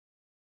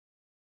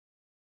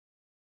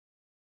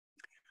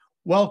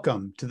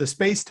Welcome to the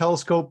Space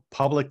Telescope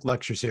Public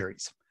Lecture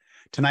Series.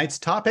 Tonight's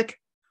topic,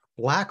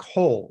 black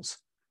holes.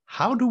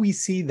 How do we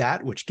see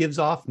that which gives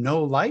off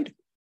no light?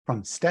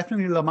 From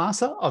Stephanie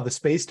Massa of the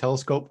Space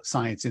Telescope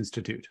Science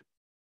Institute.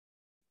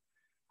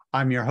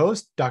 I'm your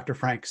host, Dr.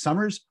 Frank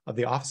Summers of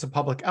the Office of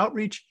Public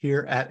Outreach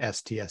here at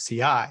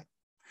STSCI.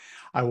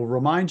 I will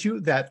remind you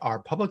that our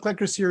public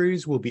lecture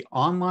series will be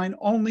online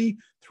only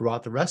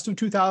throughout the rest of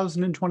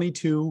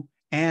 2022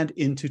 and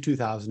into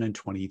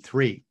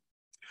 2023.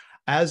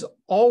 As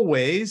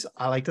always,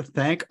 I like to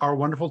thank our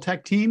wonderful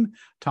tech team,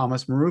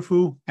 Thomas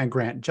Marufu and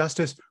Grant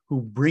Justice,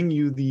 who bring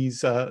you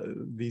these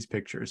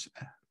pictures,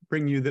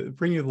 bring you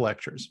the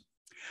lectures.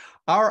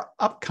 Our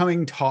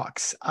upcoming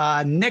talks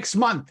next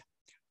month: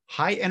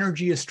 high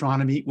energy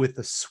astronomy with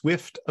the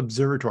Swift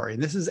Observatory.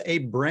 And this is a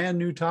brand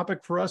new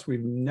topic for us.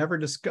 We've never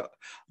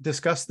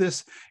discussed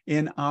this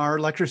in our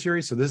lecture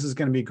series, so this is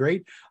going to be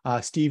great.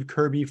 Steve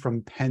Kirby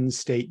from Penn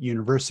State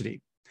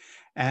University.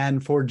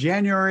 And for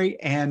January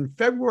and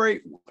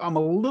February, I'm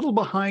a little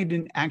behind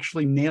in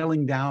actually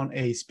nailing down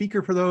a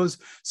speaker for those.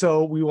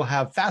 So we will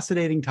have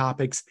fascinating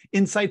topics,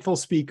 insightful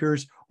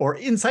speakers, or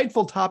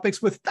insightful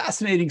topics with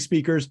fascinating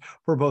speakers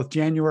for both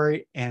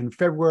January and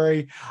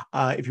February.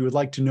 If you would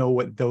like to know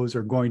what those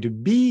are going to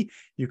be,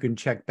 you can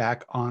check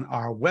back on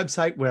our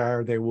website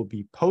where they will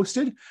be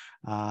posted,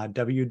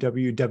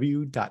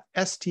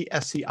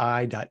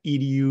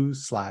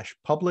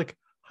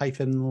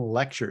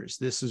 www.stsci.edu/public-lectures.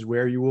 This is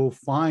where you will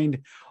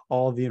find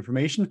all of the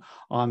information.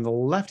 On the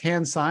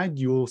left-hand side,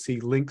 you will see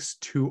links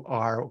to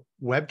our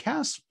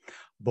webcasts,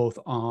 both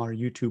on our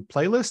YouTube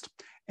playlist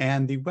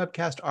and the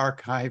webcast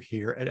archive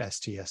here at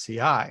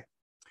STSCI.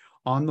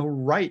 On the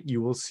right,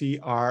 you will see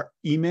our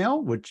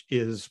email, which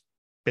is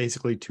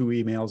basically 2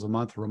 emails a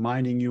month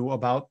reminding you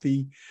about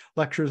the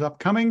lectures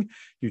upcoming.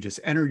 You just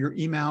enter your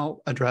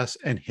email address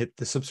and hit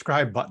the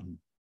subscribe button.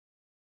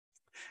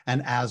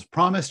 And as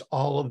promised,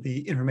 all of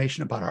the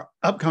information about our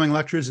upcoming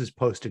lectures is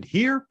posted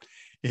here.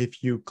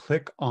 If you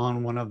click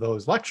on one of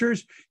those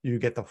lectures, you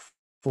get the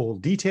full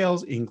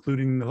details,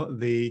 including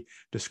the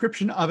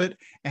description of it.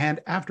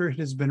 And after it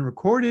has been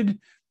recorded,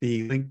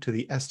 the link to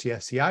the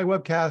STSCI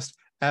webcast,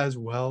 as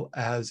well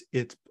as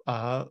its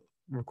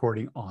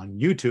recording on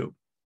YouTube.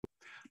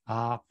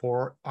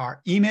 For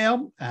our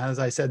email, as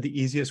I said, the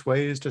easiest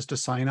way is just to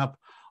sign up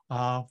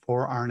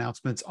for our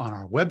announcements on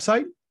our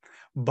website.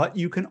 But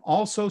you can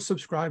also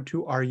subscribe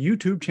to our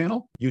YouTube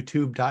channel,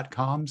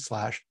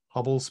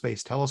 youtube.com/Hubble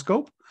Space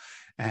Telescope.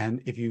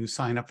 And if you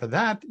sign up for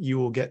that, you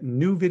will get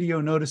new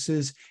video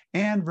notices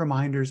and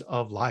reminders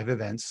of live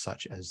events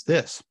such as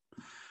this.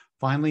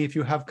 Finally, if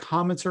you have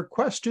comments or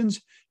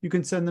questions, you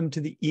can send them to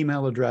the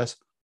email address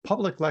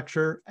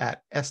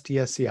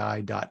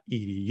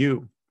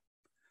publiclecture@stsci.edu.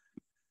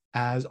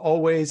 As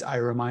always, I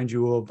remind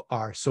you of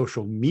our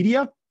social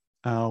media.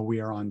 We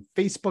are on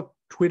Facebook,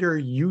 Twitter,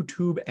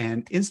 YouTube,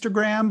 and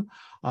Instagram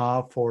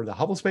for the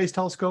Hubble Space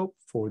Telescope,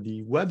 for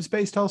the Webb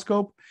Space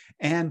Telescope,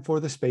 and for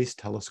the Space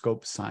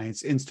Telescope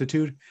Science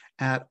Institute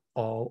at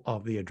all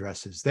of the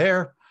addresses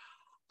there.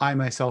 I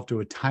myself do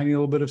a tiny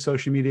little bit of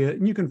social media,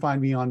 and you can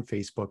find me on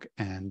Facebook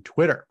and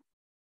Twitter.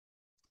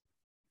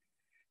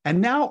 And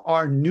now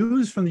our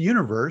news from the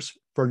universe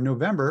for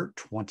November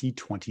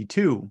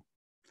 2022.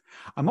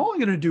 I'm only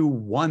going to do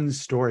one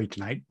story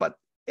tonight, but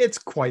it's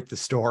quite the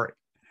story.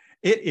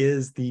 It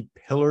is the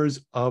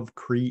pillars of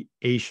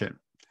creation.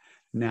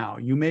 Now,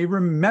 you may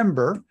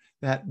remember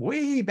that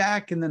way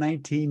back in the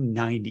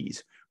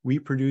 1990s, we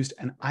produced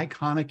an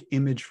iconic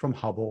image from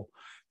Hubble,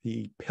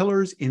 the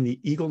pillars in the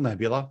Eagle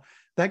Nebula,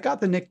 that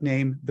got the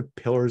nickname the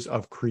Pillars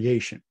of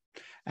Creation.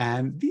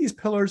 And these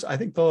pillars, I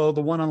think the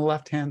one on the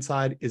left-hand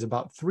side is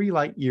about 3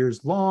 light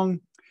years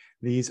long.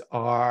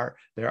 There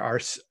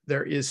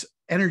is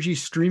energy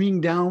streaming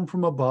down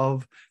from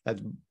above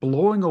that's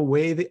blowing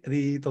away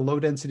the low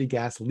density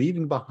gas,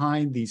 leaving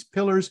behind these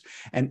pillars.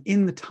 And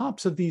in the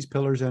tops of these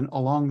pillars and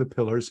along the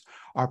pillars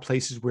are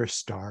places where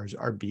stars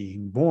are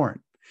being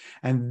born.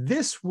 And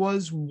this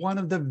was one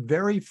of the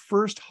very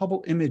first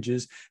Hubble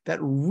images that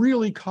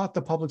really caught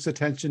the public's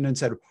attention and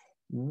said,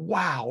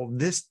 wow,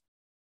 this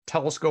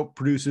telescope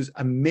produces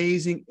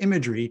amazing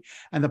imagery.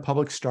 And the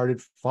public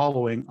started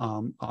following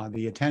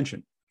the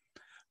attention.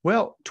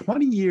 Well,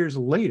 20 years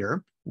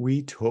later,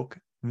 we took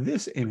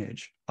this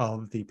image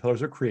of the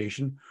pillars of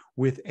creation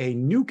with a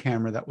new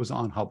camera that was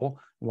on Hubble,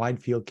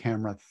 Wide Field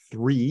Camera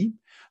 3.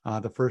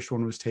 The first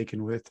one was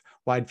taken with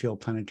Wide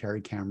Field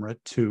Planetary Camera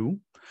 2.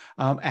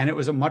 And it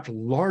was a much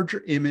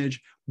larger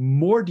image,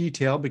 more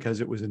detailed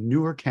because it was a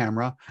newer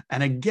camera.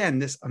 And again,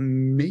 this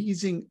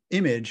amazing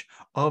image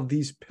of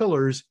these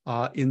pillars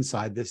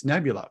inside this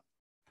nebula.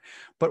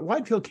 But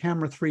Wide Field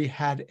Camera 3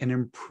 had an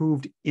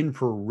improved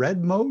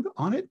infrared mode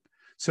on it.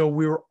 So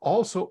we were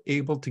also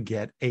able to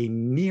get a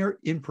near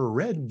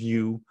infrared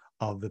view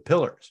of the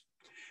pillars.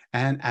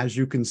 And as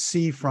you can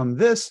see from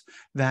this,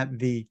 that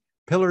the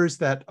pillars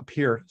that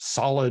appear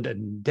solid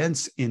and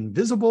dense,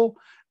 invisible,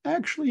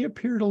 actually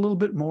appeared a little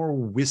bit more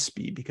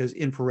wispy because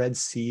infrared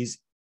sees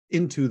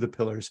into the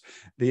pillars.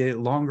 The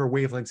longer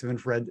wavelengths of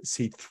infrared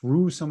see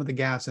through some of the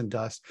gas and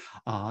dust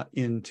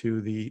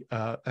into the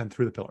and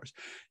through the pillars.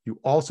 You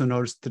also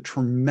notice the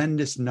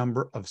tremendous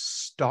number of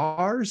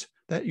stars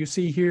that you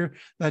see here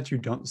that you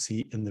don't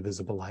see in the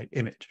visible light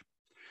image.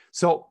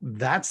 So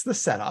that's the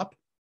setup.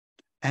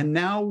 And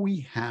now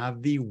we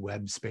have the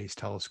Webb Space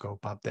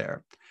Telescope up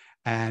there.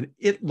 And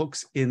it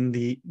looks in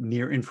the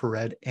near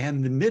infrared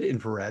and the mid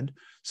infrared.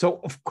 So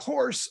of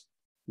course,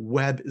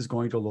 Webb is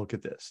going to look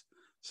at this.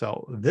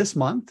 So this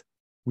month,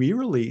 we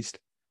released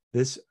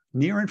this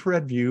near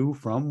infrared view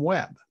from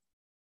Webb.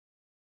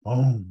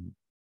 Boom.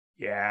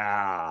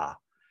 Yeah.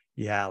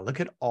 Yeah, look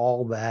at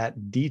all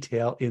that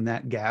detail in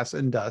that gas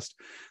and dust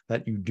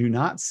that you do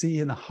not see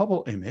in the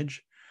Hubble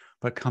image,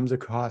 but comes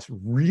across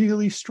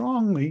really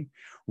strongly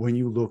when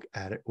you look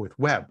at it with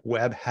Webb.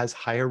 Webb has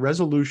higher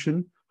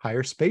resolution,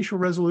 higher spatial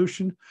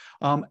resolution,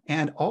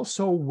 and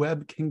also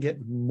Webb can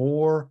get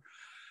more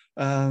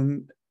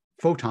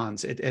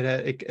photons.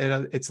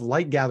 Its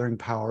light gathering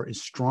power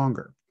is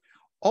stronger.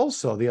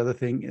 Also, the other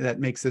thing that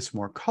makes this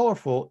more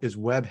colorful is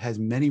Webb has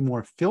many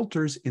more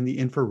filters in the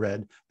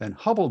infrared than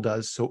Hubble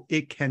does, so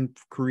it can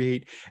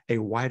create a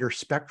wider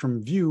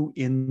spectrum view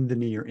in the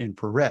near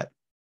infrared.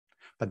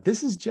 But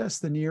this is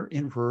just the near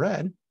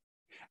infrared.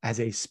 As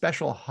a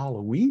special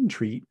Halloween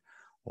treat,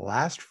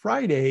 last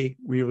Friday,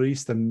 we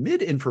released the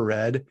mid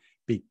infrared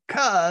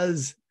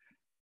because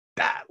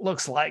that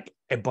looks like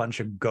a bunch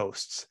of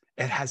ghosts.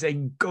 It has a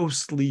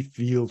ghostly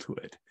feel to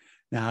it.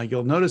 Now,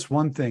 you'll notice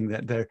one thing,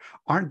 that there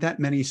aren't that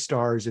many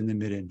stars in the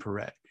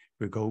mid-infrared. If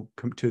we go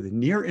to the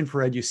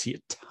near-infrared, you see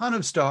a ton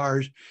of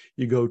stars.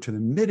 You go to the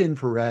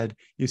mid-infrared,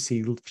 you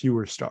see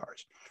fewer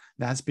stars.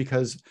 That's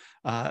because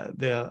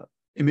the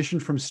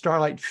emission from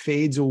starlight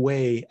fades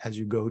away as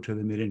you go to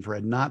the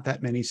mid-infrared. Not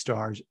that many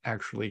stars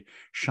actually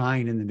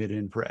shine in the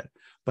mid-infrared.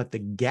 But the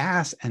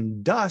gas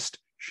and dust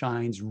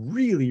shines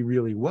really,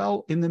 really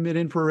well in the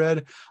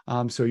mid-infrared.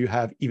 So you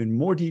have even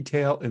more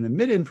detail in the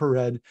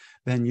mid-infrared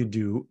than you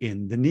do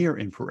in the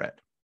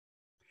near-infrared.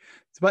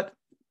 But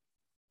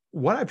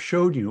what I've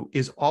showed you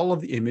is all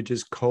of the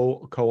images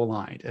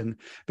co-aligned. And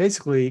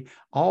basically,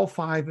 all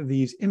 5 of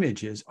these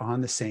images are on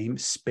the same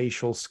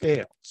spatial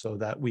scale so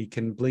that we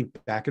can blink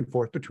back and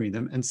forth between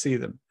them and see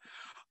them.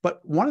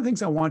 But one of the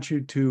things I want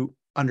you to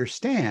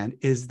understand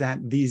is that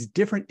these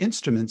different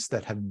instruments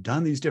that have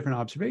done these different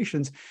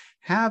observations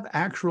have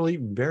actually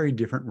very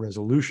different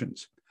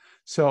resolutions.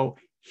 So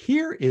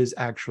here is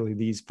actually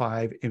these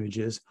 5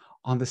 images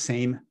on the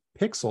same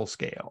pixel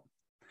scale.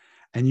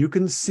 And you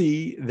can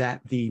see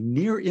that the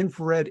near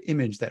infrared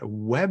image that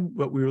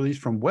what we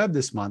released from Webb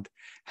this month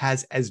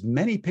has as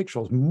many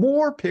pixels,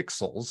 more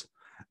pixels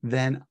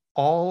than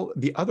all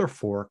the other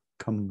 4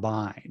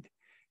 combined.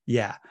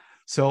 Yeah.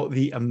 So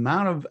the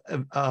amount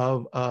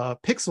of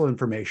pixel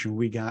information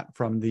we got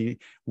from the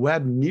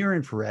Webb near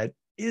infrared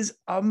is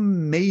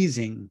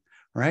amazing,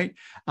 right?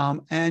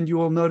 And you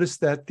will notice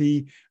that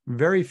the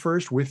very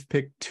first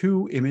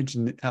WIFPIC-2 image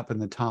up in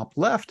the top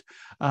left,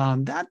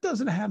 that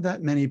doesn't have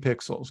that many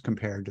pixels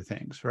compared to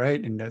things,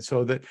 right? And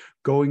so that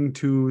going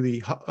to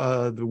the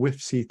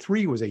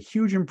WIFC-3 was a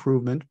huge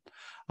improvement.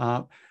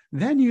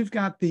 Then you've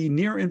got the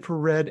near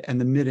infrared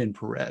and the mid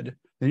infrared.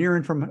 The near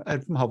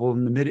infrared from Hubble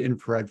and the mid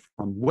infrared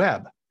from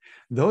Webb.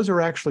 Those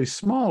are actually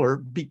smaller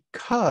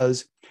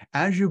because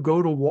as you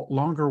go to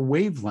longer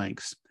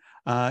wavelengths,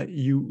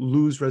 you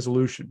lose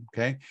resolution,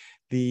 okay?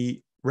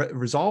 The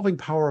resolving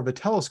power of a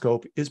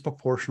telescope is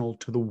proportional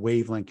to the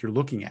wavelength you're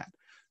looking at.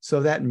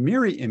 So that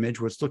MIRI image,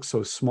 which looks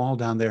so small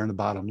down there in the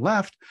bottom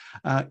left,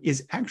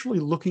 is actually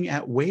looking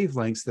at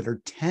wavelengths that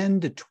are 10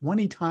 to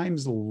 20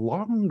 times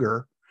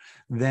longer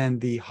than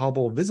the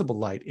Hubble visible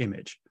light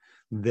image.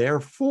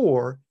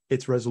 Therefore,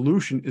 its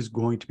resolution is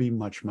going to be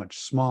much, much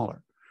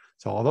smaller.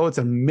 So although it's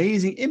an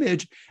amazing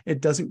image,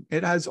 it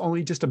has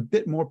only just a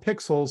bit more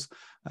pixels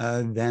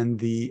than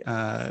the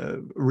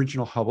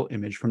original Hubble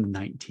image from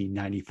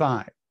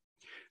 1995.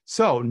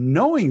 So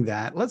knowing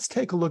that, let's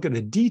take a look at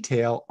a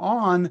detail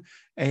on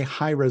a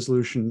high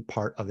resolution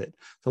part of it.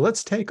 So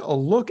let's take a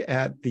look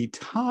at the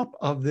top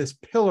of this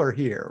pillar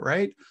here,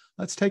 right?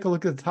 Let's take a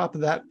look at the top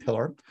of that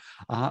pillar.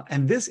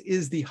 And this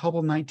is the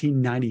Hubble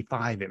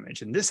 1995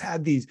 image. And this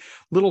had these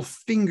little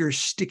fingers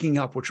sticking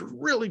up, which was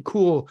really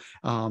cool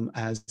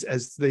as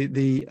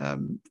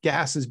the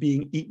gas is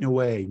being eaten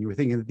away. And you were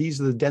thinking that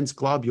these are the dense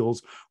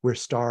globules where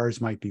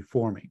stars might be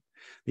forming.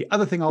 The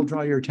other thing I'll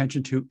draw your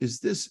attention to is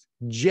this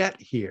jet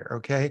here,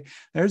 okay?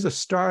 There's a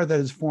star that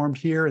is formed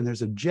here, and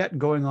there's a jet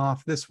going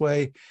off this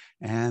way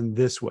and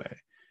this way,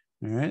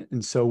 all right?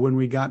 And so when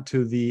we got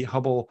to the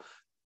Hubble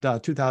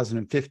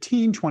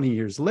 2015, 20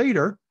 years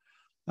later,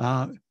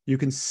 you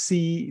can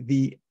see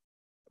the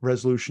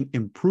resolution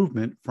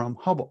improvement from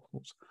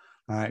Hubble's.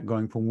 All right,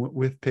 going from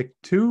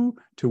WIFPIC-2 to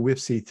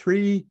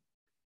WIFC-3,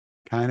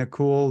 kind of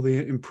cool,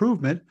 the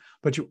improvement.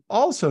 But you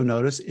also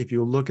notice, if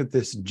you look at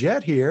this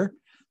jet here,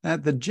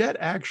 that the jet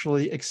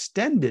actually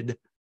extended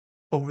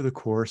over the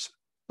course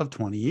of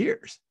 20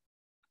 years.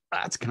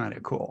 That's kind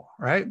of cool,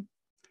 right?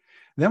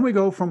 Then we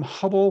go from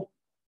Hubble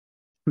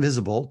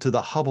visible to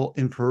the Hubble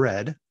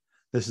infrared.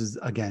 This is,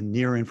 again,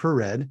 near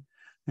infrared.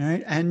 All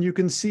right, and you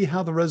can see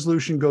how the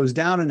resolution goes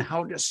down and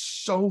how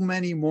just so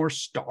many more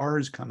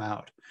stars come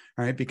out,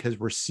 all right, because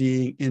we're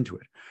seeing into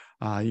it.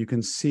 You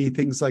can see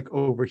things like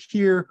over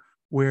here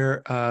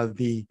where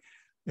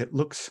it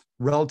looks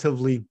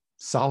relatively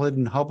solid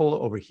in Hubble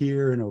over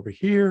here and over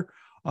here,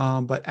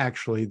 but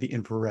actually the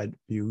infrared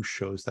view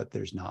shows that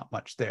there's not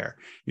much there.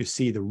 You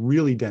see the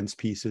really dense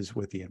pieces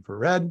with the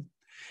infrared.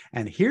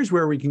 And here's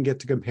where we can get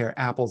to compare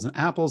apples and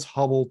apples,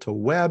 Hubble to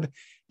Webb.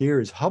 Here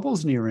is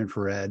Hubble's near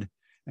infrared,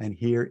 and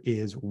here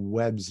is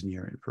Webb's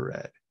near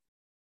infrared.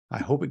 I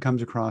hope it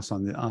comes across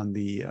on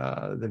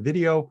the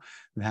video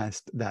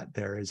that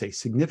there is a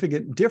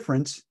significant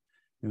difference.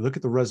 You look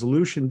at the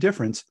resolution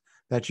difference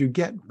that you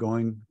get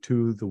going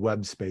to the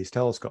Webb Space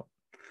Telescope.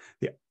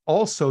 You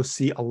also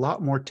see a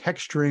lot more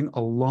texturing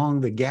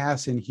along the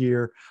gas in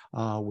here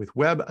with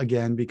Webb,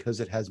 again, because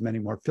it has many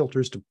more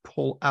filters to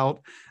pull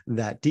out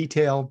that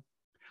detail.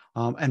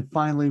 And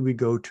finally, we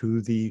go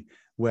to the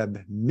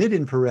Webb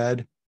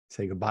mid-infrared,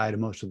 say goodbye to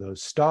most of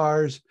those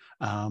stars.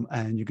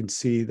 And you can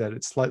see that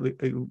it's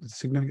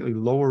significantly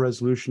lower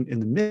resolution in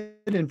the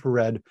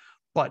mid-infrared,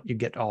 but you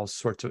get all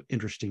sorts of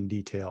interesting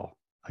detail,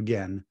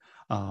 again,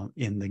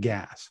 in the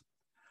gas.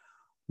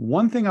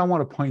 One thing I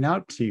want to point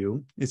out to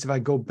you is if I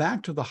go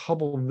back to the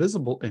Hubble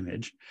visible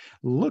image,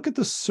 look at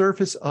the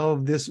surface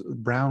of this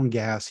brown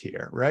gas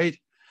here, right?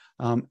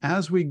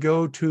 As we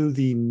go to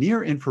the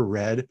near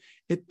infrared,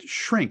 it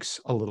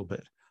shrinks a little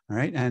bit, all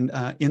right? And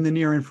in the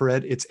near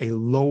infrared, it's a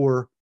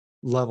lower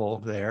level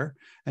there.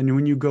 And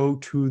when you go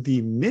to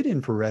the mid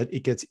infrared,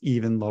 it gets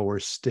even lower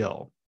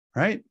still,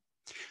 right?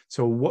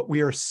 So what we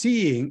are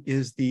seeing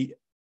is the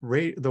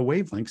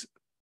wavelengths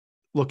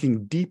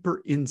looking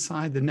deeper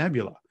inside the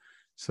nebula,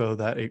 so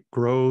that it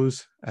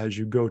grows as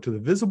you go to the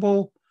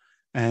visible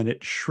and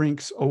it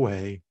shrinks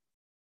away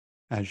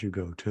as you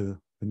go to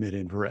the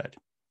mid-infrared.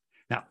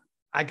 Now,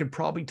 I could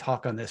probably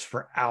talk on this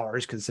for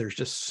hours because there's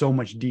just so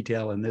much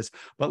detail in this,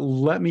 but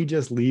let me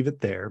just leave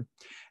it there.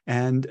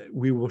 And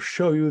we will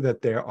show you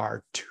that there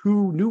are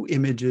 2 new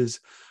images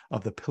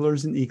of the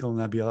Pillars and Eagle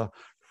Nebula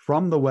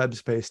from the Webb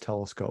Space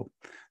Telescope.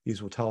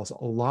 These will tell us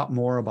a lot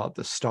more about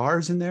the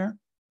stars in there,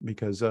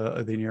 because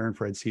the near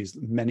infrared sees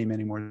many,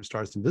 many more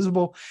stars than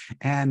visible,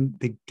 and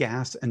the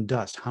gas and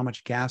dust, how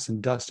much gas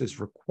and dust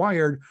is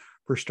required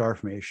for star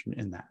formation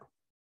in that.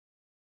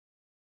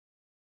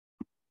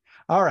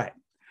 All right,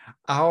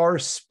 our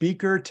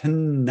speaker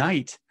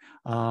tonight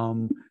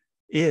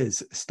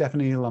is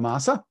Stephanie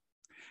Massa,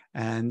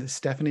 and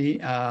Stephanie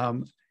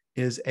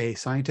is a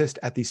scientist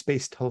at the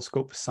Space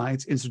Telescope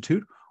Science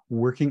Institute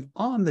working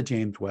on the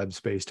James Webb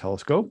Space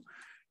Telescope.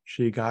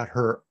 She got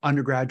her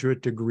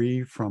undergraduate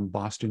degree from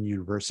Boston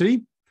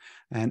University.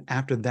 And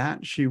after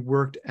that, she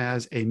worked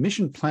as a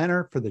mission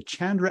planner for the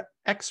Chandra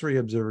X-ray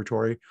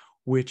Observatory,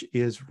 which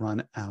is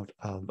run out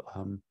of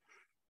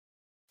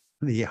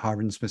the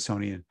Harvard and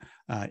Smithsonian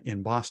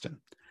in Boston.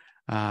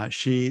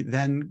 She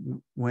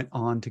then went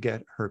on to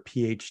get her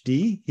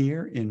PhD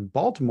here in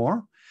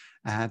Baltimore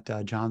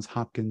at Johns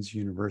Hopkins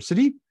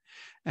University.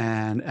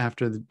 And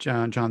after the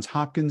Johns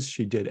Hopkins,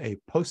 she did a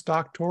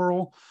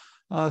postdoctoral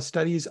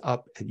studies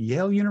up at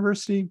Yale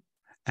University,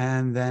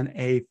 and then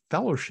a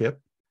fellowship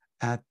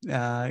at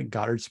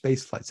Goddard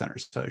Space Flight Center.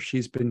 So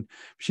she's been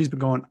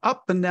going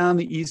up and down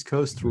the East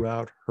Coast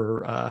throughout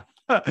her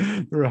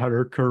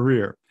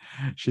career.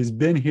 She's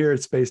been here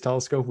at Space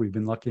Telescope. We've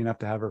been lucky enough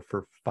to have her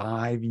for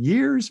 5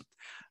 years.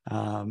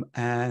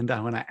 And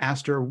when I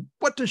asked her,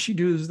 what does she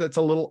do that's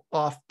a little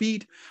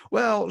offbeat?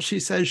 Well, she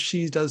says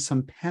she does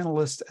some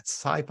panelists at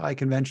sci-fi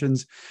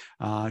conventions.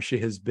 She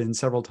has been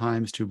several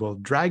times to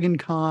both Dragon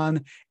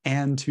Con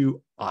and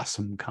to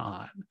Awesome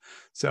Con.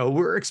 So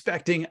we're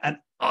expecting an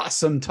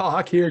awesome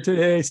talk here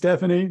today,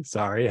 Stephanie.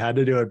 Sorry, I had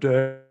to do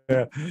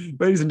it.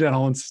 Ladies and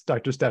gentlemen,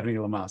 Dr. Stephanie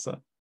Massa.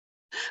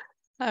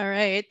 All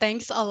right.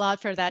 Thanks a lot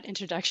for that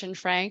introduction,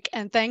 Frank.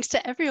 And thanks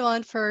to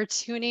everyone for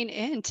tuning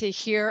in to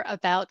hear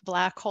about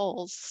black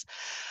holes.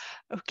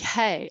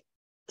 Okay,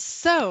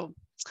 so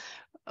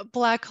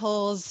black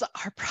holes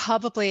are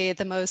probably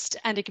the most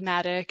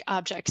enigmatic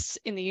objects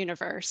in the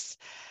universe.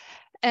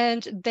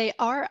 And they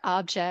are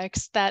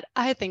objects that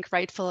I think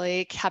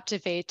rightfully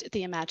captivate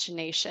the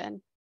imagination.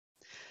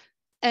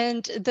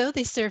 And though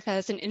they serve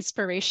as an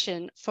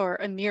inspiration for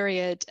a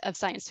myriad of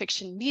science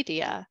fiction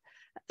media,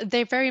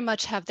 they very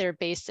much have their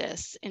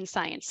basis in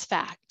science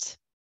fact.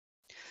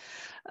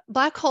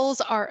 Black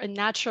holes are a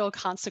natural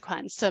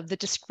consequence of the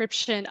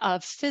description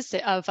of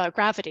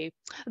gravity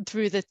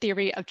through the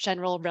theory of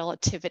general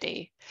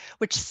relativity,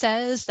 which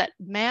says that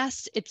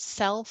mass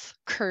itself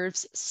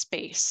curves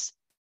space.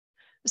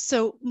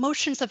 So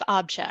motions of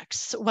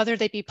objects, whether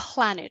they be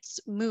planets,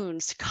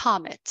 moons,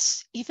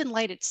 comets, even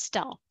light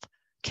itself,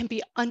 can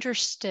be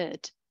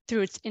understood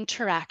through its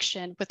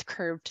interaction with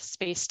curved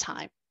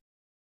space-time.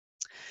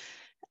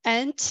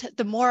 And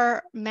the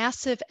more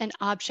massive an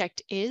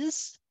object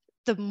is,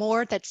 the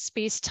more that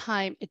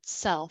space-time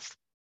itself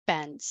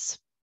bends.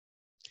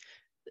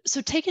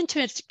 So taken to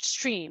its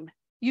extreme,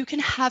 you can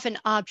have an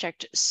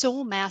object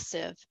so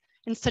massive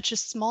in such a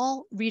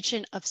small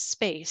region of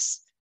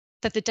space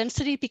that the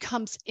density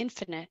becomes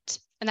infinite,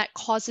 and that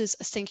causes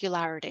a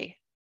singularity.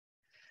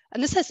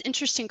 And this has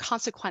interesting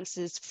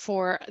consequences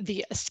for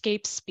the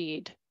escape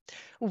speed,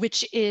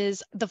 which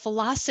is the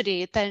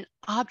velocity that an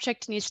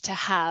object needs to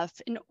have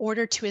in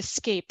order to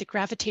escape the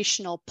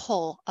gravitational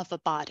pull of a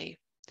body.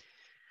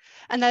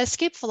 And that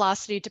escape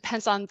velocity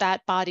depends on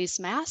that body's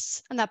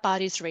mass and that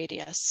body's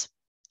radius.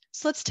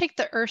 So let's take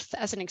the Earth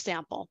as an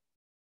example.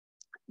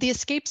 The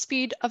escape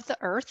speed of the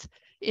Earth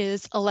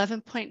is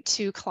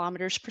 11.2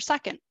 kilometers per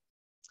second.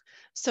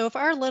 So if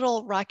our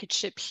little rocket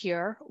ship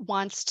here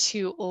wants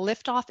to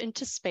lift off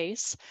into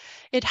space,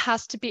 it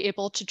has to be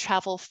able to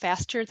travel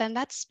faster than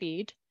that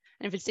speed.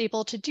 And if it's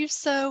able to do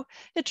so,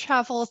 it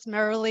travels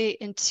merrily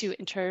into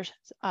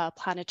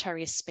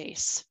interplanetary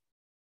space.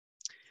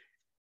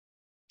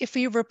 If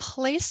we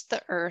replace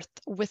the Earth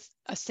with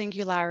a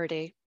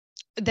singularity,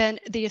 then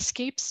the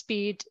escape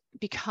speed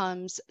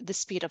becomes the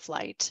speed of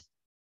light.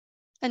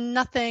 And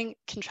nothing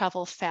can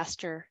travel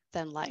faster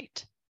than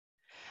light.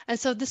 And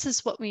so this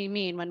is what we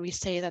mean when we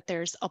say that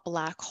there's a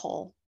black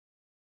hole.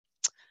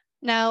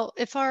 Now,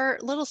 if our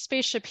little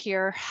spaceship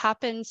here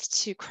happens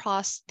to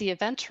cross the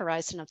event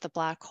horizon of the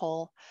black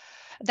hole,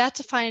 that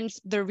defines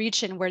the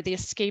region where the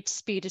escape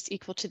speed is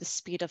equal to the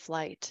speed of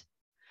light.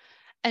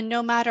 And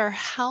no matter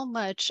how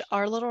much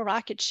our little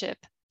rocket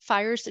ship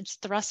fires its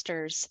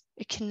thrusters,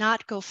 it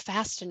cannot go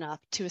fast enough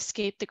to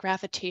escape the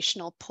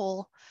gravitational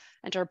pull,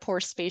 and our poor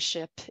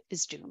spaceship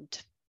is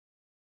doomed.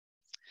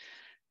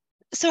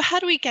 So how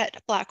do we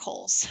get black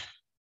holes?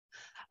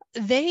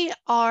 They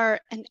are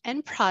an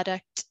end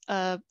product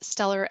of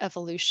stellar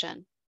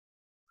evolution.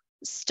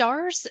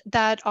 Stars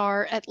that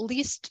are at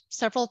least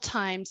several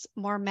times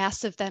more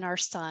massive than our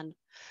sun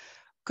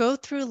go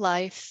through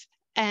life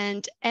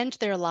and end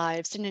their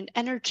lives in an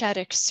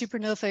energetic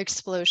supernova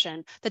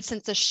explosion that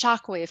sends a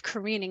shockwave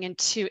careening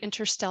into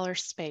interstellar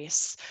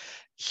space,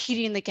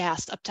 heating the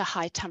gas up to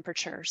high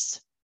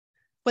temperatures.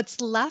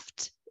 What's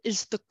left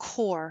is the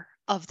core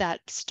of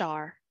that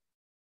star.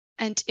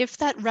 And if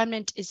that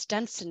remnant is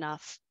dense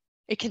enough,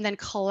 it can then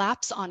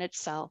collapse on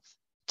itself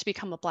to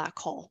become a black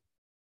hole.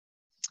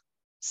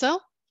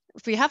 So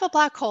if we have a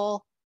black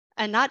hole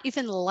and not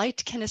even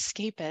light can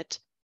escape it,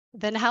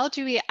 then how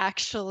do we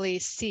actually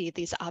see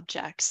these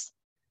objects?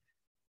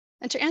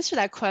 And to answer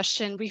that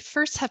question, we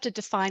first have to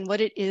define what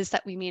it is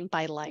that we mean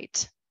by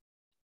light.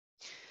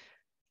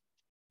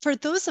 For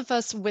those of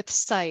us with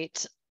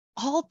sight,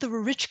 all the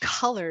rich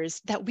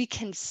colors that we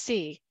can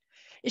see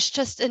is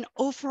just an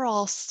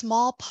overall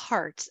small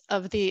part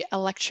of the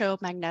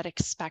electromagnetic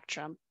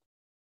spectrum.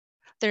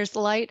 There's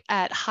light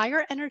at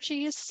higher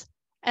energies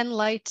and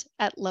light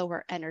at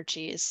lower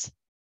energies.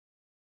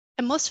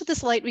 And most of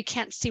this light we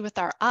can't see with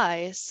our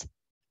eyes,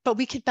 but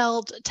we could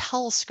build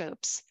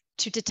telescopes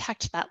to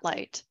detect that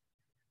light.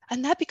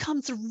 And that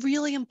becomes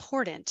really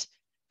important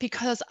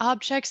because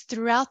objects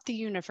throughout the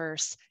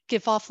universe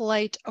give off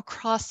light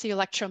across the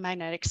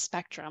electromagnetic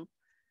spectrum.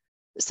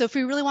 So if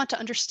we really want to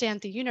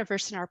understand the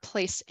universe and our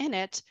place in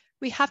it,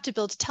 we have to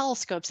build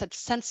telescopes that's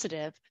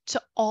sensitive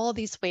to all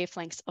these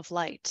wavelengths of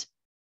light.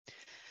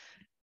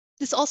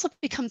 This also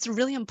becomes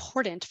really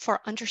important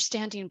for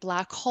understanding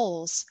black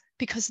holes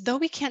because though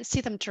we can't see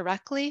them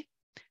directly,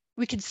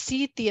 we can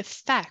see the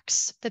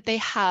effects that they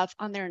have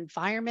on their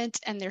environment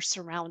and their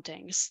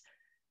surroundings.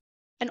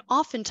 And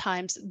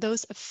oftentimes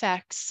those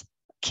effects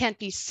can't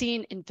be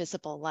seen in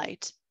visible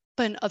light,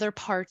 but in other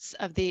parts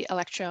of the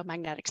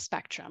electromagnetic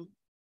spectrum.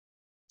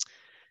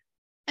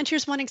 And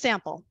here's one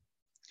example.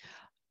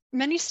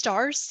 Many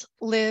stars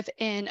live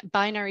in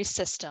binary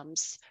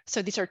systems.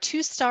 So these are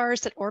two stars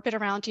that orbit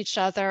around each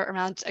other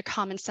around a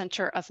common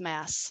center of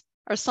mass.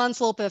 Our sun's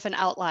a little bit of an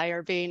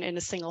outlier being in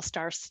a single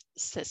star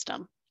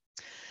system.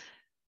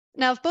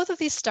 Now, if both of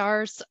these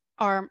stars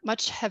are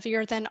much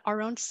heavier than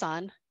our own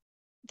sun,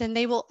 then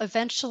they will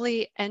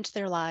eventually end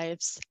their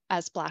lives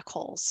as black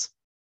holes.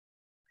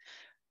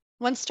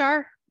 One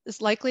star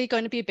is likely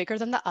going to be bigger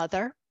than the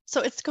other,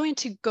 so it's going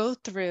to go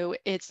through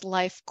its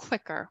life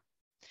quicker.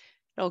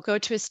 It'll go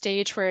to a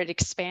stage where it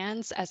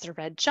expands as a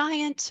red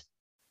giant,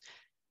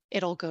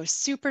 it'll go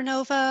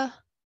supernova,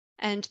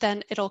 and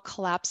then it'll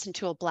collapse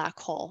into a black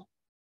hole.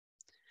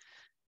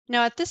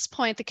 Now, at this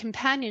point, the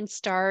companion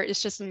star is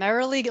just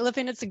merrily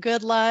living its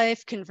good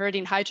life,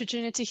 converting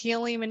hydrogen into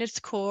helium in its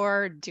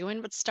core,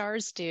 doing what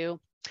stars do.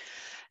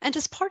 And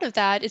as part of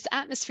that, its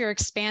atmosphere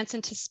expands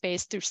into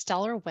space through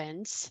stellar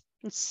winds,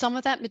 and some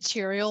of that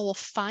material will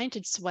find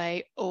its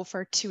way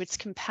over to its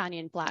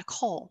companion black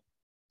hole.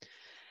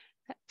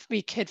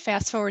 We could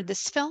fast forward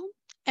this film,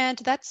 and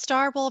that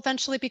star will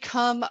eventually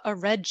become a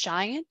red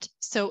giant,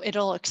 so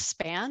it'll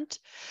expand,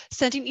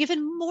 sending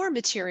even more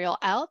material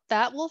out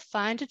that will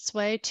find its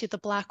way to the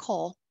black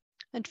hole.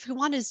 And if we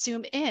want to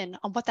zoom in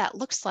on what that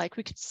looks like,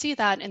 we could see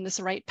that in this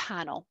right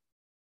panel,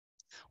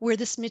 where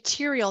this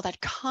material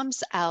that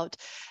comes out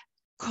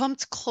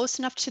comes close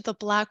enough to the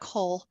black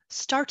hole,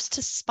 starts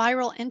to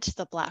spiral into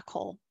the black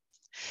hole.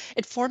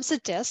 It forms a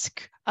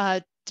disk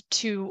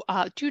due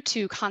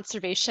to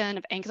conservation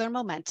of angular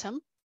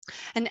momentum.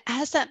 And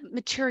as that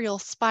material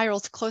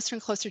spirals closer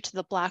and closer to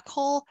the black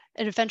hole,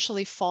 it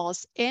eventually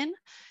falls in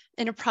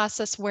a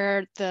process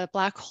where the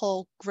black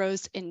hole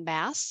grows in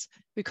mass.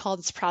 We call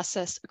this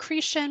process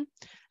accretion,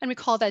 and we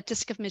call that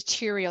disk of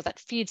material that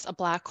feeds a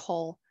black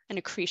hole an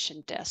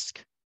accretion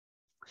disk.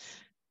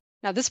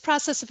 Now, this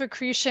process of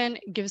accretion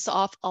gives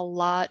off a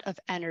lot of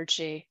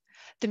energy.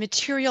 The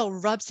material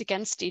rubs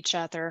against each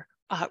other,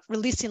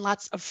 releasing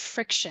lots of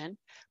friction,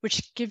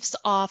 which gives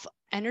off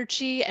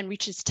energy and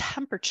reaches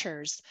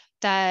temperatures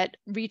that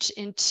reach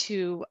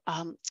into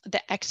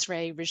the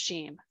X-ray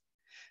regime.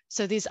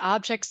 So these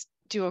objects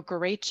do a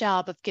great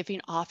job of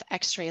giving off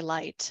X-ray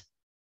light.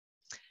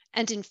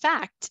 And in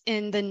fact,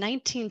 in the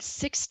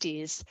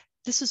 1960s,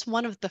 this was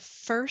one of the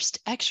first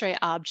X-ray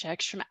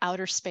objects from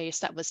outer space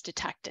that was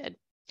detected.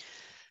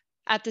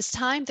 At this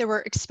time, there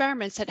were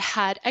experiments that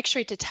had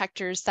X-ray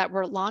detectors that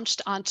were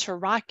launched onto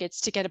rockets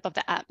to get above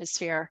the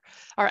atmosphere.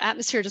 Our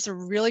atmosphere does a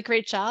really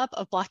great job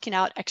of blocking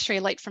out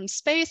X-ray light from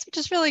space, which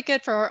is really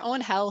good for our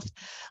own health.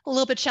 A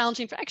little bit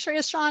challenging for X-ray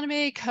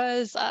astronomy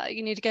because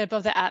you need to get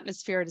above the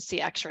atmosphere to see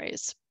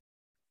X-rays.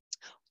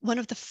 One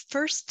of the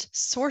first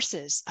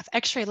sources of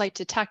X-ray light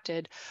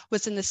detected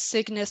was in the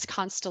Cygnus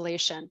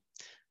constellation.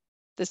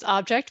 This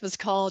object was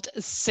called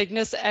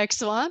Cygnus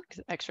X1,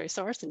 X-ray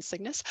source in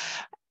Cygnus.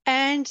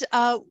 And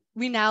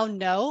we now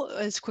know,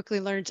 as quickly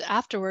learned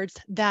afterwards,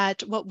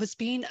 that what was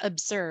being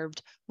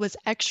observed was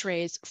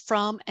X-rays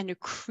from an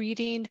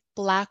accreting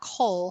black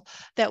hole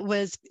that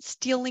was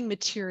stealing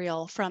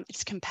material from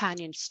its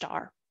companion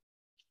star.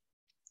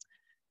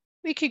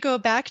 We could go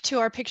back to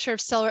our picture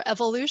of stellar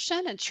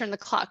evolution and turn the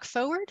clock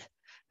forward.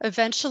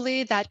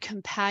 Eventually, that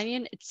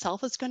companion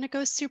itself is going to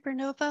go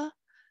supernova,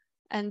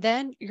 and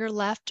then you're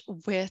left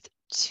with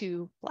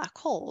two black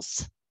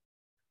holes.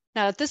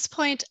 Now, at this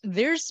point,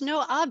 there's no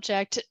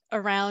object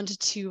around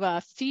to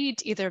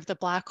feed either of the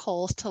black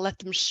holes to let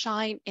them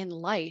shine in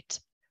light.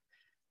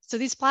 So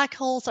these black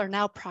holes are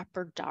now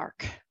proper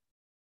dark.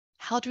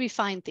 How do we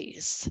find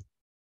these?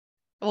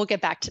 We'll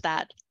get back to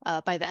that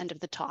by the end of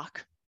the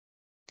talk.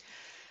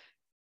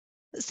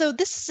 So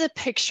this is a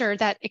picture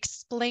that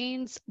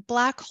explains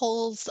black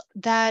holes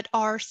that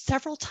are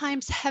several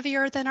times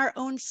heavier than our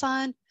own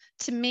sun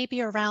to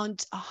maybe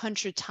around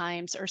 100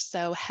 times or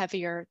so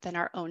heavier than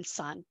our own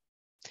sun.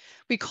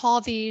 We call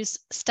these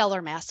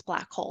stellar mass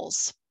black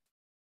holes.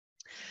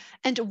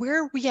 And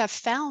where we have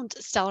found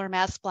stellar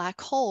mass black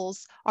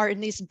holes are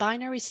in these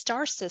binary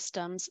star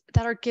systems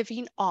that are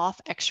giving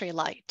off X-ray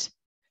light.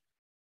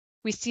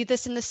 We see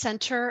this in the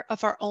center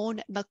of our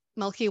own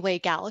Milky Way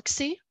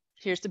galaxy.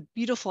 Here's a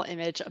beautiful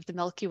image of the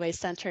Milky Way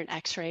center in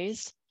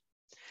X-rays.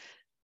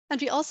 And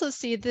we also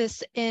see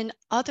this in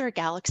other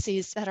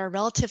galaxies that are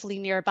relatively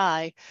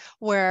nearby,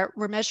 where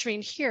we're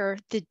measuring here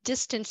the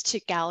distance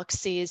to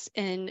galaxies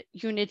in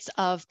units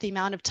of the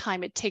amount of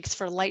time it takes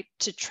for light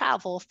to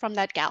travel from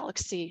that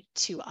galaxy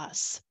to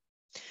us.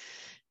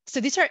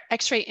 So these are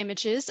X-ray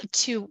images of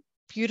two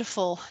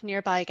beautiful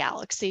nearby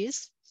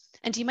galaxies.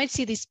 And you might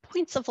see these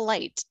points of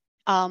light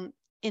in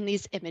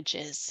these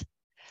images.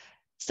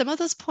 Some of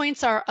those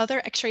points are other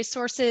X-ray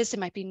sources. It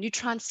might be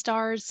neutron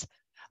stars,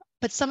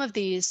 but some of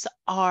these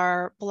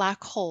are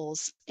black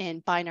holes in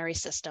binary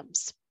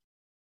systems.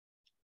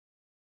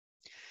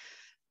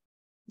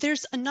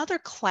 There's another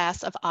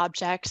class of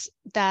objects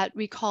that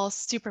we call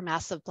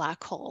supermassive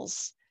black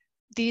holes.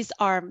 These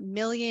are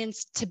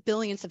millions to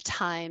billions of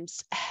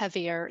times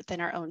heavier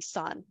than our own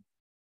sun.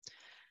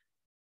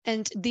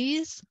 And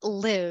these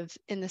live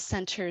in the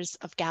centers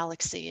of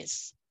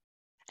galaxies.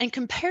 And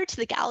compared to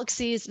the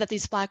galaxies that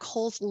these black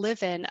holes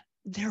live in,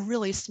 they're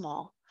really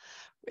small.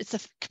 It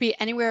could be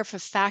anywhere from a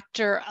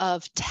factor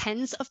of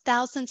tens of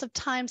thousands of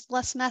times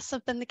less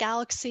massive than the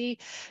galaxy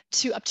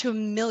to up to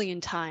 1 million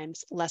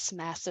times less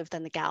massive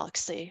than the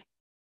galaxy.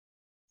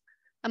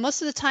 And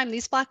most of the time,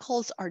 these black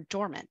holes are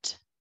dormant.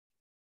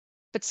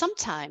 But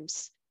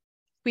sometimes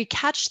we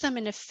catch them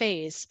in a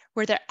phase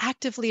where they're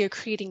actively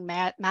accreting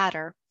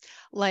matter,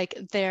 like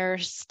their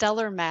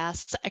stellar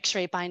mass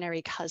X-ray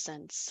binary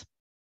cousins.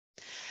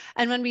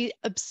 And when we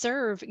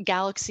observe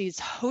galaxies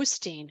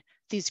hosting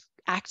these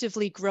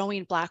actively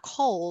growing black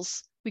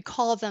holes, we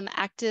call them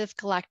active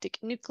galactic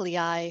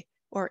nuclei,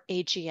 or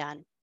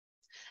AGN.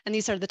 And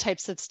these are the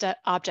types of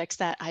objects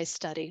that I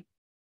study.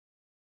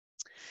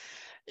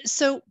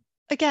 So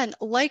again,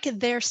 like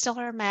their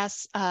stellar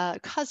mass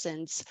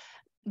cousins,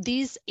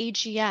 these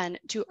AGN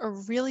do a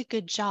really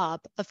good job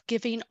of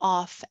giving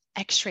off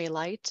X-ray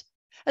light,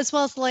 as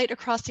well as light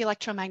across the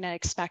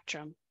electromagnetic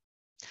spectrum.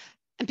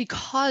 And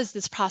because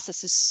this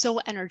process is so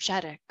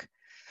energetic,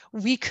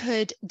 we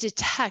could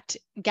detect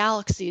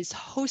galaxies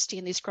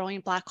hosting these growing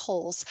black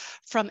holes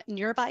from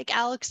nearby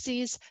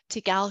galaxies to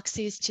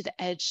the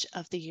edge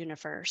of the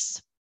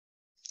universe.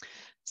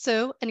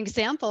 So an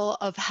example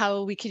of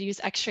how we could use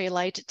X-ray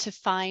light to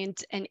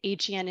find an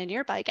AGN in a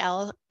nearby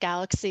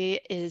galaxy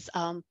is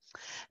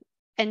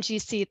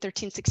NGC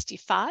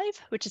 1365,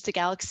 which is a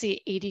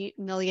galaxy 80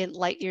 million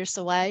light years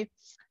away.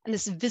 And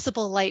this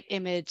visible light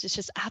image is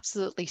just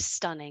absolutely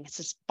stunning. It's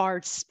this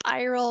barred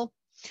spiral.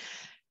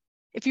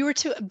 If you were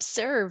to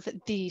observe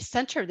the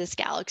center of this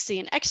galaxy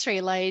in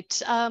X-ray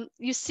light,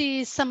 you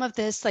see some of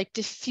this like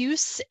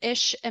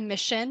diffuse-ish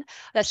emission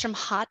that's from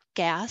hot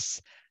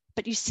gas,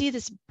 but you see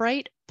this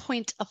bright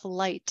point of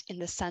light in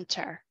the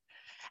center.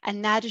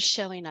 And that is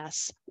showing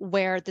us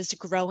where this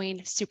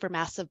growing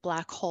supermassive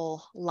black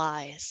hole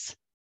lies.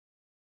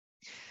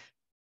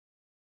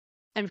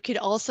 And we could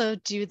also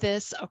do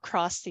this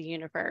across the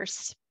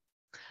universe.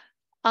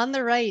 On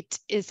the right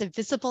is a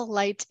visible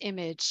light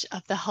image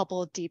of the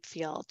Hubble Deep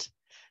Field.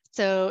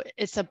 So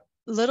it's a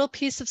little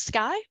piece of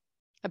sky,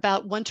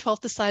 about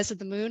 1/12 the size of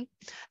the moon,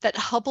 that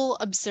Hubble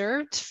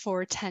observed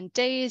for 10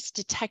 days,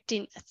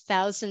 detecting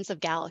thousands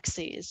of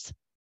galaxies.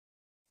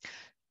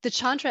 The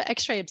Chandra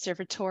X-ray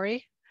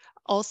Observatory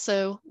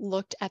also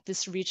looked at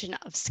this region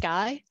of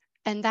sky,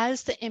 and that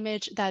is the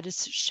image that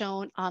is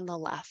shown on the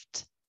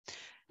left.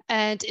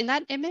 And in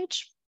that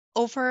image,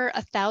 over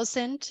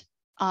 1,000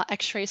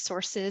 X-ray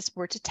sources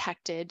were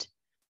detected,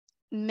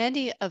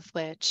 many of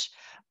which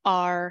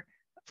are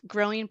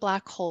growing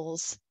black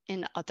holes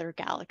in other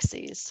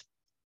galaxies.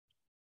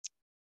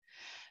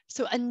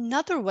 So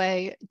another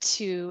way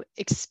to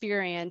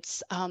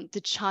experience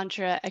the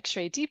Chandra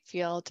X-ray deep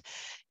field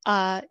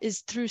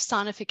is through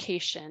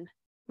sonification,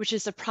 which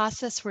is a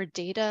process where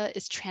data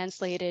is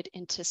translated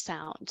into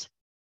sound.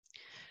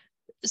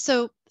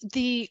 So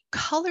the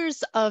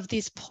colors of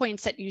these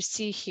points that you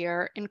see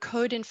here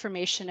encode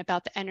information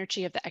about the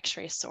energy of the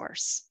X-ray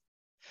source.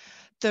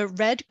 The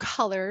red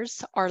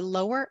colors are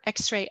lower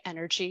X-ray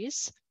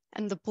energies,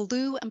 and the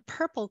blue and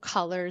purple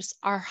colors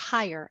are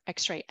higher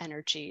X-ray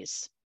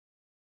energies.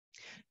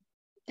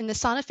 In the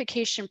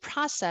sonification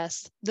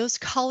process, those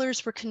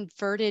colors were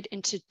converted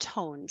into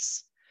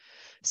tones.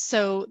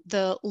 So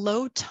the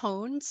low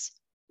tones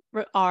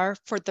are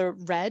for the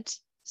red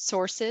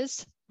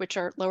sources, which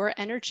are lower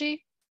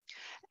energy,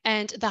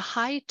 and the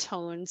high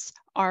tones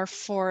are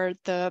for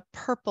the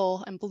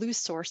purple and blue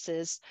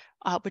sources,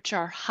 which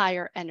are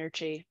higher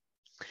energy.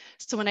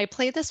 So when I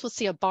play this, we'll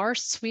see a bar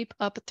sweep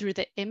up through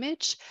the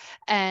image,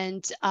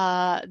 and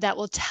that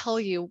will tell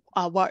you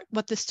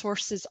what the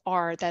sources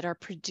are that are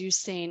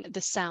producing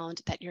the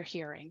sound that you're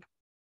hearing.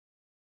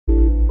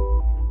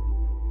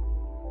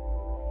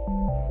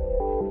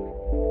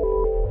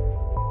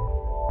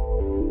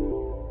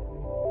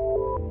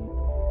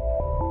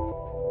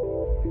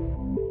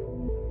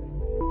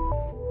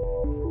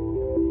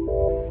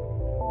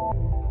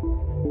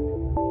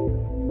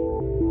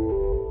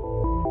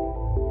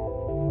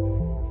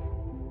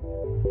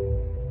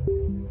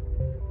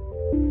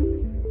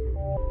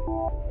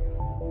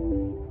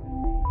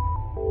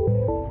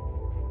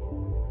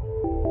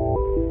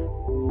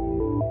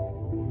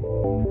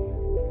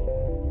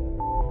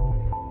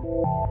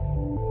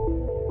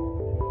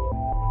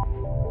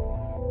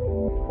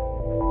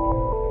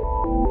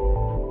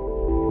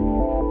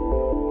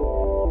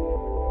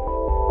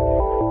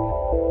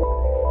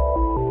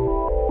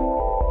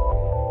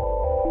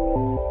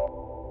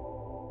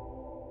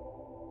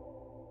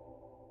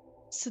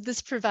 So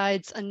this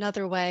provides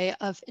another way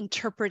of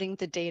interpreting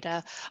the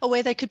data, a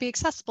way that could be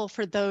accessible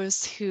for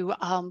those who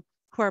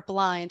are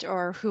blind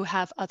or who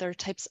have other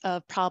types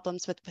of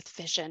problems with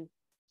vision.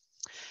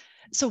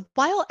 So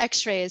while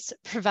X-rays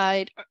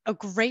provide a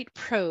great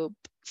probe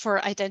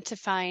for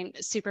identifying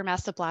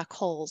supermassive black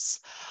holes,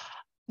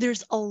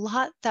 there's a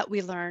lot that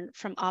we learn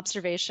from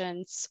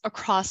observations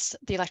across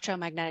the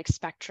electromagnetic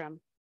spectrum.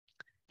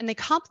 And they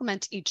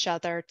complement each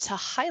other to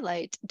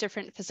highlight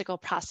different physical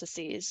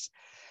processes.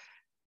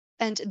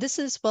 And this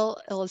is well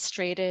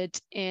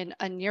illustrated in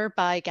a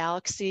nearby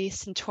galaxy,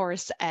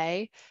 Centaurus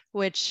A,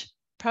 which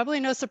probably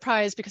no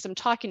surprise because I'm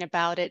talking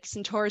about it,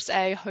 Centaurus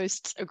A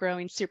hosts a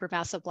growing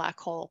supermassive black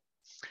hole.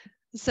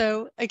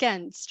 So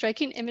again,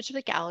 striking image of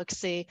the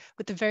galaxy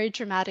with a very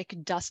dramatic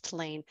dust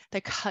lane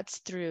that cuts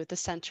through the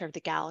center of the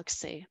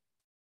galaxy.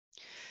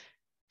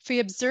 If we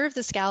observe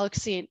this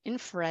galaxy in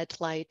infrared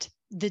light,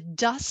 the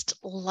dust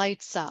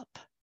lights up.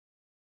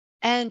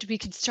 And we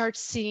can start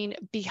seeing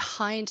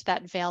behind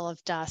that veil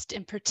of dust,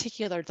 in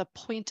particular, the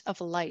point of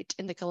light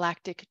in the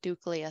galactic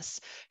nucleus,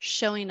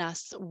 showing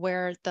us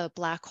where the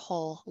black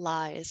hole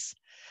lies.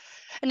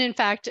 And in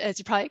fact, as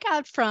you probably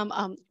got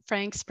from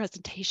Frank's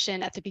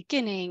presentation at the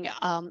beginning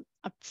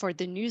for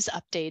the news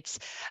updates,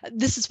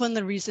 this is one of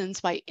the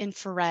reasons why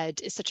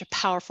infrared is such a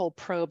powerful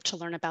probe to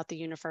learn about the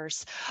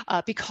universe,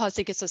 because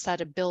it gives us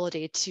that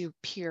ability to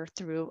peer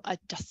through a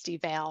dusty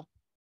veil.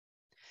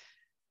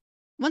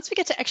 Once we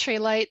get to X-ray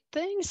light,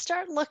 things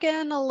start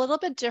looking a little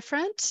bit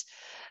different.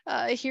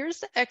 Here's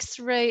the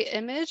X-ray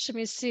image, and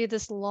we see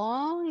this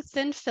long,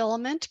 thin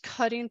filament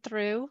cutting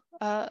through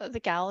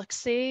the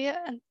galaxy.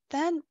 And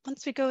then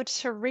once we go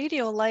to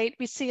radio light,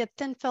 we see a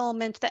thin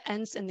filament that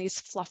ends in these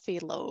fluffy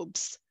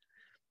lobes.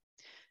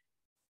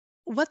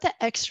 What the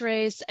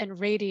X-rays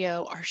and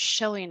radio are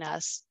showing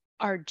us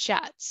are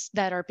jets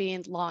that are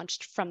being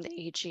launched from the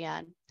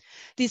AGN.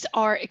 These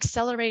are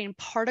accelerating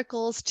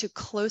particles to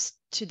close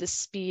to the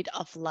speed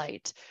of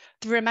light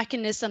through a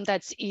mechanism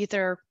that's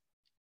either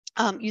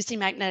using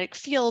magnetic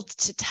fields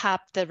to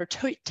tap the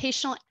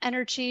rotational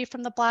energy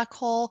from the black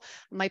hole.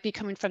 It might be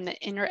coming from the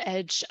inner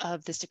edge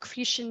of the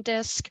accretion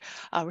disk.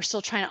 We're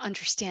still trying to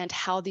understand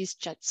how these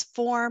jets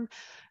form,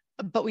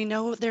 but we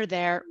know they're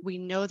there. We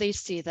know we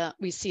see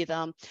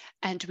them,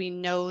 and we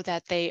know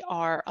that they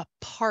are a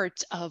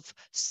part of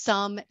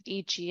some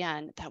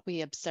AGN that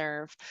we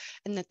observe,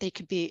 and that they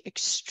could be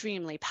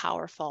extremely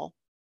powerful.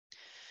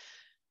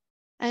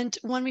 And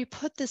when we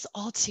put this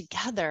all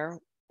together,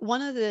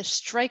 one of the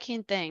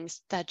striking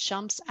things that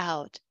jumps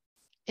out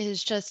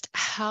is just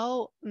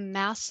how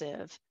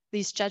massive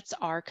these jets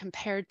are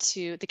compared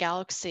to the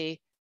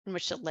galaxy in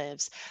which it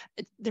lives.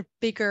 They're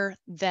bigger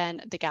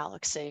than the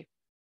galaxy.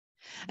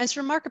 And it's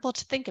remarkable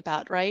to think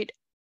about, right?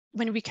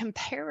 When we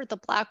compare the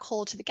black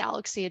hole to the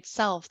galaxy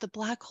itself, the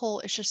black hole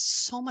is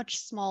just so much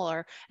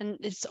smaller, and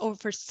it's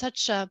over so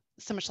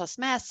much less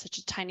mass, such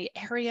a tiny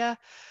area.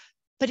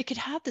 But it could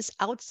have this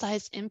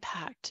outsized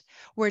impact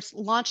where it's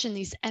launching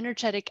these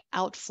energetic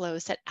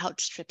outflows that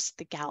outstrips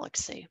the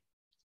galaxy.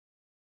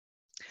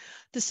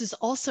 This is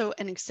also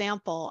an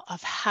example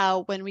of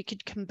how, when we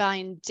could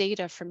combine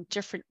data from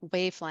different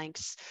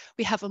wavelengths,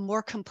 we have a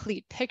more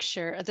complete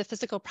picture of the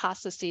physical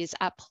processes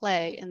at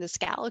play in this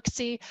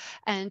galaxy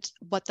and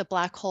what the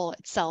black hole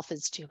itself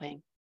is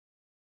doing.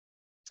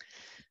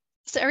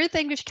 So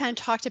everything we've kind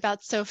of talked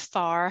about so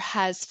far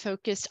has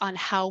focused on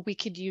how we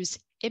could use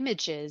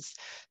images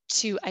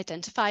to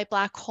identify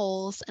black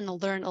holes and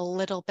learn a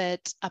little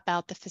bit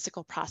about the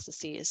physical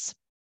processes.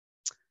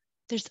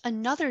 There's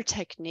another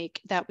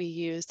technique that we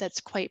use that's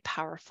quite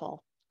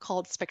powerful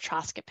called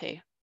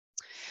spectroscopy,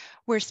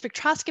 where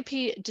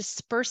spectroscopy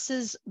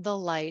disperses the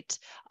light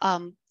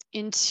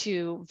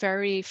into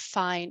very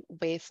fine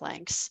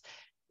wavelengths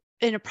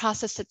in a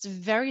process that's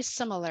very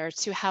similar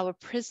to how a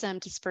prism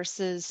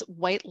disperses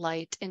white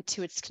light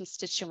into its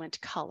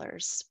constituent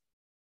colors.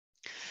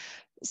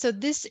 So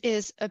this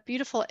is a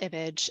beautiful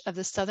image of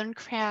the Southern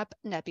Crab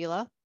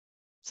Nebula.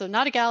 So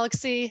not a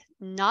galaxy,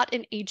 not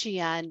an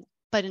AGN,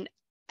 but an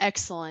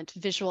excellent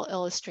visual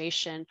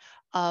illustration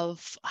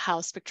of how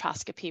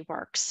spectroscopy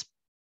works.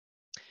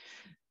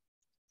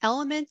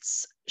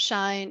 Elements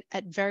shine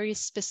at very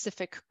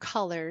specific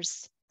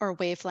colors or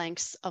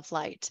wavelengths of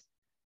light,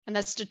 and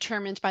that's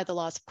determined by the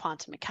laws of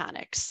quantum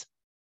mechanics.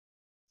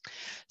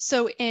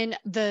 So in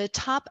the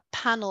top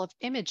panel of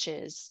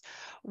images,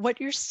 what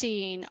you're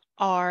seeing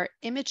are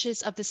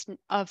images of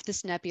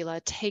this nebula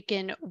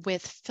taken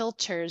with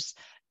filters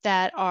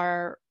that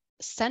are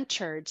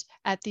centered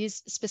at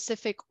these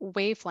specific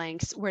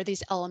wavelengths where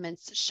these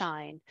elements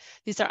shine.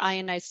 These are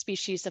ionized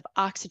species of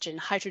oxygen,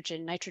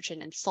 hydrogen,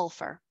 nitrogen, and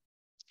sulfur.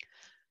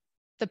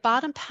 The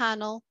bottom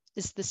panel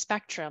is the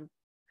spectrum,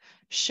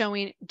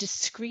 showing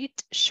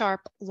discrete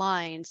sharp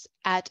lines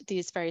at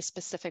these very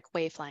specific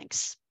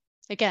wavelengths,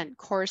 again,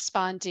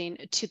 corresponding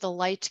to the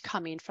light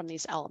coming from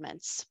these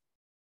elements.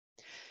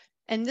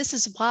 And this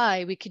is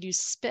why we could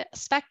use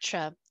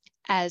spectra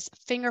as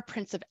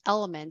fingerprints of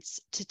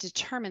elements to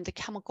determine the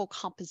chemical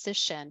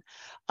composition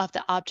of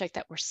the object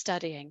that we're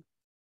studying.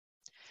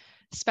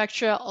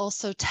 Spectra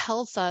also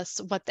tells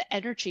us what the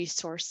energy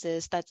source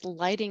is that's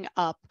lighting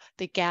up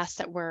the gas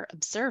that we're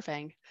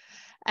observing.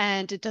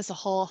 And it does a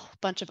whole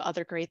bunch of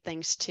other great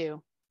things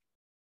too.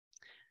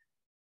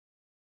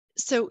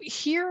 So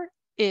here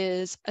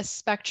is a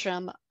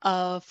spectrum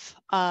of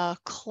a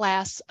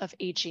class of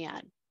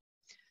AGN.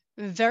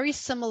 Very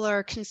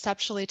similar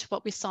conceptually to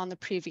what we saw on the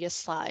previous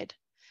slide.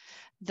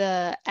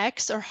 The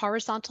X or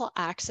horizontal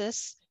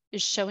axis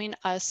is showing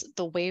us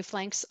the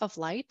wavelengths of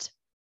light.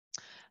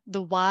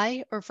 The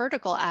Y or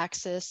vertical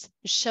axis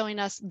is showing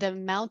us the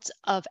amount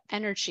of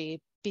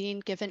energy being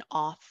given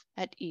off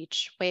at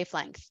each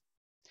wavelength.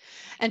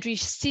 And we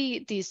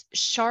see these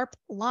sharp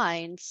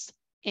lines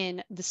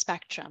in the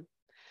spectrum.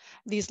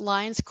 These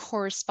lines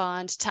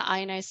correspond to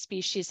ionized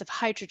species of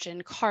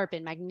hydrogen,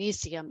 carbon,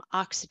 magnesium,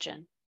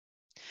 oxygen.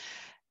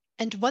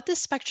 And what this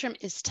spectrum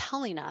is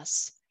telling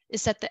us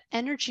is that the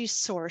energy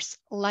source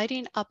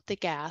lighting up the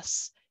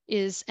gas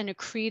is an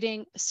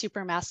accreting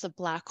supermassive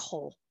black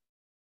hole.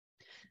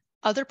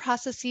 Other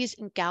processes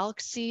in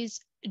galaxies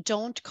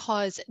don't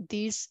cause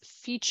these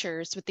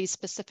features with these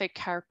specific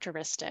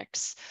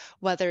characteristics,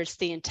 whether it's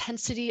the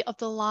intensity of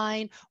the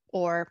line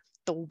or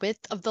the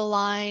width of the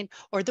line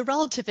or the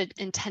relative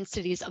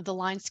intensities of the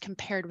lines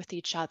compared with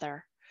each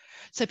other.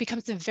 So it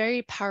becomes a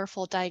very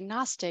powerful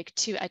diagnostic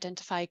to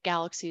identify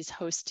galaxies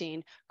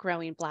hosting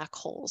growing black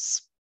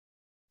holes.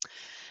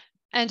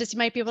 And as you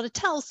might be able to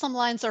tell, some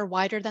lines are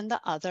wider than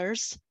the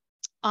others.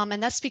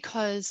 And that's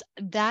because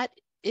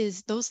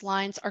those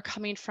lines are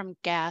coming from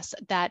gas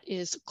that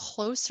is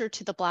closer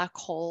to the black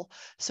hole,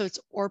 so it's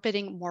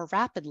orbiting more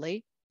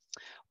rapidly,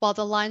 while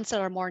the lines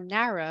that are more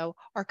narrow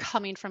are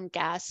coming from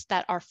gas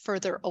that are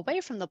further away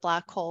from the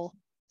black hole,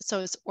 so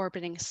it's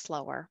orbiting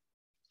slower.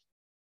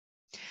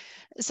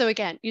 So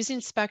again, using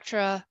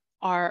spectra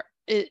are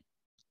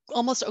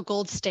almost a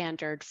gold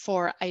standard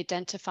for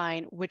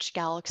identifying which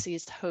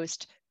galaxies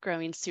host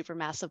growing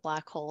supermassive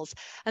black holes.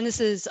 And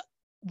this is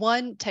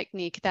One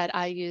technique that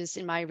I use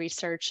in my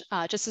research,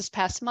 just this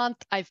past month,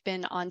 I've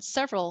been on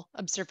several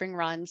observing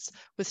runs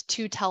with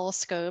 2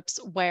 telescopes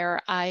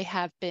where I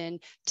have been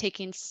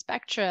taking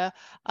spectra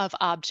of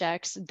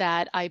objects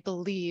that I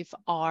believe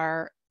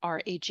are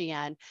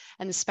AGN,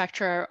 and the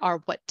spectra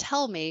are what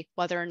tell me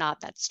whether or not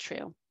that's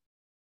true.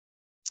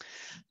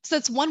 So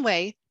that's one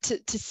way to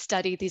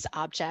study these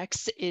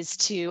objects, is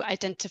to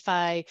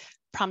identify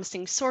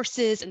promising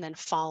sources and then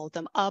follow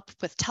them up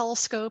with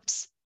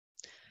telescopes.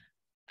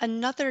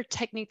 Another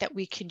technique that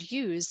we could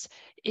use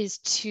is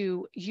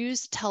to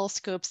use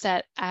telescopes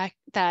that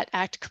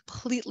act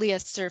completely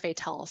as survey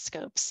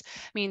telescopes,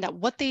 meaning that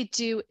what they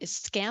do is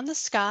scan the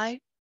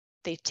sky,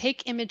 they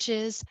take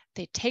images,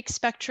 they take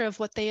spectra of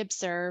what they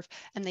observe,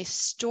 and they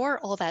store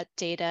all that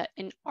data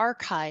in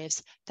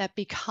archives that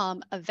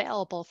become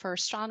available for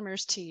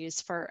astronomers to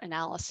use for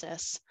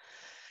analysis.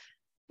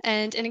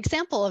 And an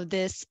example of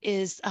this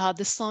is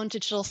the Sloan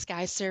Digital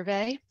Sky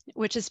Survey,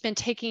 which has been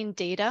taking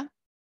data,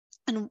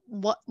 and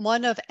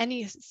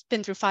it's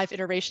been through 5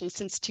 iterations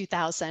since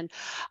 2000,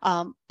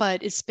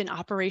 but it's been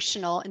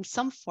operational in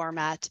some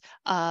format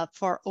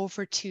for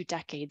over 2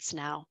 decades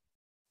now.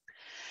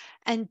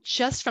 And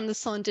just from the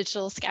Sloan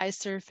Digital Sky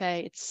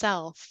Survey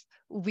itself,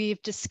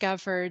 we've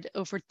discovered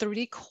over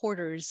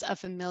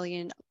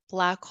 750,000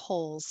 black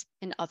holes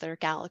in other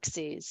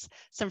galaxies,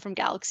 some from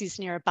galaxies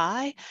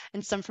nearby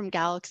and some from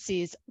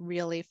galaxies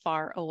really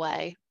far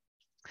away.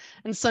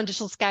 And Sloan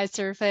Digital Sky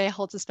Survey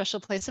holds a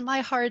special place in my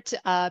heart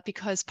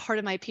because part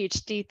of my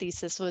PhD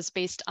thesis was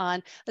based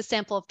on a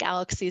sample of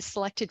galaxies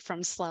selected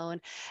from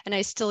Sloan, and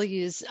I still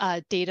use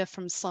data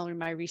from Sloan in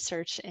my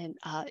research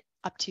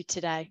up to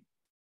today.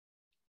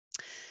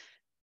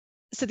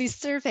 So these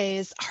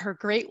surveys are a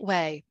great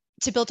way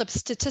to build up a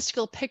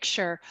statistical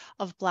picture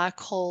of black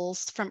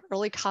holes from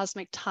early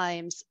cosmic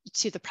times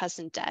to the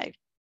present day.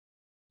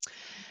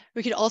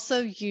 We could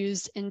also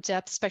use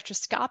in-depth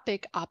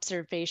spectroscopic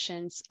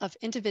observations of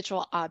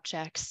individual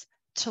objects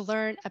to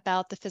learn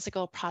about the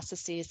physical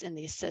processes in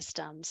these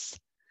systems.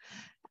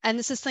 And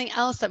this is something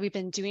else that we've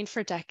been doing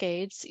for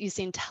decades,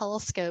 using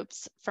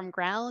telescopes from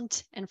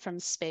ground and from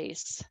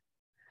space.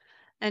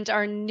 And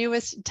our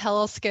newest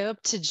telescope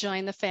to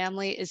join the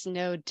family is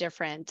no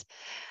different.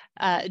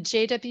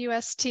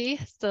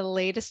 JWST, the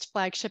latest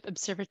flagship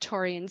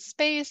observatory in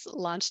space,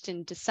 launched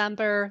in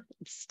December.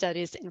 It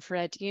studies the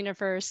infrared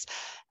universe.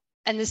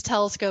 And this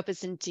telescope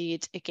is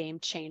indeed a game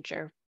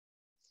changer.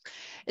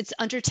 It's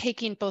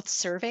undertaking both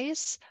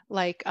surveys,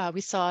 like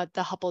we saw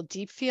the Hubble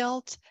Deep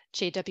Field.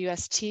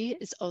 JWST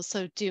is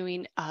also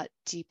doing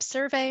deep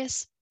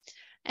surveys,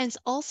 and it's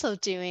also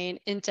doing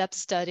in-depth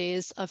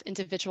studies of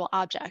individual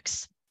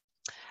objects.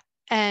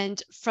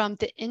 And from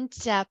the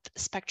in-depth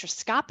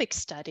spectroscopic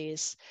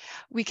studies,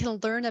 we can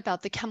learn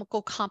about the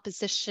chemical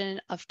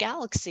composition of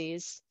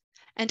galaxies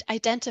and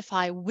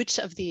identify which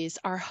of these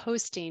are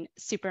hosting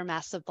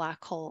supermassive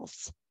black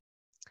holes.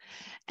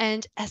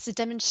 And as a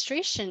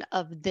demonstration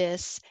of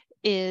this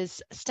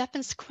is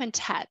Stephan's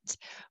quintet,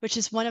 which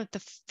is one of the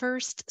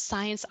first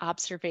science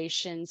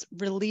observations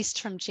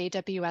released from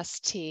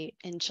JWST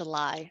in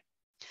July.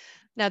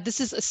 Now,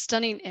 this is a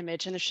stunning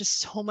image, and there's just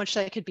so much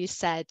that could be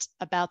said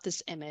about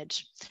this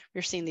image.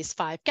 We're seeing these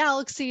 5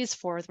 galaxies,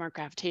 4 of them are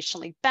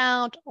gravitationally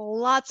bound,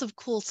 lots of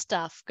cool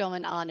stuff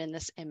going on in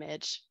this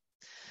image.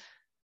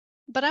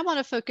 But I want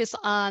to focus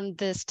on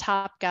this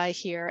top guy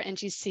here,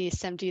 NGC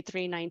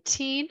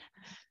 7319.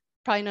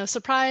 Probably no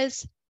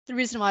surprise. The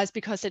reason why is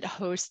because it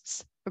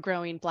hosts a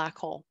growing black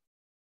hole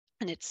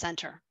in its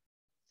center.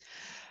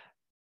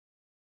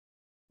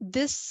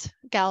 This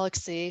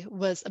galaxy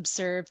was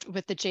observed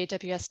with the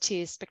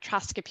JWST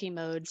spectroscopy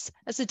modes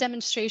as a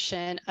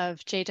demonstration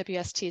of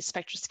JWST's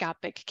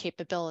spectroscopic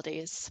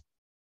capabilities.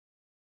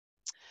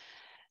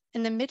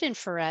 In the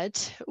mid-infrared,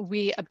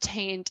 we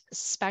obtained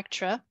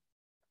spectra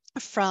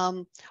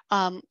from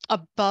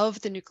above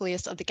the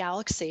nucleus of the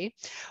galaxy,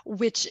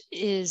 which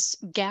is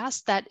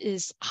gas that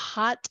is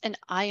hot and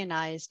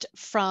ionized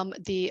from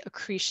the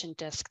accretion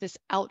disk, this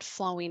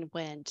outflowing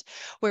wind,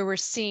 where we're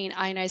seeing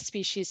ionized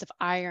species of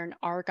iron,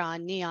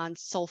 argon, neon,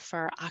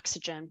 sulfur,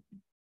 oxygen.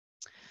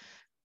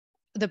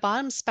 The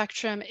bottom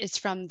spectrum is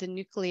from the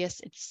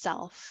nucleus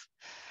itself,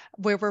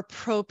 where we're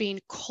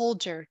probing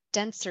colder,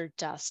 denser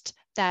dust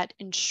that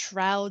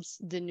enshrouds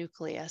the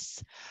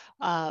nucleus,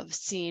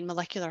 seeing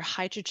molecular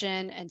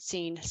hydrogen and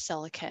seeing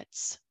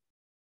silicates.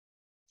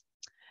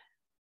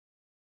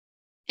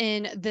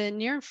 In the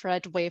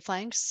near-infrared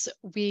wavelengths,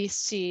 we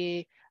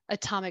see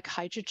atomic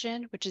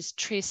hydrogen, which is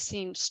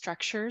tracing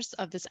structures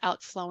of this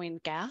outflowing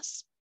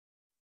gas.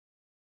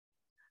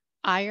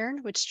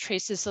 Iron, which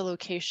traces the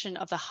location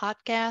of the hot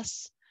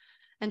gas.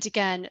 And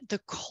again, the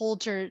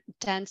colder,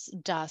 dense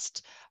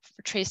dust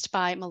traced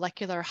by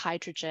molecular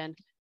hydrogen,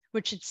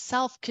 which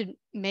itself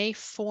may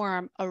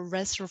form a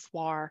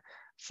reservoir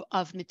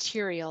of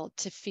material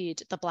to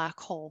feed the black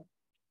hole.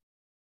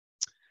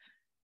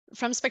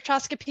 From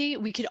spectroscopy,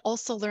 we could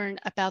also learn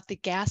about the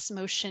gas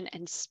motion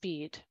and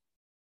speed.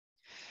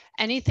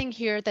 Anything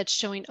here that's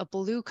showing a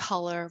blue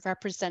color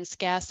represents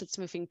gas that's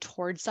moving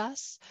towards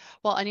us,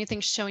 while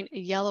anything showing a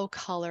yellow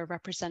color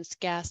represents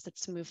gas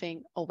that's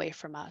moving away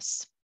from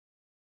us.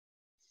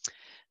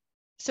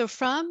 So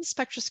from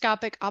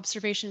spectroscopic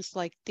observations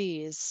like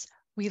these,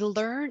 we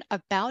learn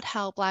about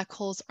how black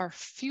holes are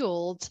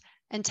fueled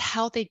and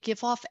how they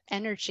give off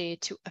energy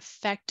to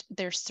affect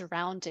their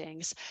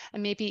surroundings,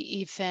 and maybe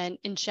even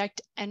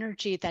inject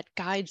energy that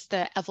guides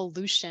the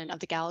evolution of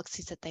the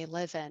galaxies that they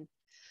live in.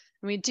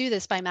 And we do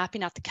this by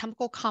mapping out the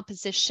chemical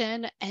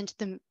composition and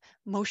the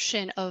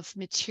motion of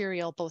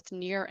material both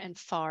near and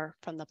far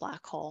from the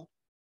black hole.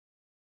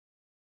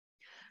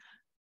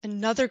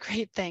 Another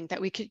great thing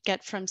that we could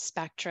get from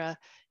spectra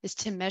is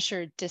to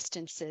measure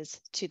distances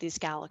to these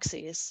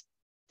galaxies,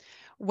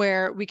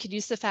 where we could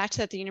use the fact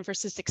that the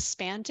universe is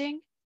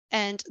expanding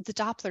and the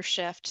Doppler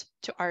shift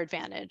to our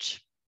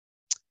advantage.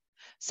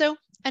 So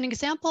an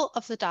example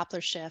of the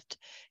Doppler shift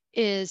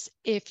is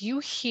if you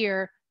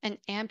hear an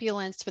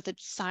ambulance with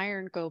its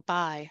siren go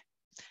by.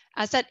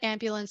 As that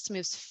ambulance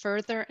moves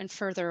further and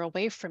further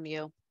away from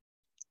you,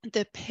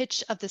 the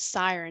pitch of the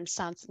siren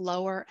sounds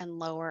lower and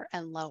lower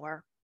and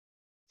lower.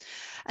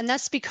 And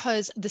that's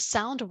because the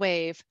sound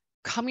wave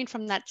coming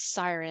from that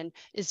siren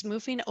is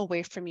moving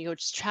away from you.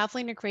 It's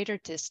traveling a greater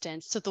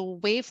distance. So the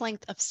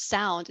wavelength of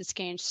sound is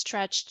getting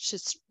stretched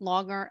to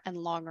longer and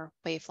longer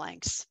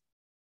wavelengths.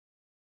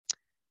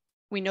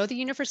 We know the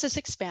universe is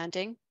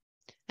expanding,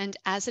 and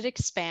as it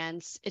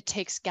expands, it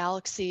takes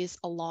galaxies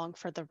along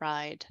for the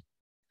ride.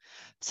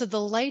 So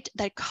the light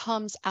that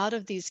comes out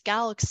of these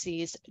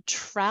galaxies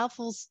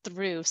travels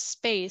through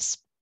space,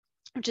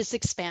 which is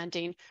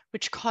expanding,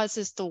 which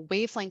causes the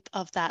wavelength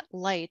of that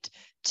light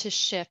to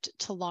shift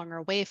to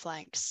longer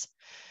wavelengths.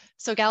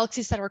 So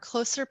galaxies that are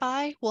closer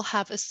by will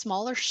have a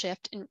smaller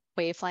shift in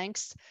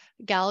wavelengths.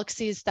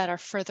 Galaxies that are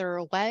further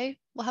away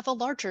will have a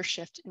larger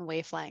shift in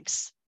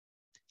wavelengths.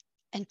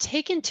 And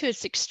taken to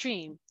its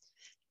extreme,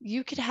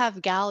 you could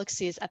have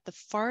galaxies at the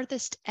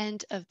farthest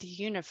end of the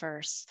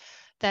universe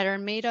that are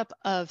made up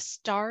of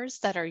stars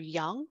that are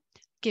young,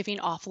 giving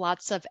off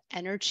lots of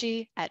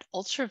energy at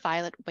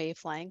ultraviolet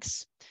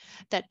wavelengths,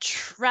 that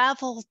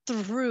travel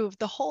through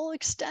the whole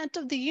extent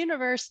of the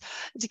universe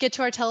to get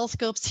to our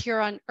telescopes here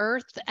on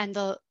Earth. And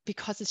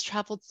because it's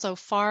traveled so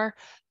far,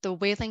 the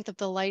wavelength of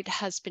the light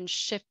has been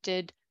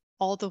shifted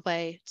all the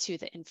way to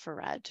the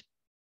infrared.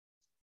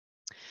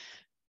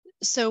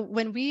 So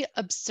when we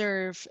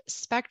observe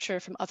spectra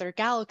from other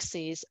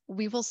galaxies,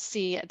 we will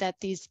see that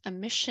these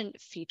emission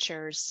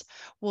features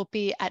will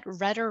be at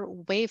redder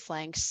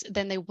wavelengths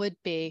than they would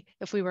be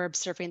if we were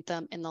observing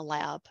them in the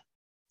lab.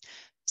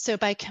 So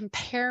by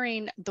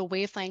comparing the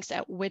wavelengths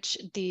at which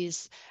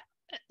these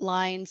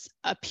lines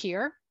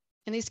appear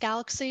in these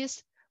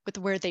galaxies with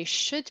where they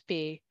should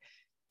be,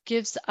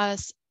 gives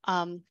us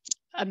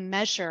a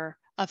measure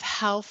of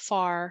how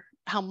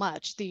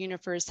much the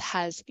universe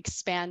has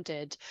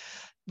expanded,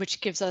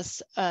 which gives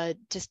us a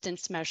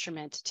distance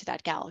measurement to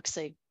that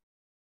galaxy.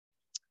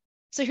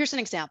 So here's an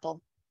example.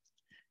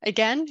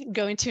 Again,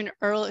 going to an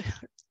early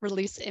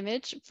release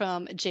image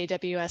from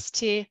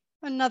JWST,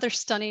 another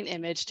stunning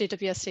image.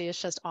 JWST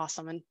is just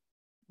awesome in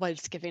what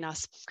it's giving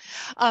us.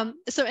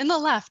 So in the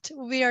left,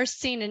 we are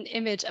seeing an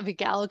image of a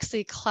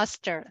galaxy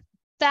cluster,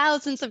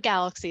 thousands of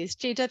galaxies,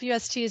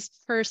 JWST's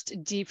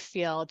first deep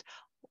field.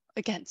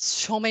 Again,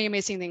 so many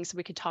amazing things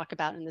we could talk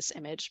about in this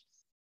image.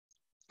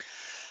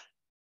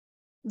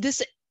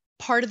 This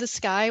part of the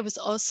sky was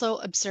also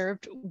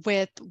observed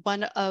with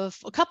a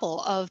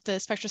couple of the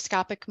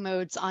spectroscopic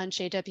modes on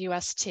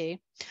JWST,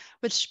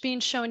 which being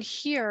shown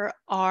here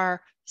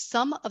are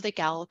some of the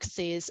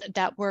galaxies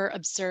that were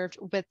observed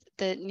with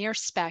the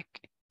NIRSpec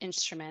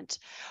instrument,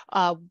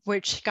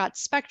 which got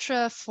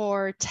spectra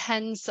for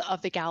tens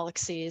of the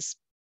galaxies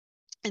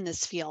in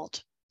this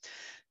field.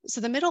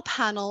 So the middle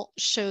panel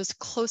shows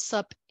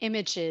close-up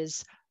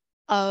images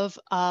of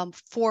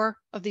 4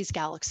 of these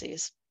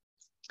galaxies.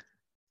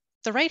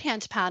 The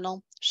right-hand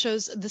panel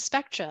shows the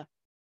spectra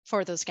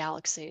for those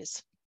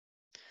galaxies.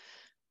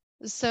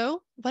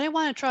 So what I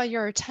want to draw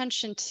your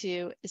attention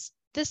to is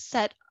this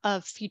set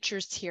of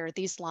features here,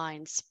 these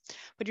lines.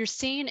 What you're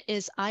seeing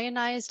is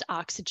ionized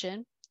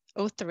oxygen,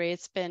 O3,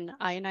 it's been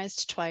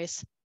ionized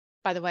twice.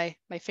 By the way,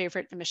 my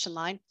favorite emission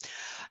line.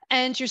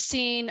 And you're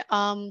seeing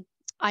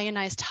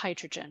ionized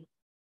hydrogen.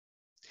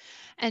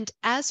 And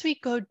as we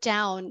go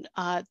down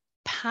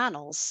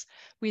panels,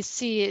 we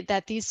see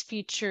that these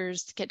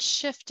features get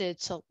shifted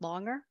to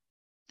longer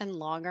and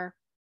longer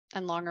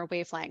and longer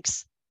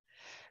wavelengths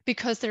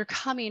because they're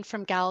coming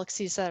from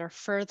galaxies that are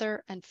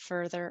further and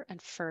further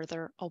and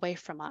further away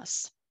from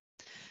us.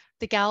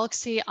 The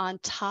galaxy on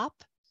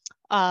top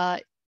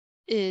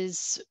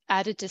is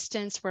at a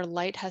distance where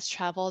light has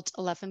traveled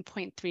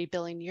 11.3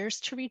 billion years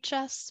to reach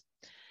us.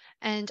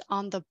 And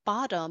on the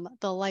bottom,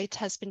 the light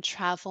has been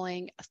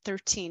traveling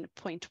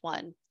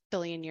 13.1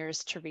 billion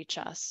years to reach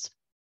us.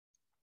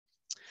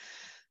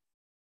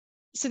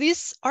 So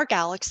these are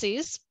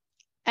galaxies,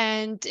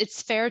 and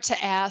it's fair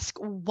to ask,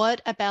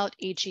 what about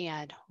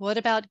AGN? What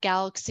about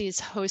galaxies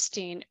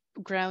hosting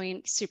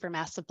growing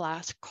supermassive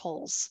black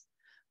holes.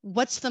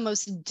 What's the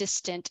most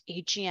distant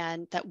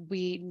AGN that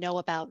we know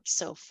about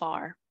so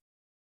far?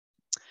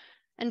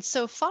 And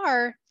so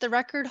far, the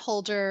record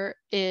holder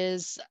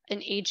is an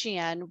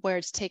AGN where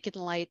it's taken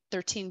light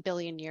 13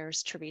 billion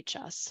years to reach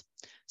us.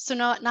 So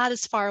not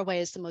as far away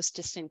as the most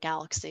distant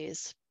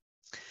galaxies.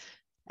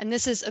 And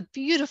this is a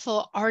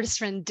beautiful artist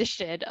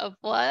rendition of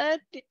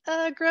what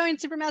a growing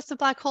supermassive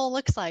black hole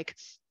looks like.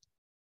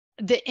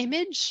 The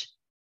image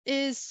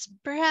is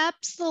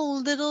perhaps a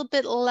little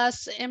bit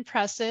less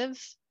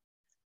impressive,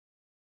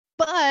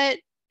 but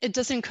it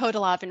does encode a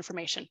lot of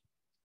information.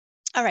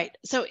 All right,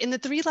 so in the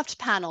three left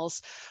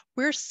panels,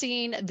 we're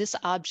seeing this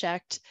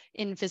object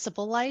in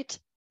visible light.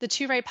 The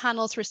two right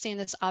panels, we're seeing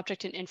this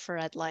object in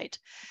infrared light.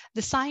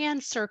 The cyan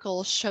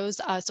circle shows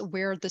us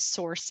where the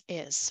source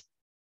is.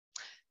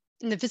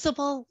 In the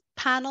visible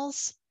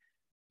panels,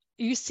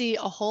 you see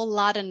a whole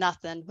lot of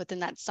nothing within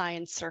that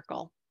cyan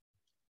circle.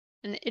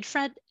 In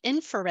the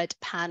infrared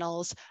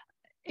panels,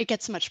 it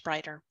gets much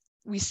brighter.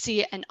 We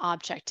see an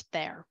object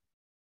there.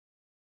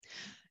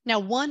 Now,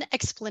 one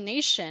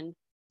explanation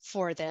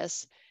for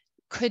this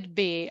could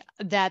be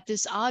that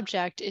this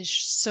object is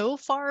so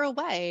far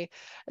away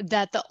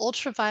that the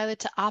ultraviolet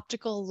to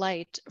optical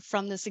light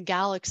from this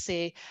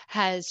galaxy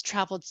has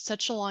traveled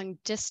such a long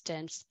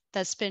distance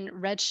that's been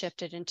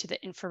redshifted into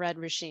the infrared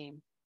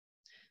regime.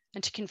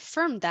 And to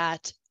confirm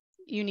that,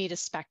 you need a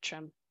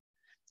spectrum.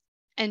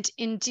 And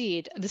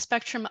indeed, the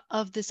spectrum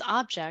of this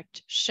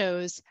object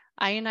shows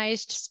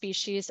ionized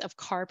species of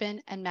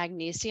carbon and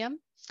magnesium.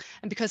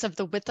 And because of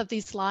the width of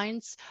these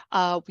lines,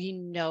 we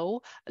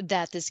know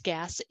that this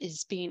gas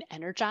is being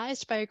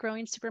energized by a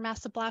growing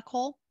supermassive black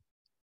hole.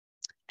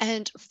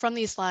 And from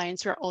these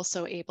lines, we're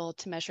also able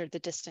to measure the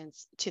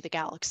distance to the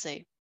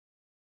galaxy.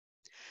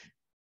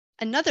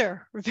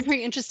 Another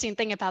very interesting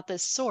thing about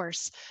this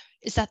source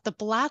is that the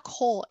black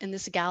hole in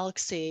this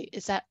galaxy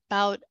is at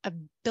about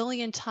 1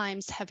 billion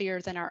times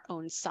heavier than our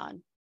own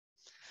sun.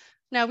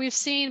 Now, we've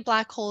seen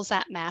black holes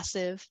that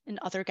massive in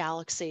other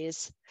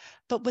galaxies,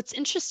 but what's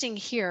interesting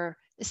here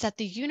is that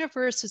the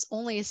universe was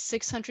only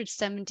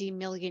 670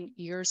 million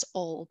years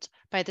old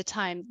by the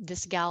time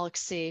this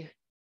galaxy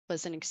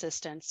was in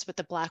existence with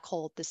a black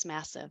hole this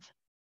massive.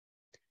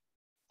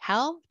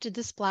 How did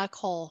this black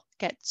hole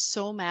get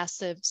so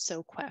massive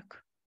so quick?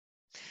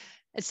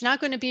 It's not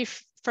going to be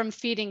from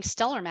feeding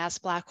stellar mass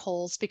black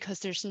holes because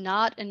there's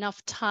not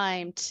enough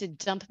time to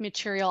dump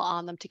material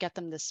on them to get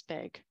them this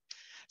big.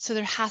 So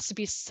there has to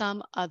be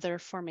some other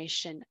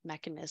formation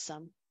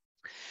mechanism.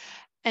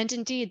 And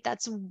indeed,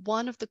 that's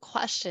one of the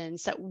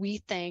questions that we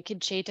think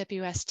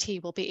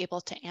JWST will be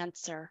able to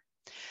answer,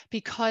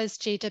 because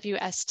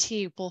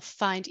JWST will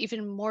find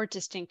even more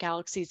distant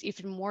galaxies,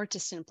 even more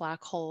distant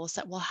black holes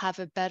that will have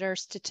a better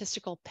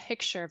statistical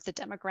picture of the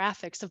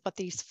demographics of what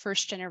these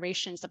first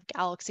generations of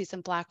galaxies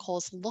and black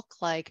holes look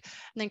like,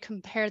 and then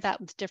compare that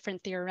with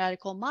different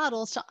theoretical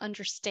models to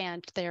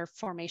understand their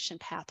formation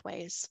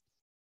pathways.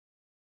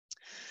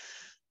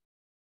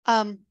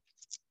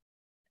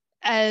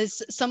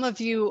 As some of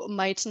you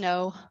might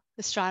know,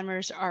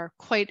 astronomers are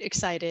quite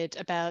excited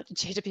about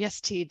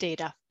JWST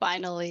data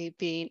finally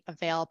being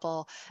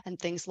available and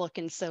things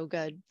looking so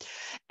good.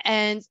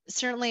 And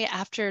certainly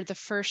after the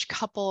first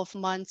couple of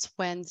months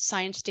when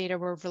science data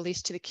were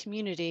released to the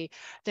community,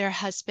 there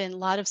has been a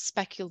lot of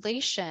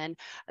speculation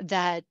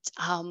that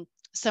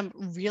some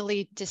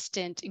really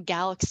distant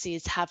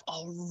galaxies have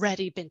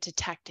already been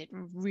detected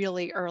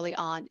really early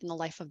on in the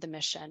life of the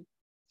mission.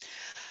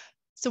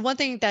 So one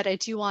thing that I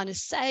do want to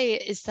say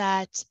is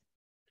that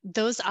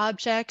those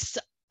objects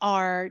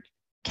are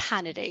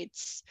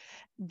candidates.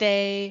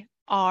 They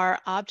are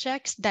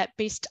objects that,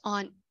 based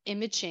on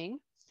imaging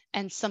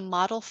and some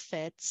model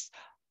fits,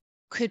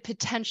 could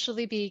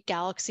potentially be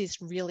galaxies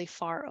really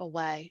far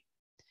away.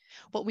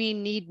 What we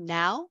need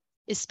now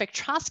is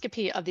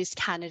spectroscopy of these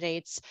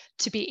candidates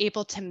to be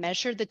able to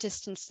measure the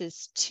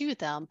distances to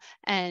them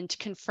and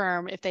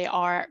confirm if they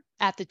are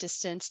at the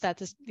distance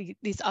that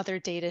these other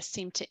data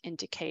seem to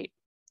indicate.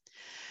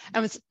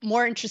 And what's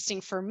more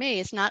interesting for me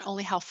is not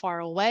only how far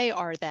away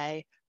are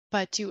they,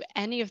 but do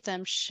any of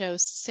them show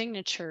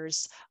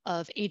signatures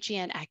of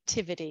AGN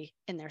activity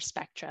in their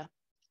spectra?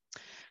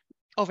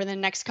 Over the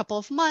next couple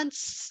of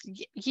months,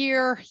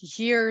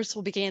 years,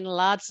 we'll be getting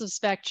lots of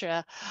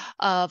spectra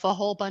of a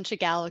whole bunch of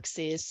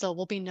galaxies. So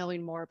we'll be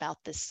knowing more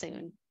about this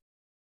soon.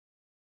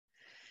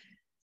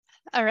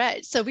 All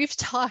right, so we've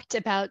talked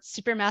about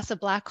supermassive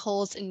black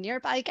holes in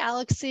nearby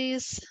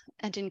galaxies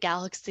and in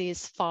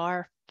galaxies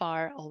far,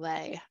 far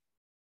away.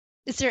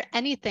 Is there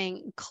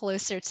anything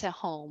closer to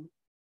home?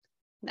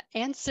 The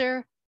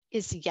answer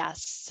is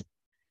yes.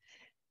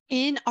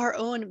 In our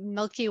own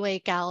Milky Way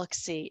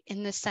galaxy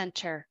in the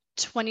center,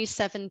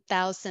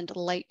 27,000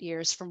 light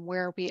years from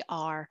where we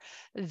are,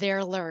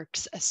 there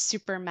lurks a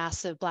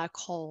supermassive black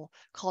hole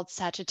called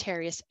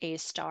Sagittarius A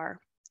star.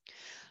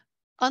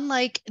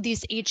 Unlike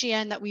these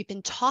AGN that we've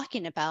been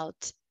talking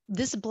about,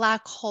 this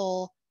black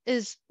hole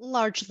is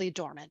largely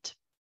dormant.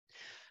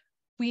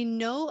 We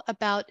know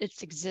about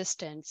its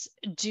existence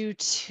due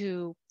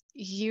to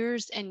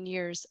years and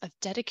years of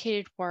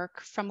dedicated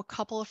work from a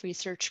couple of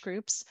research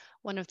groups,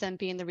 one of them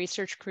being the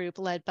research group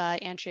led by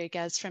Andrea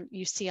Ghez from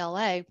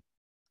UCLA,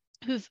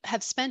 who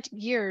have spent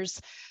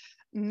years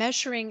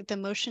measuring the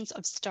motions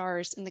of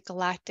stars in the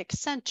galactic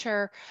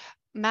center,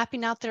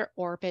 mapping out their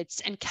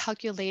orbits and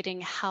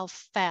calculating how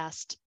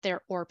fast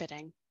they're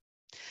orbiting.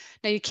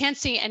 Now, you can't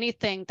see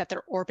anything that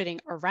they're orbiting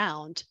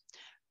around,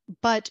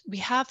 but we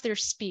have their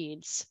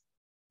speeds.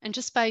 And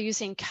just by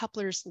using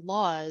Kepler's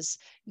laws,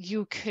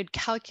 you could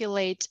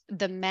calculate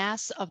the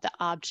mass of the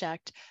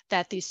object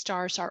that these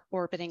stars are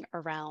orbiting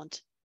around.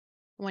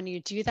 When you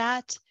do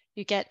that,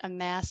 you get a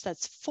mass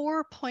that's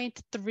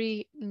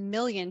 4.3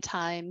 million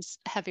times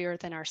heavier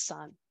than our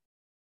sun.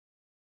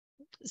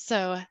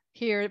 So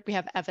here we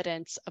have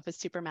evidence of a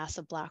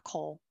supermassive black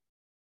hole.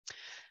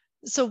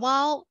 So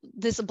while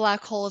this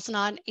black hole is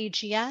not an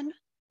AGN,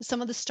 some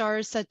of the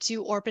stars that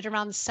do orbit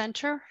around the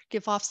center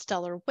give off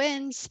stellar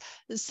winds.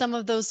 Some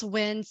of those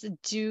winds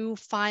do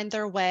find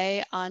their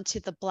way onto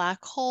the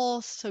black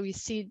hole. So we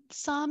see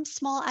some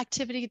small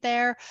activity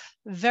there,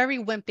 very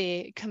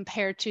wimpy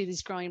compared to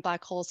these growing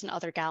black holes in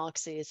other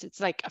galaxies. It's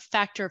like a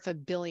factor of a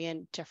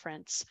billion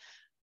difference,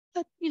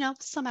 but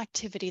some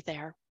activity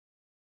there.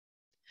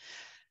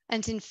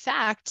 And in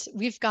fact,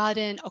 we've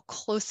gotten a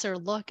closer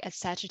look at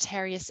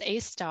Sagittarius A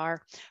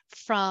star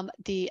from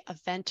the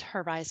Event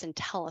Horizon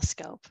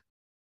Telescope.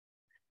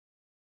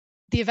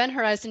 The Event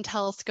Horizon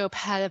Telescope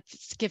has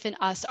given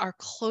us our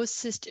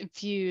closest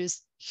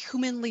views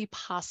humanly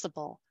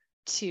possible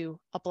to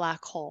a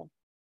black hole.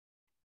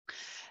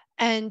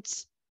 And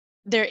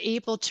they're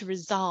able to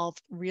resolve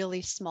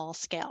really small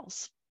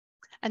scales.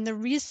 And the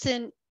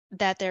reason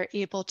that they're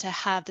able to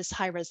have this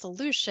high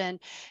resolution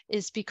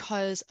is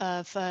because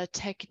of a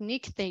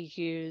technique they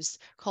use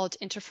called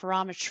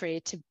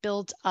interferometry to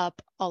build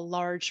up a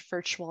large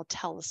virtual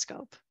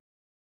telescope.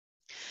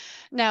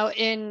 Now,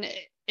 in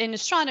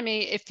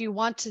astronomy, if you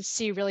want to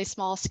see really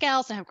small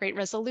scales and have great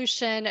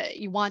resolution,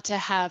 you want to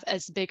have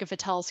as big of a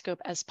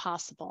telescope as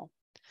possible.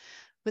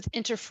 With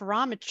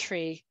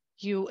interferometry,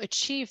 you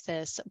achieve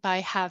this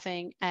by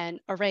having an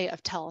array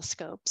of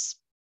telescopes.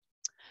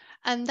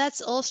 And that's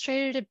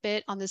illustrated a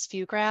bit on this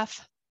view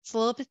graph. It's a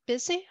little bit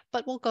busy,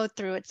 but we'll go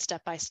through it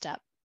step by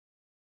step.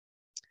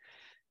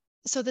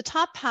 So the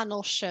top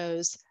panel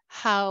shows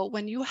how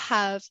when you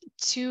have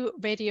two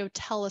radio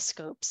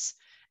telescopes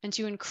and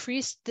you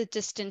increase the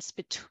distance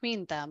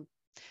between them,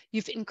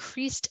 you've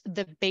increased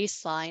the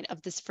baseline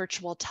of this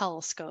virtual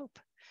telescope.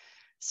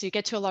 So you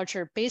get to a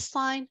larger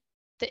baseline,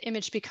 the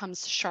image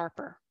becomes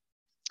sharper.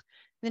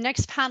 The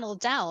next panel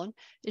down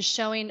is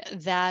showing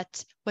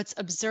that what's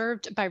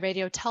observed by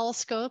radio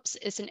telescopes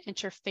is an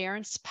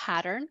interference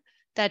pattern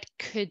that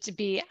could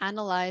be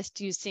analyzed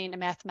using a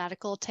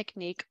mathematical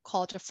technique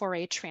called a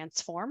Fourier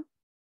transform.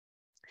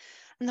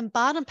 And the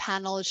bottom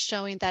panel is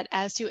showing that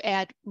as you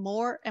add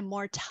more and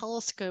more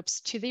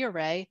telescopes to the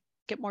array,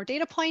 get more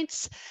data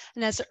points,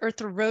 and as the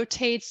Earth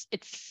rotates,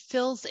 it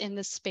fills in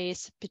the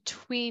space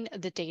between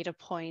the data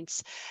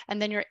points,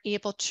 and then you're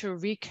able to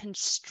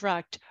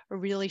reconstruct a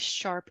really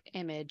sharp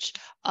image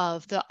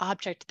of the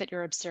object that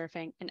you're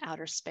observing in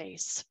outer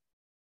space.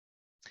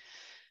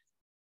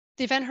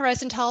 The Event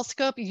Horizon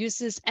Telescope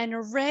uses an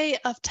array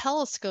of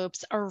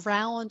telescopes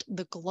around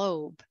the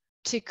globe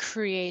to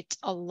create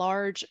a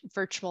large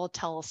virtual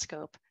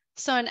telescope.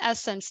 So in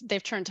essence,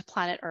 they've turned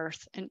planet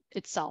Earth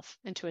itself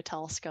into a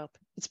telescope.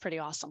 It's pretty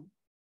awesome.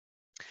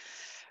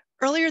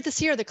 Earlier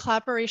this year, the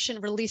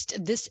collaboration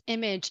released this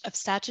image of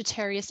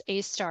Sagittarius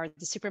A star,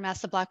 the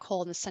supermassive black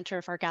hole in the center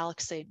of our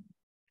galaxy.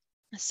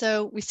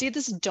 So we see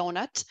this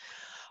donut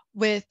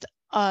with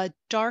a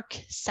dark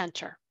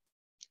center.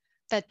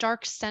 That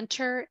dark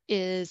center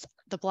is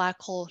the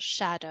black hole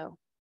shadow.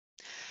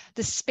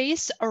 The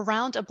space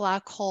around a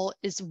black hole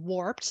is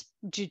warped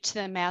due to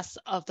the mass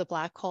of the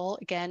black hole.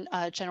 Again,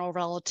 general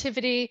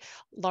relativity,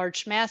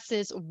 large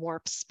masses,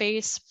 warp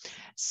space.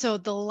 So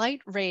the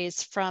light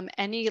rays from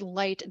any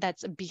light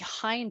that's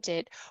behind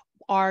it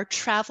are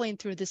traveling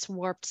through this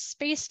warped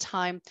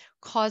space-time,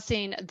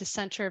 causing the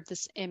center of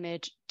this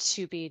image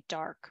to be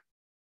dark.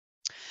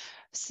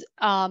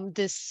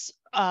 This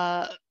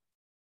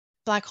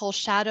black hole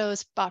shadow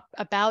is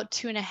about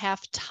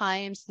 2.5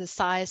 times the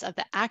size of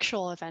the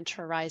actual event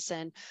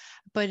horizon,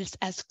 but it's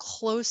as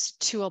close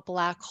to a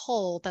black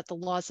hole that the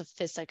laws of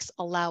physics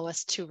allow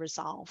us to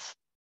resolve.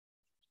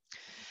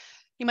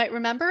 You might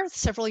remember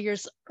several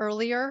years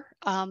earlier,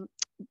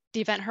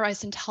 the Event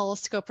Horizon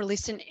Telescope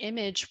released an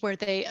image where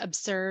they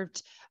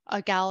observed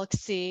a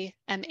galaxy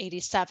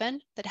M87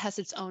 that has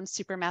its own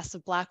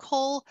supermassive black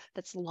hole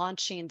that's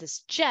launching this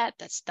jet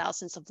that's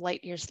thousands of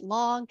light years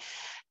long.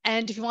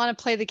 And if you want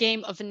to play the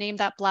game of name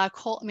that black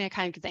hole, I mean, I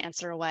kind of give the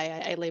answer away.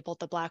 I labeled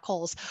the black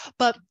holes,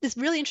 but it's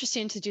really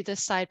interesting to do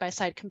this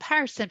side-by-side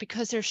comparison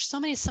because there's so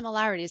many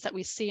similarities that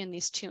we see in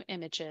these two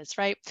images,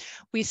 right?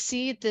 We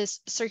see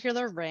this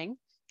circular ring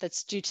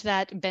that's due to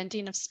that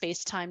bending of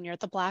space-time near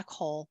the black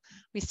hole.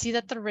 We see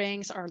that the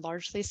rings are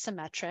largely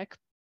symmetric.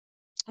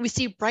 We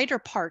see brighter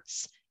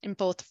parts in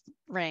both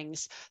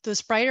rings.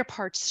 Those brighter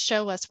parts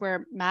show us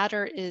where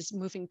matter is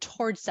moving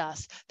towards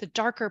us. The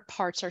darker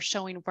parts are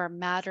showing where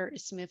matter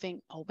is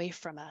moving away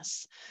from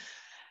us.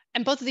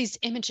 And both of these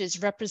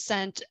images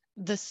represent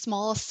the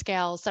small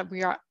scales that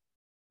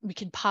we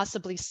can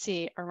possibly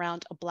see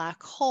around a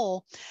black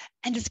hole.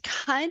 And it's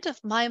kind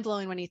of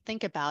mind-blowing when you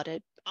think about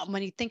it,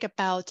 when you think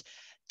about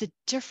the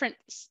different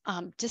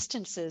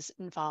distances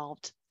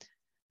involved.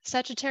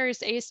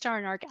 Sagittarius A star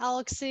in our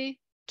galaxy,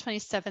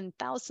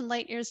 27,000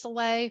 light years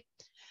away.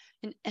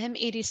 In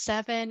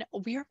M87,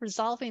 we are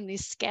resolving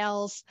these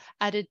scales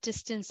at a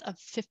distance of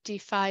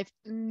 55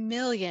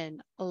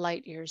 million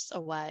light years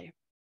away.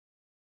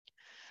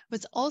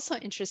 What's also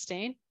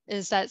interesting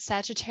is that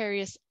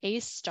Sagittarius A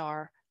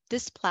star,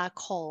 this black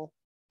hole,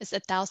 is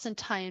 1,000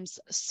 times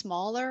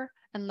smaller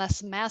and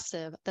less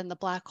massive than the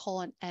black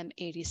hole in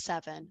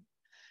M87.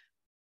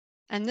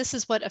 And this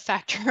is what a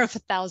factor of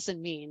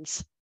 1,000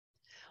 means.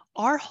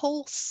 Our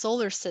whole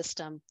solar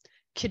system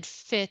could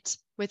fit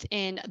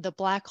within the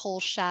black hole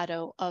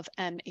shadow of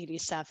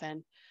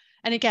M87.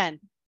 And again,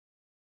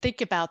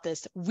 think about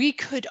this. We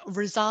could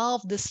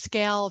resolve the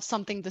scale of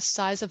something the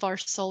size of our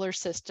solar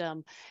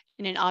system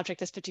in an object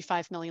that's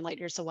 55 million light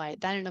years away.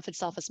 That in and of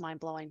itself is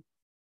mind-blowing.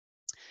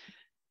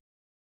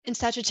 In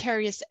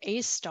Sagittarius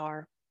A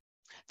star,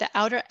 the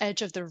outer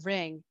edge of the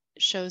ring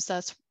shows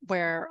us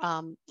where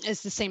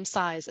is the same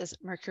size as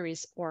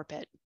Mercury's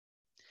orbit.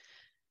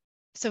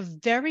 So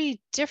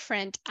very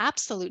different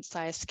absolute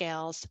size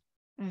scales,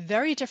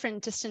 very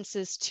different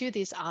distances to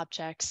these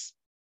objects,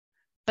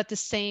 but the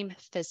same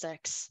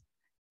physics.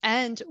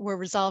 And we're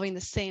resolving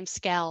the same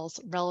scales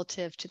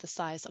relative to the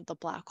size of the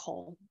black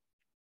hole.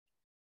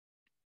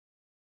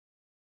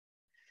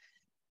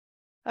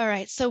 All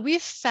right, so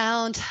we've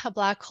found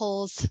black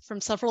holes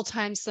from several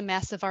times the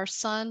mass of our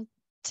sun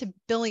to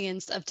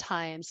billions of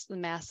times the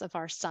mass of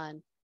our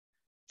sun,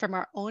 from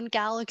our own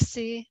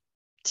galaxy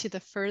to the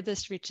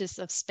furthest reaches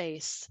of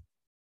space.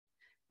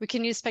 We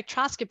can use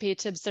spectroscopy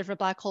to observe a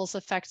black hole's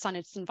effects on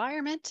its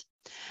environment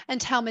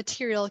and how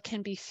material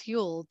can be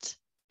fueled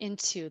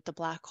into the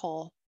black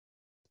hole.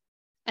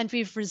 And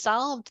we've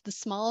resolved the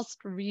smallest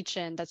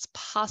region that's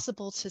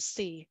possible to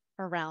see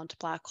around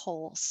black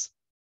holes.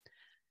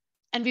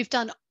 And we've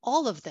done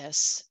all of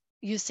this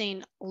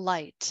using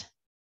light.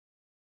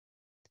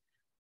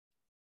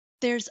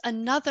 There's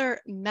another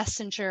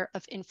messenger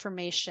of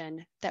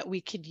information that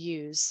we could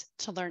use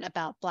to learn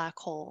about black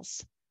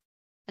holes,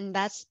 and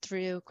that's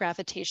through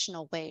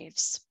gravitational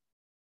waves.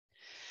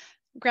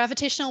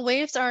 Gravitational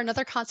waves are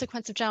another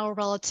consequence of general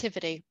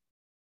relativity.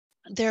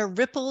 They're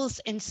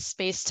ripples in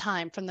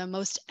space-time from the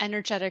most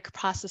energetic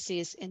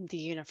processes in the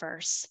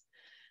universe.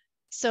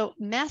 So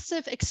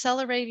massive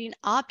accelerating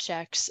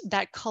objects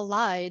that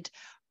collide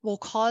will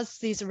cause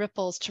these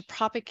ripples to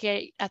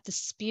propagate at the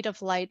speed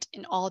of light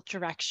in all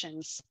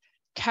directions,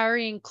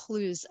 carrying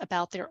clues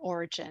about their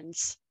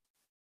origins.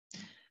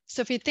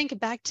 So if you think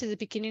back to the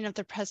beginning of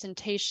the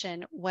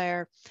presentation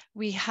where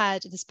we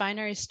had this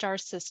binary star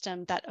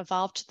system that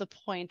evolved to the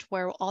point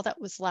where all that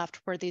was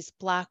left were these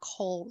black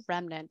hole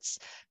remnants,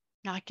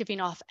 not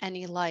giving off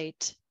any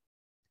light.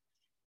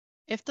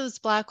 If those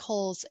black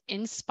holes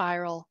in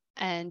spiral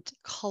and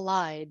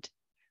collide,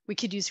 we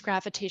could use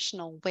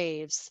gravitational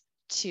waves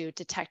to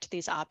detect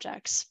these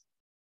objects.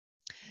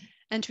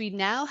 And we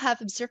now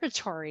have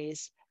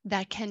observatories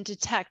that can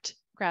detect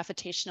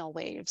gravitational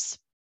waves.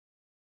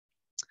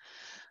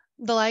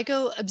 The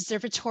LIGO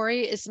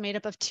Observatory is made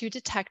up of 2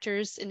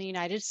 detectors in the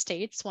United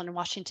States, one in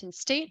Washington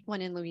State,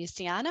 one in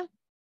Louisiana.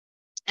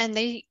 And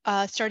they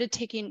started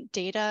taking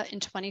data in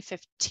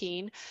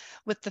 2015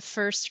 with the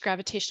first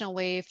gravitational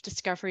wave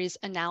discoveries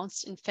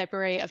announced in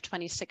February of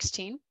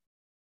 2016.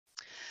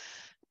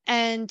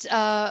 And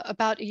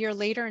about a year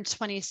later in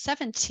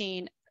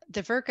 2017,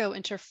 the Virgo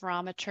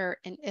interferometer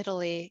in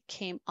Italy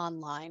came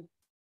online.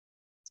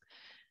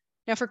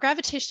 Now for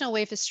gravitational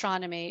wave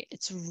astronomy,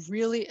 it's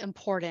really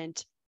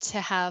important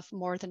to have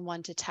more than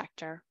one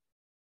detector.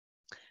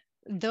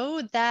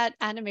 Though that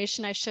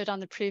animation I showed on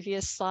the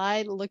previous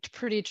slide looked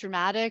pretty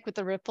dramatic with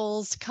the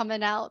ripples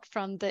coming out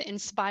from the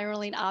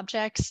inspiraling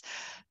objects,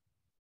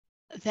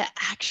 the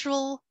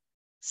actual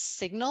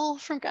signal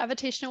from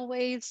gravitational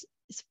waves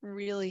is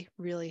really,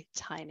 really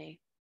tiny.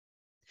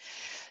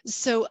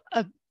 So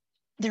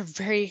they're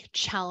very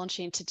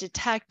challenging to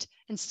detect,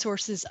 and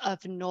sources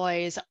of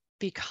noise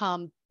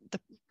become the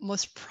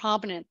most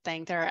prominent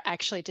thing that are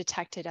actually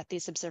detected at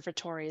these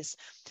observatories.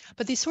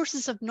 But these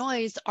sources of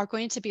noise are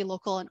going to be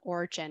local in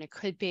origin. It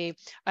could be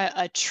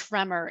a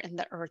tremor in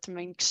the earth, an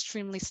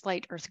extremely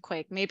slight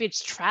earthquake. Maybe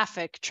it's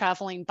traffic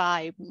traveling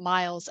by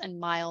miles and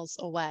miles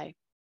away.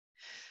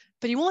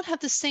 But you won't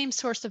have the same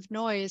source of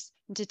noise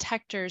in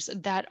detectors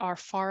that are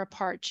far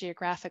apart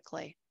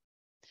geographically.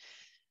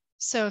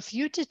 So if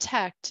you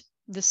detect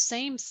the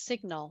same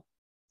signal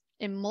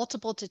in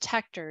multiple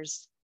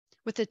detectors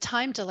with a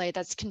time delay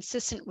that's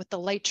consistent with the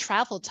light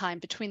travel time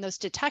between those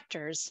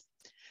detectors,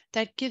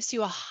 that gives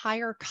you a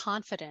higher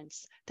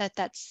confidence that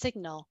that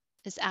signal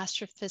is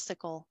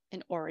astrophysical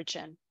in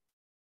origin.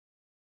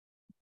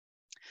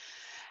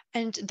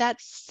 And that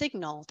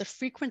signal, the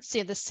frequency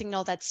of the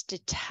signal that's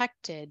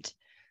detected,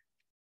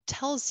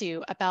 tells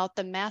you about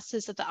the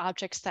masses of the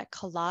objects that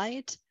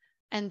collide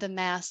and the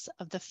mass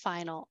of the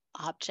final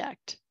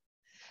object.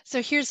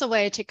 So here's a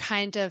way to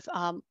kind of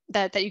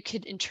that you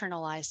could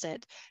internalize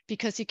it,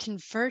 because you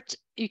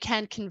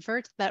can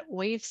convert that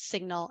wave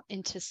signal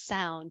into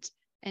sound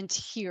and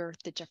hear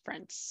the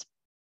difference.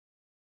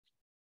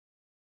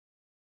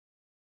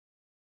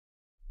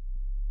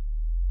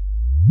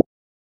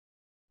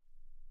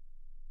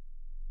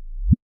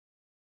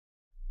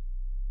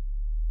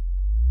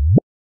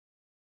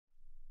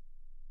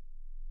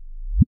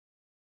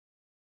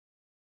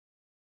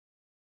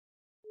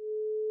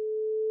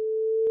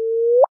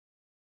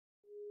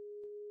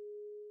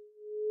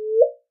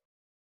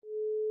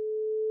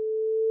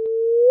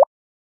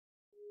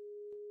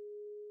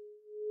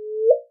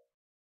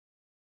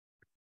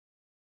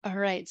 All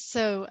right,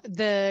 so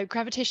the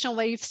gravitational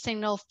wave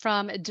signal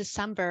from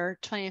December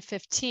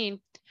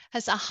 2015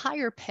 has a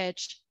higher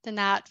pitch than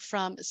that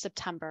from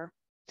September.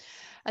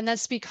 And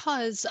that's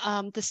because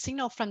the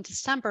signal from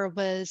December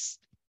was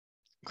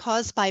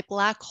caused by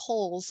black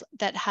holes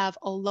that have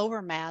a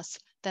lower mass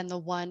than the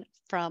one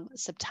from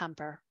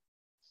September.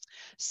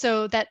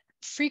 So that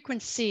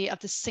frequency of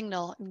the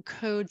signal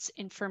encodes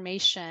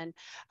information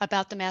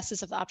about the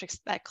masses of the objects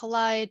that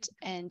collide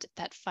and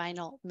that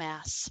final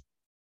mass.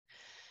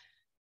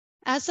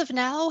 As of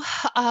now,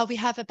 we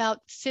have about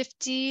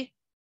 50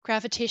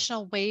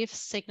 gravitational wave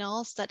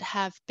signals that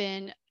have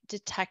been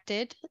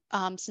detected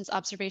since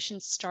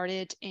observations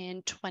started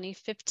in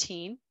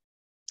 2015.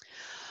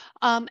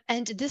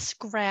 And this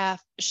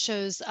graph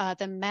shows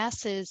the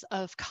masses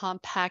of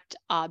compact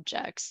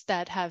objects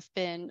that have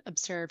been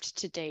observed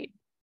to date.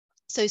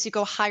 So as you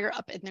go higher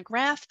up in the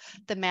graph,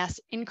 the mass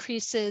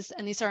increases,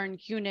 and these are in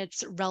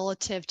units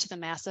relative to the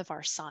mass of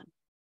our sun.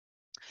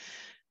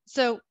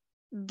 So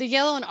the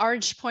yellow and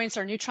orange points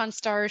are neutron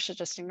stars, so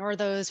just ignore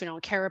those. We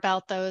don't care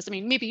about those. I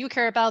mean, maybe you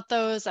care about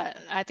those.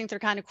 I think they're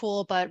kind of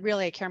cool, but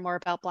really I care more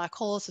about black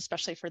holes,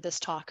 especially for this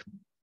talk.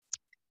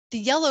 The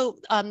yellow,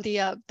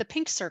 the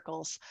pink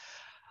circles,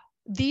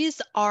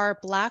 these are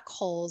black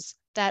holes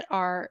that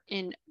are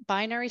in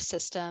binary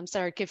systems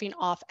that are giving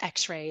off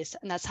X-rays,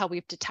 and that's how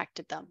we've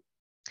detected them.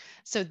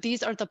 So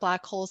these are the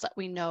black holes that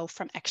we know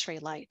from X-ray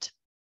light.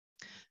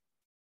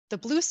 The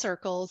blue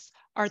circles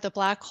are the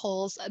black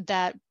holes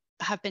that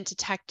have been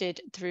detected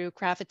through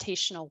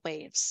gravitational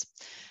waves.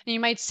 And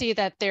you might see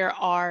that there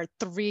are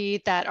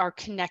 3 that are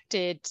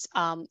connected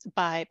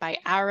by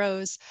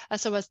arrows.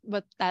 So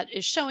what that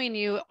is showing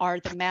you are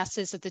the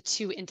masses of the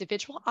 2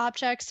 individual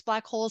objects,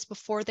 black holes,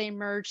 before they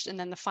merged, and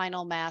then the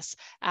final mass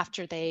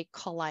after they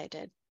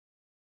collided.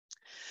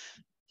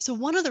 So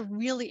one of the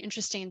really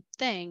interesting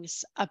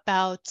things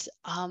about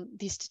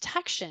these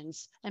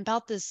detections and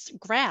about this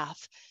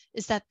graph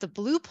is that the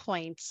blue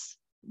points,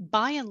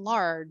 by and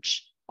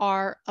large,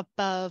 are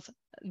above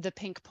the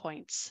pink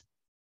points.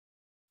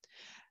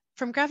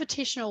 From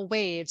gravitational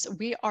waves,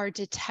 we are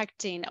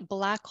detecting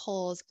black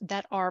holes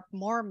that are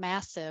more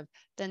massive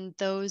than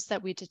those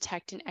that we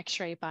detect in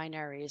X-ray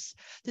binaries.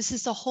 This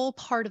is a whole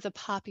part of the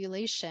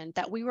population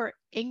that we were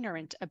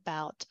ignorant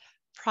about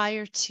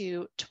prior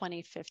to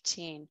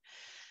 2015.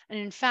 And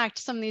in fact,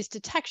 some of these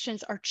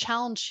detections are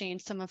challenging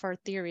some of our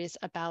theories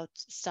about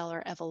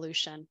stellar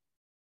evolution.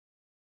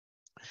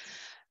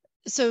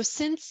 So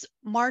since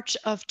March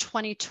of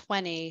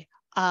 2020,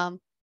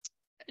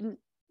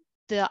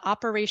 the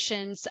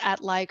operations at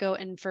LIGO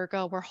and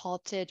Virgo were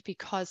halted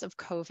because of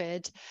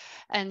COVID,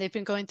 and they've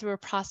been going through a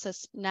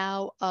process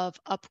now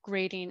of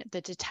upgrading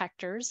the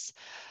detectors.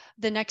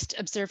 The next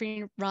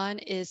observing run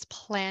is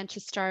planned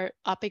to start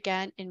up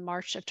again in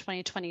March of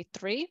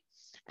 2023.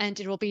 And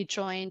it will be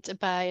joined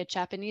by a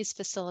Japanese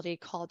facility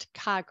called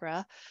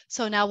Kagra.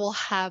 So now we'll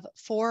have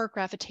 4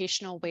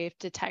 gravitational wave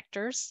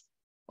detectors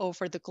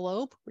over the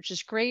globe, which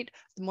is great.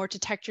 The more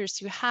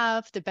detectors you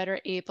have, the better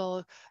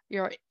able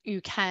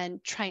you can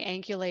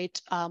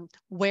triangulate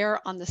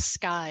where on the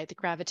sky the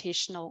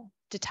gravitational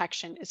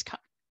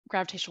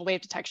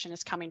wave detection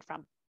is coming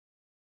from.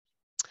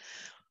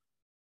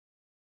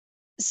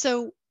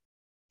 So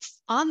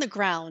on the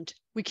ground,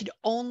 we could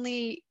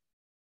only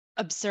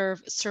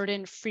observe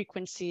certain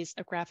frequencies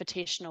of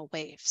gravitational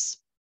waves.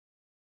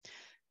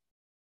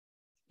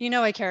 You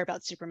know I care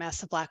about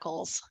supermassive black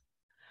holes.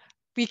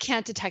 We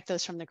can't detect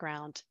those from the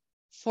ground.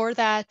 For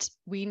that,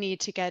 we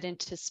need to get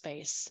into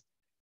space.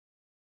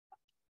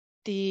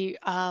 The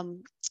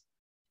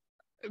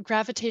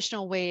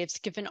gravitational waves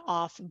given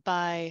off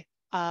by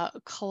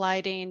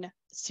colliding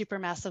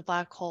supermassive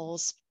black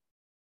holes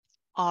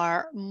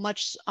are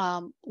much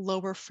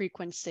lower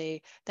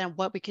frequency than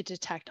what we could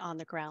detect on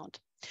the ground.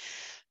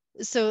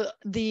 So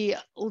the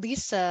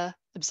LISA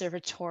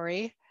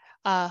Observatory,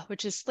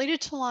 which is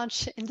slated to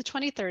launch in the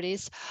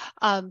 2030s,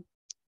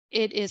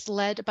 it is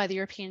led by the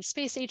European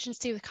Space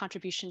Agency with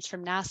contributions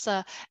from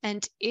NASA,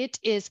 and it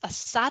is a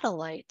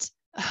satellite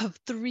of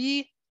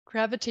 3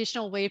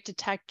 gravitational wave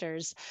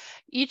detectors,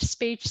 each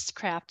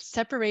spacecraft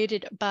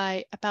separated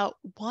by about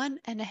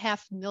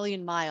 1.5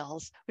 million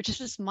miles, which is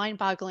just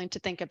mind-boggling to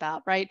think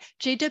about, right?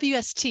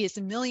 JWST is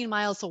 1 million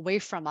miles away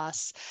from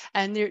us,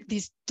 and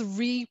these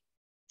three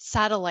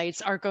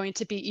satellites are going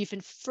to be even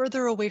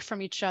further away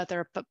from each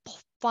other, but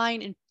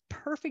flying in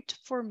perfect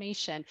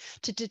formation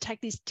to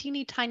detect these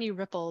teeny tiny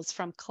ripples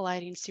from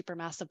colliding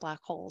supermassive black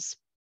holes.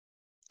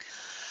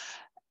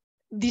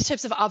 These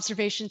types of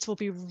observations will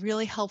be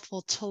really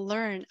helpful to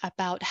learn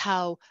about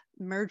how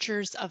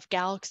mergers of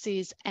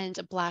galaxies and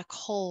black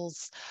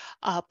holes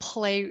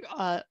play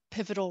a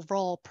pivotal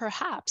role,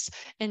 perhaps,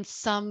 in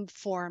some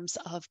forms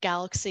of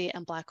galaxy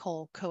and black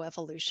hole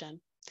coevolution.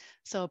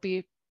 So it'll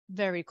be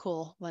very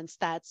cool once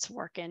that's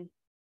working.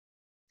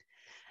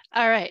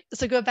 All right,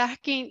 so go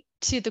back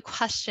to the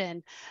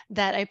question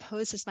that I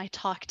posed as my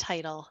talk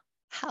title.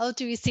 How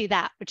do we see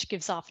that which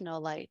gives off no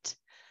light?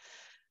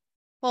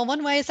 Well,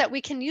 one way is that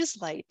we can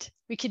use light.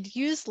 We could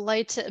use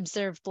light to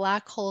observe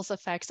black holes'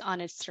 effects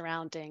on its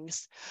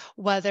surroundings,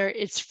 whether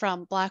it's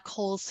from black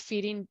holes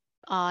feeding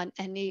on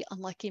any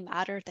unlucky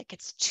matter that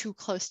gets too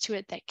close to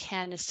it that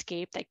can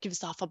escape, that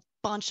gives off a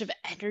bunch of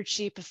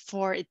energy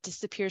before it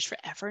disappears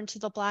forever into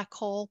the black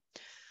hole,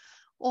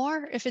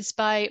 or if it's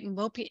by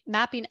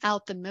mapping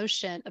out the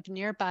motion of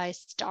nearby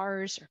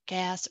stars or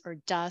gas or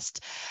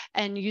dust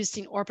and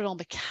using orbital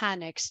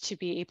mechanics to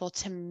be able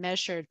to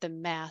measure the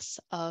mass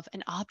of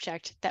an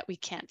object that we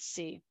can't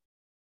see.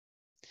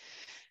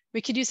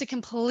 We could use a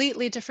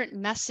completely different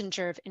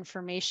messenger of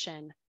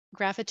information,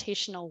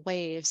 gravitational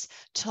waves,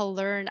 to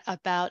learn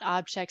about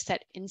objects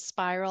that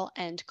inspiral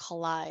and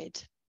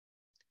collide.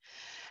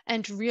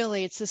 And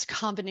really, it's this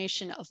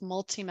combination of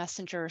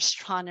multi-messenger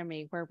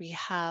astronomy where we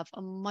have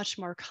a much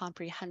more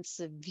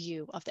comprehensive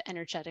view of the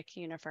energetic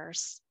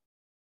universe.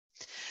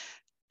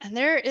 And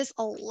there is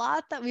a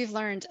lot that we've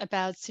learned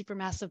about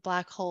supermassive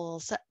black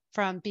holes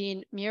from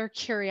being mere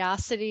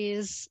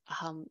curiosities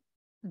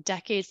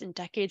decades and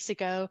decades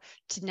ago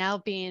to now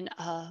being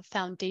a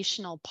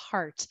foundational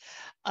part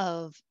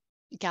of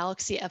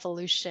galaxy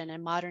evolution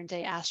and modern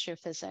day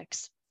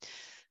astrophysics.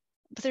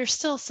 But there's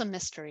still some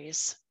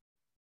mysteries.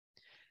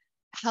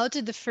 How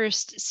did the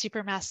first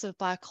supermassive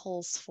black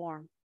holes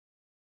form?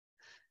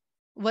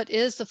 What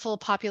is the full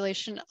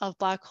population of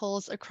black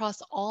holes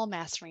across all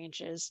mass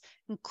ranges,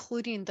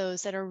 including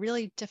those that are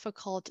really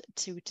difficult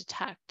to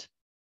detect?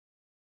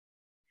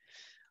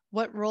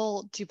 What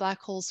role do black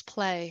holes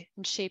play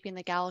in shaping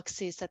the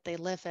galaxies that they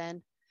live in?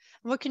 And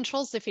what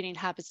controls the feeding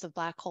habits of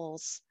black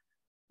holes?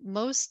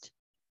 Most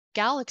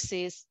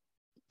galaxies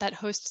that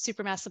host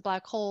supermassive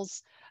black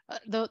holes,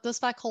 those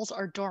black holes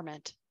are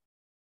dormant.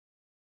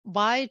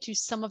 Why do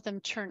some of them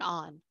turn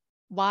on?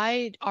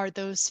 Why are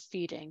those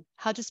feeding?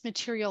 How does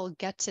material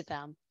get to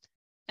them?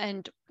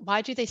 And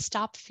why do they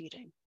stop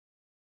feeding?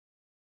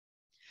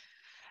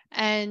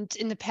 And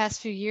in the past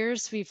few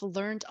years, we've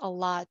learned a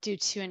lot due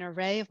to an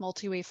array of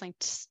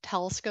multi-wavelength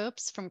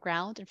telescopes from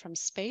ground and from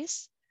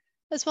space,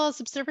 as well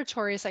as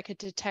observatories that could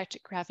detect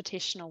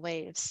gravitational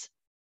waves.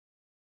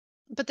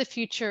 But the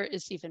future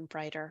is even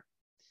brighter.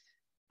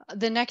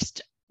 The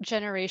next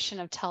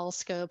generation of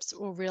telescopes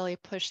will really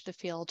push the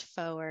field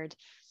forward.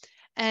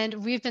 And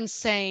we've been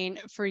saying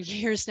for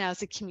years now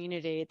as a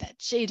community that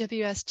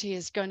JWST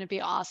is going to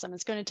be awesome.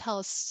 It's going to tell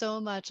us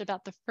so much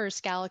about the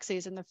first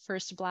galaxies and the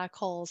first black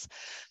holes.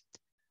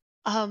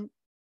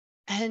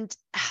 And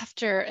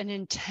after an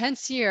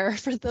intense year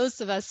for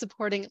those of us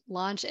supporting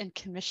launch and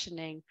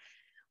commissioning,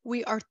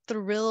 we are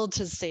thrilled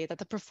to say that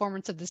the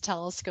performance of this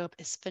telescope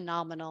is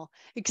phenomenal,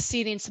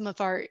 exceeding some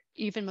of our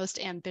even most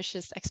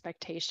ambitious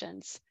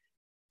expectations.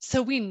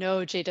 So we know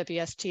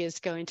JWST is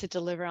going to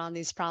deliver on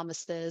these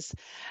promises.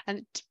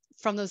 And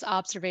from those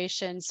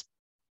observations,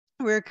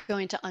 we're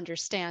going to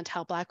understand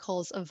how black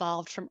holes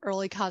evolved from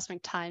early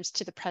cosmic times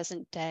to the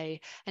present day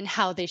and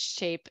how they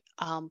shape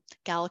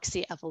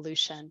galaxy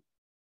evolution.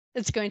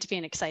 It's going to be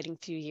an exciting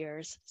few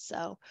years.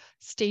 So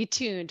stay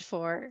tuned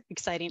for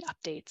exciting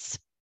updates.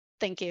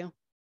 Thank you.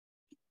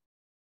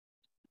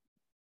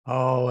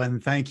 Oh,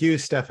 and thank you,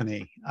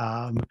 Stephanie.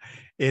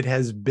 It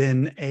has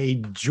been a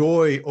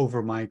joy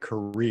over my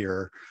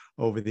career,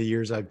 over the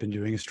years I've been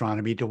doing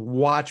astronomy, to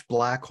watch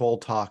black hole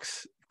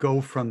talks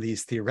go from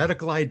these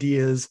theoretical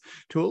ideas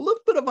to a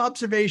little bit of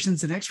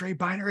observations and X-ray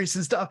binaries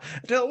and stuff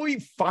until we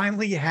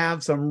finally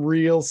have some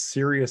real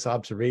serious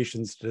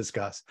observations to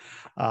discuss.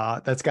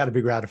 That's got to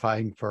be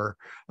gratifying for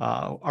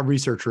a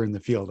researcher in the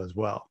field as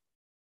well.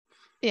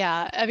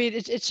 Yeah, I mean,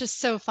 it's just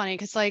so funny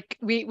because like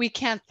we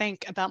can't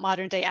think about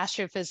modern day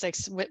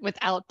astrophysics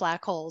without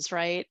black holes,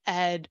 right?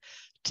 And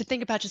to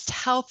think about just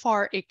how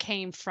far it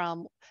came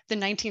from the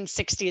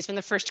 1960s when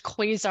the first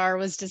quasar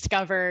was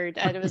discovered,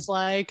 and it was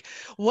like,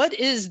 what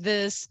is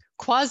this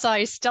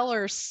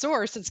quasi-stellar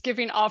source that's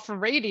giving off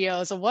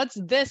radios? And what's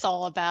this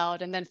all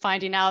about? And then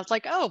finding out, it's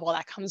like, oh, well,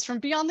 that comes from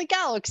beyond the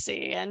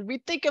galaxy, and we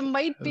think it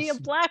might be a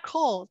black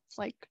hole. It's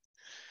like,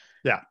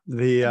 Yeah,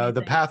 the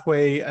Amazing.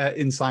 pathway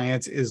in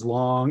science is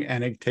long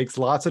and it takes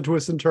lots of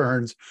twists and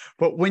turns.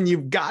 But when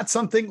you've got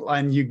something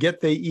and you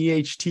get the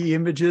EHT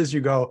images,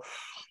 you go,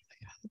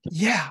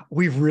 yeah,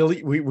 we've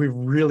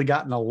really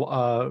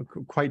gotten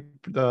quite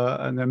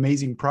an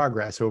amazing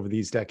progress over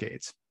these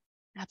decades.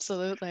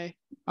 Absolutely.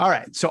 All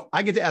right, so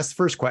I get to ask the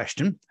first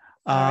question.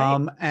 All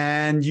right.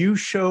 And you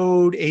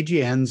showed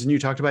AGNs and you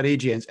talked about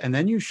AGNs, and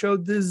then you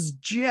showed these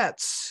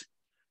jets.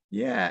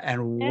 Yeah,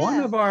 and Yeah.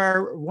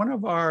 one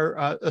of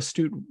our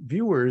astute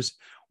viewers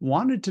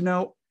wanted to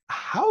know,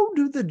 how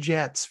do the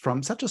jets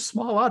from such a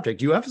small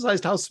object, you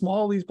emphasized how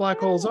small these black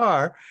holes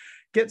are,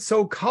 get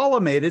so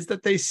collimated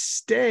that they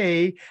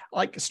stay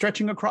like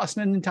stretching across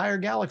an entire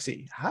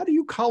galaxy? How do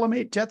you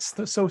collimate jets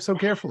so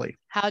carefully?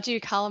 How do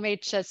you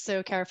collimate jets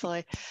so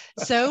carefully?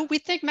 So we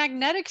think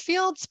magnetic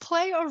fields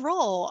play a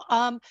role.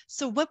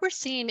 So what we're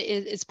seeing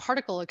is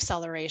particle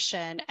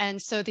acceleration.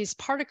 And so these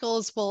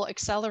particles will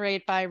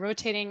accelerate by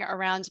rotating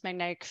around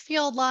magnetic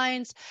field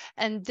lines.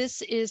 And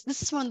this is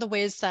one of the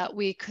ways that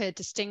we could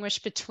distinguish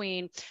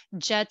between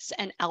jets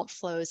and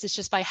outflows. It's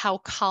just by how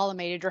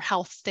collimated or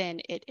how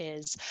thin it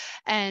is.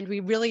 And we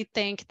really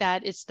think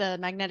that it's the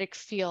magnetic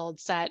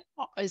fields that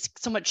is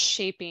somewhat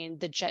shaping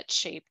the jet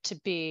shape to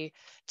be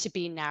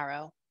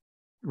narrow.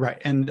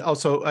 Right. And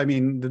also, I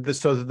mean,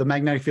 so the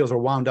magnetic fields are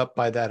wound up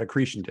by that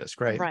accretion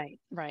disk, right? Right,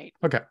 right.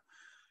 Okay.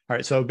 All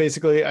right. So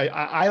basically,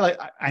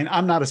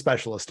 I'm not a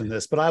specialist in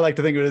this, but I like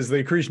to think of it as the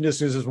accretion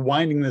disk is just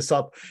winding this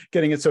up,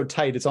 getting it so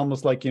tight. It's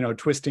almost like,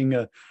 twisting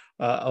a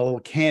little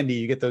candy.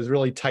 You get those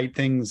really tight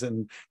things,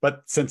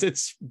 but since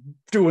it's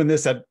doing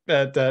this at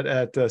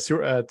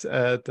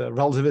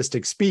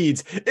relativistic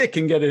speeds, it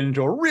can get it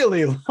into a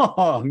really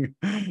long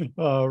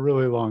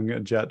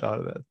jet out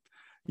of that.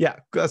 Yeah,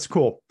 that's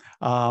cool.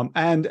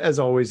 And as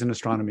always in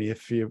astronomy,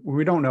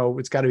 we don't know,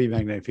 it's got to be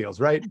magnetic fields,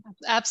 right?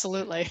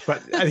 Absolutely.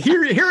 But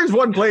here is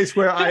one place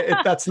where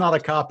that's not a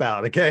cop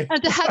out. Okay.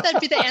 And to have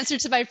that be the answer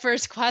to my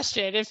first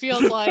question, it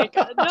feels like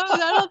no,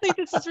 I don't think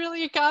this is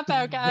really a cop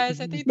out, guys.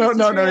 I think No, this is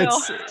no, no.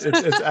 real.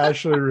 It's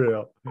actually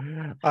real.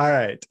 All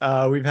right.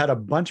 We've had a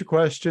bunch of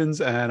questions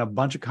and a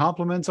bunch of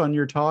compliments on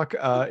your talk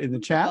in the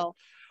chat. Well,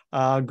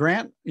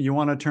 Grant, you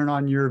want to turn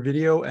on your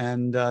video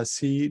and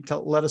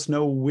let us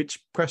know which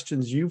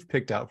questions you've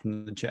picked out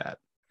from the chat.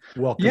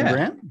 Welcome, Yeah,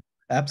 Grant.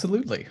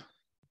 absolutely.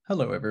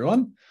 Hello,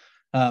 everyone.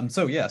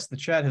 So yes, the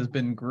chat has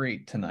been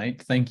great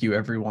tonight. Thank you,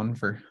 everyone,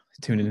 for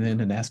tuning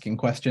in and asking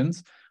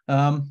questions.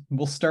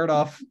 We'll start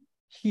off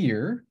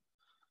here.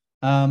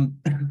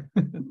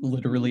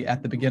 Literally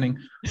at the beginning.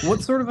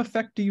 What sort of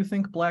effect do you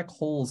think black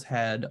holes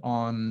had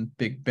on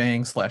Big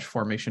Bang /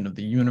 formation of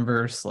the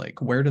universe?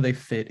 Like, where do they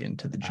fit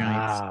into the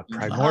giant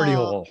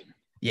Primordial.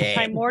 Yeah.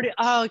 primordial.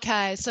 Oh,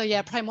 okay. So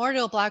yeah,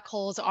 primordial black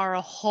holes are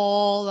a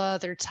whole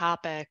other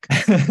topic.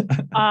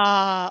 And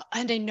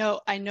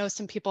I know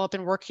some people have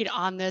been working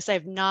on this.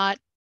 I've not,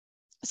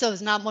 so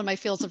it's not one of my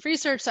fields of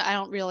research, so I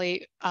don't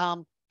really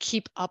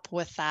keep up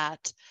with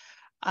that.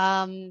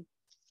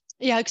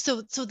 Yeah,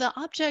 so the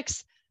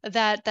objects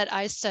that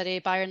I study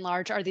by and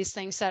large are these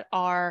things that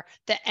are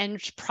the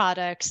end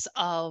products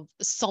of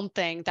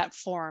something that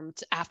formed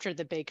after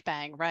the Big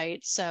Bang, right?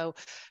 So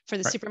for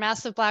the Right.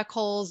 supermassive black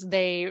holes,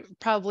 they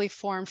probably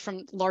formed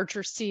from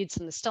larger seeds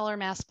than the stellar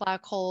mass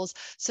black holes.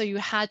 So you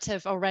had to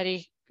have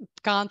already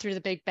gone through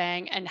the Big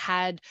Bang and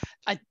had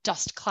a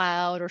dust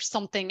cloud or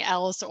something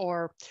else,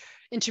 or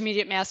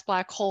intermediate mass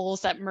black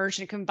holes that merged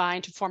and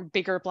combined to form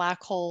bigger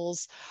black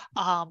holes.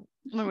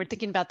 When we're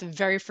thinking about the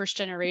very first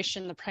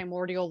generation, the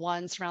primordial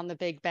ones around the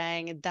Big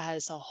Bang, that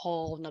is a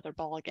whole nother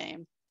ball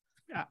game.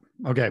 Yeah.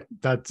 Okay.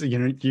 That's,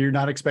 you're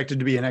not expected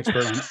to be an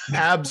expert on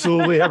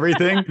absolutely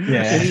everything in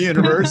the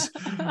universe.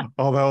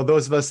 Although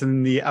those of us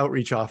in the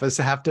outreach office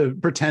have to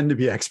pretend to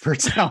be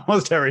experts in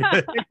almost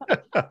everything.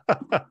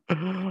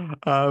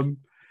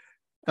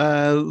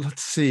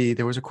 Let's see.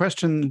 There was a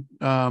question.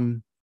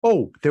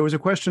 There was a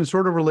question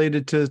sort of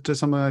related to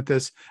something like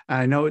this.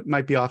 I know it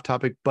might be off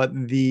topic, but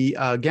the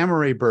gamma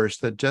ray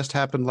burst that just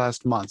happened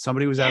last month.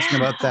 Somebody was asking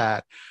about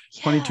that.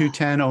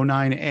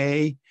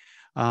 221009A.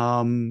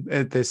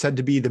 They're said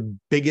to be the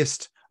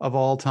biggest of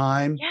all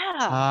time.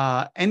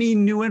 Yeah. Any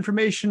new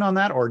information on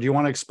that, or do you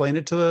want to explain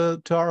it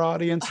to our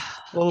audience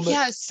a little bit?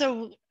 Yeah.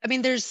 So, I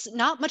mean, there's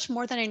not much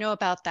more than I know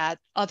about that,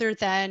 other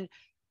than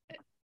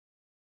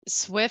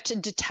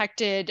Swift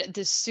detected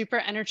this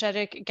super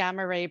energetic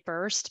gamma ray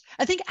burst,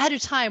 I think at a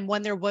time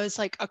when there was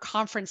like a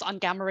conference on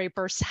gamma ray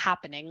bursts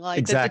happening. Like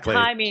exactly. the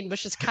timing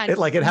was just kind of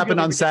like it happened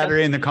really on ridiculous.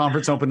 Saturday and the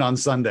conference opened on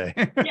Sunday.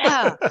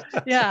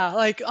 Yeah.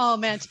 Like, oh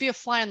man, to be a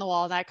fly on the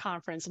wall at that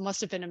conference, it must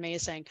have been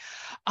amazing.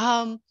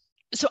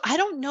 So I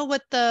don't know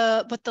what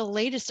the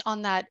latest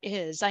on that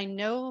is. I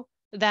know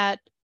that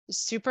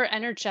super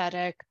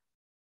energetic,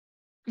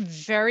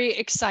 very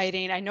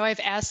exciting. I know I've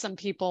asked some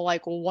people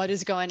like, well, what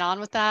is going on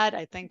with that?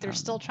 I think they're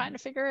still trying to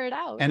figure it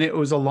out. And it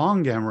was a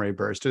long gamma ray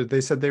burst.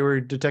 They said they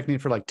were detecting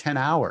it for like 10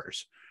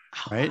 hours,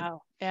 right?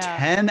 Wow. Yeah.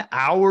 10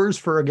 hours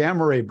for a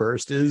gamma ray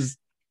burst is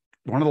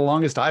one of the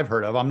longest I've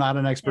heard of. I'm not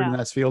an expert in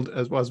that field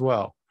as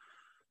well.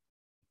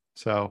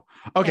 So,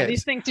 Yeah, okay.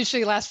 these things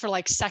usually last for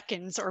like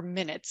seconds or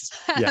minutes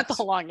at Yes.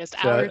 the longest.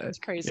 Hours, it's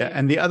crazy. Yeah,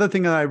 and the other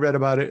thing that I read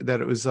about it,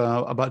 that it was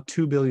about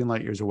 2 billion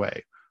light years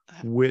away,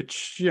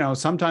 which, you know,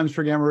 sometimes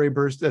for gamma ray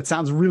bursts, that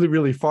sounds really,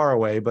 really far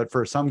away, but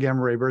for some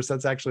gamma ray bursts,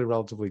 that's actually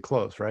relatively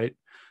close, right?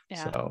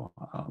 Yeah. So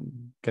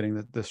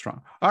getting this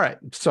strong. All right,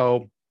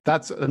 so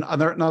that's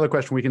another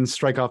question we can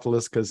strike off the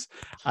list, because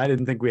I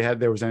didn't think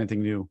there was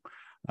anything new.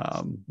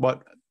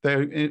 But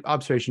the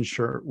observations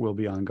sure will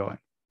be ongoing.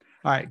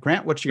 All right,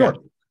 Grant, what you got?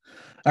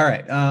 All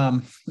right.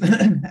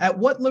 At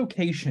what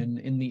location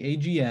in the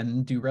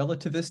AGN do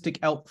relativistic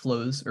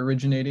outflows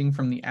originating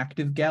from the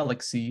active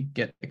galaxy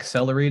get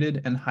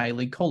accelerated and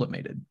highly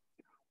collimated?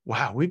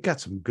 Wow, we've got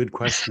some good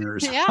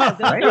questioners. Yeah,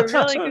 those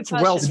are really good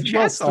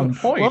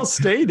questions. Well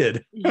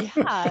stated.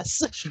 Yes,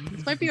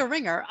 this might be a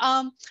ringer.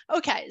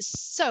 Okay,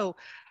 so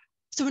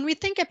when we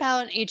think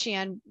about an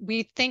AGN,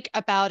 we think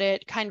about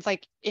it kind of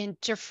like in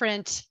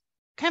different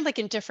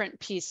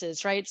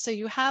pieces, right? So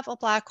you have a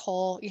black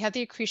hole, you have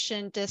the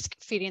accretion disk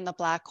feeding the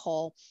black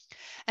hole,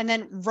 and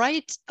then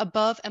right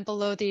above and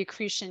below the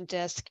accretion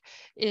disk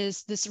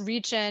is this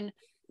region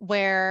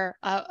where,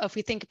 if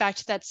we think back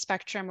to that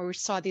spectrum where we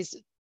saw these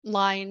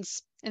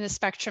lines in the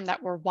spectrum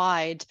that were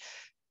wide,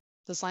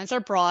 those lines are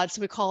broad,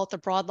 so we call it the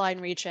broad line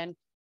region.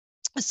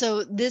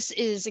 So this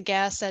is a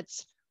gas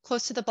that's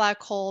close to the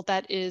black hole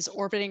that is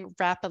orbiting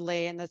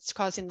rapidly, and that's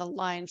causing the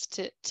lines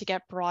to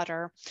get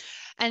broader.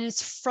 And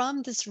it's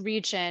from this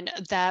region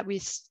that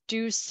we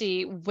do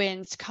see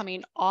winds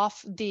coming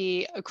off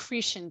the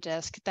accretion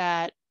disk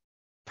that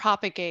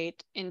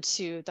propagate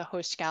into the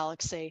host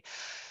galaxy.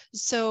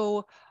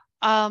 So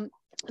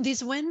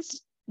these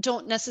winds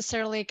don't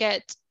necessarily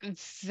get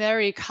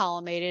very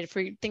collimated. If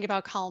we think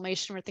about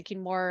collimation, we're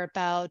thinking more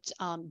about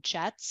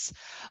jets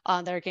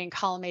that are getting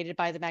collimated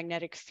by the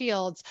magnetic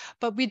fields.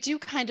 But we do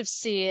kind of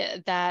see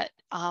that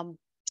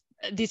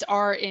these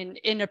are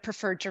in a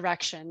preferred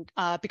direction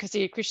because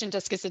the accretion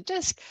disk is a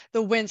disk.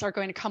 The winds are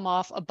going to come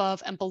off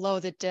above and below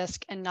the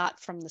disk and not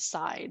from the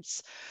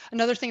sides.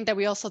 Another thing that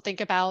we also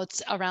think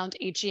about around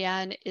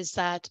AGN is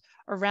that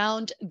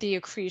around the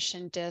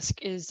accretion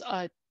disk is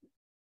a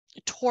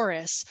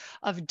torus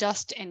of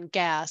dust and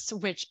gas,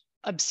 which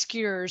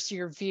obscures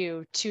your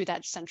view to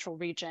that central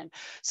region.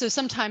 So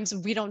sometimes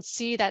we don't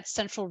see that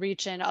central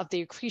region of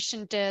the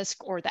accretion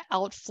disk or the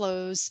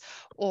outflows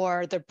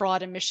or the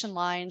broad emission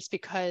lines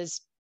because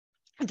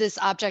this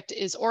object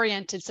is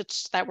oriented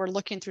such that we're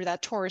looking through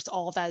that torus,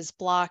 all that is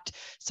blocked.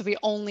 So we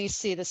only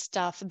see the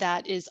stuff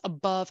that is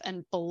above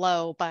and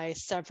below by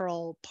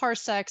several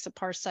parsecs. A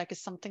parsec is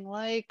something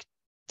like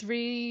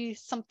 3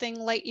 something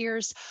light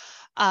years.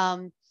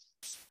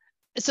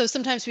 So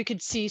sometimes we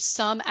could see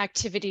some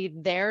activity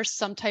there,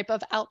 some type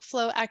of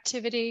outflow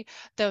activity,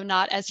 though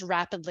not as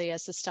rapidly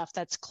as the stuff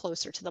that's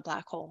closer to the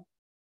black hole.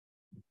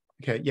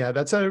 Okay, yeah,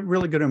 that's a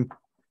really good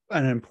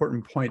an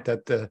important point,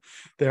 that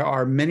there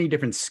are many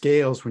different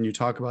scales when you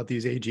talk about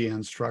these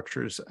AGN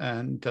structures,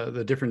 and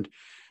the different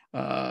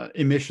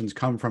emissions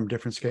come from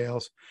different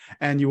scales.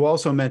 And you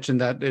also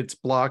mentioned that it's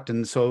blocked,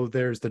 and so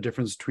there's the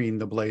difference between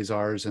the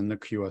blazars and the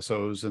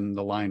QSOs and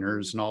the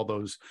liners and all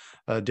those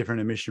different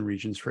emission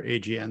regions for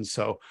AGN.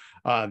 So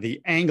the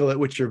angle at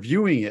which you're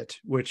viewing it,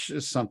 which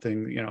is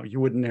something you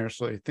wouldn't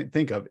necessarily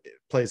think of,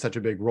 plays such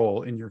a big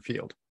role in your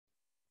field.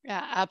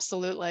 Yeah,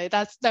 absolutely.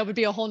 That would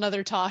be a whole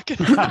nother talk.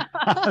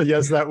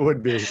 Yes, that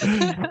would be.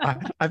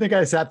 I think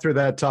I sat through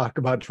that talk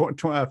about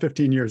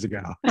 15 years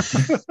ago.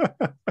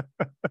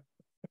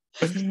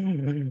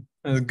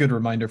 A good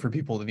reminder for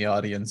people in the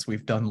audience,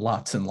 we've done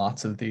lots and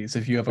lots of these.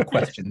 If you have a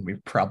question,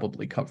 we've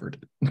probably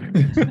covered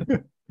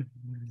it.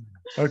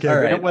 Okay, all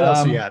right. What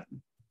else you got?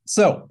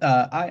 So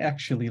I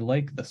actually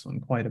like this one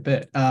quite a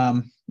bit.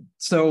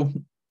 So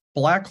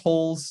black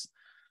holes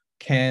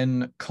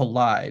can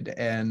collide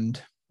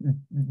and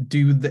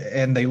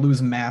they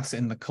lose mass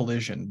in the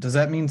collision. Does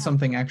that mean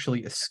something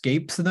actually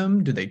escapes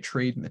them? Do they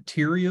trade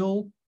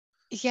material?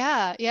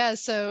 Yeah.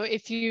 So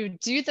if you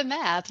do the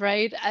math,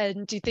 right,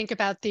 and you think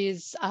about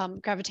these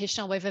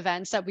gravitational wave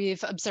events that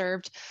we've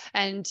observed,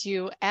 and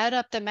you add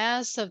up the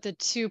mass of the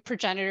 2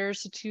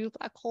 progenitors, the 2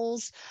 black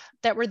holes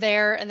that were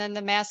there, and then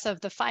the mass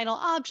of the final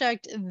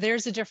object,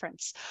 there's a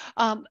difference.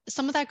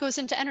 Some of that goes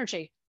into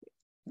energy.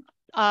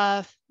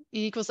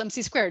 E equals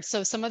mc squared.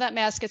 So some of that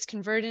mass gets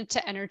converted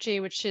into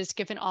energy, which is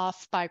given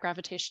off by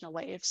gravitational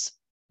waves.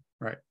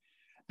 Right.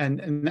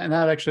 And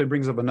that actually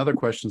brings up another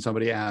question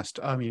somebody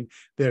asked. I mean,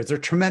 there's a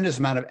tremendous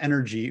amount of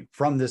energy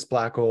from this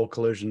black hole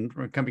collision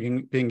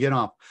being given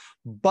off.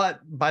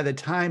 But by the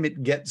time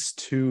it gets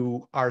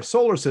to our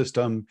solar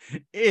system,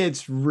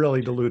 it's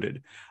really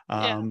diluted.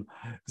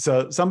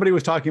 So somebody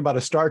was talking about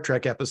a Star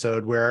Trek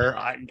episode where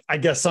I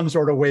guess some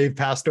sort of wave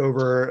passed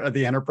over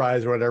the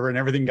Enterprise or whatever, and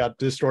everything got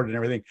distorted and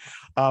everything.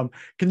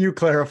 Can you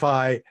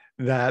clarify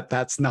that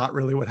that's not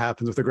really what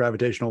happens with the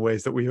gravitational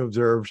waves that we've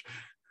observed?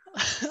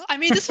 I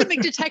mean, this would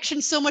make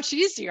detection so much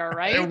easier,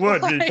 right? It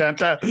would be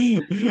fantastic.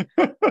 You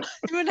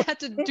wouldn't have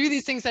to do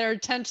these things that are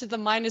 10 to the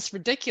minus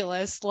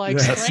ridiculous, like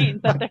Yes.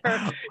 strains that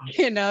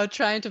they're,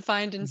 trying to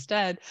find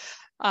instead.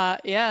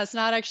 Yeah, it's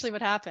not actually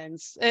what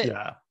happens.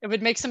 Yeah. It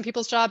would make some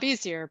people's job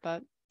easier,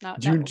 but not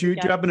Do what we you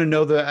get. happen to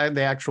know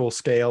the actual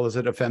scale? Is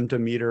it a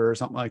femtometer or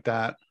something like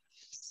that?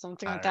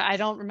 Something like that. I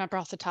don't remember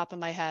off the top of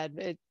my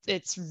head.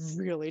 It's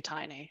really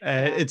tiny.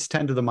 It's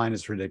 10 to the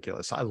minus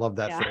ridiculous. I love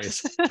that Yeah.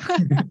 phrase.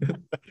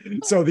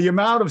 So the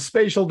amount of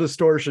spatial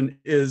distortion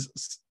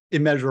is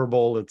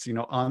immeasurable. It's,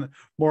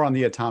 more on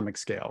the atomic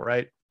scale,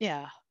 right?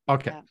 Yeah.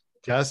 Okay. Yeah.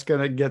 Just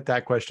gonna get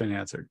that question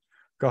answered.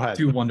 Go ahead.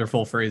 2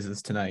 wonderful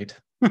phrases tonight.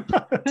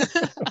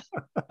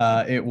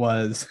 It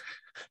was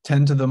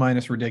 10 to the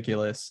minus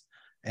ridiculous,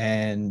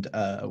 and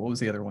what was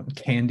the other one?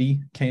 Candy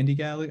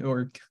Galley,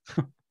 or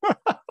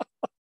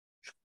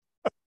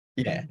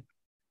yeah.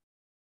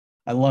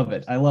 I love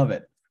it. All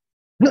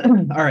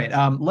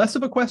right. Less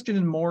of a question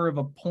and more of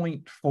a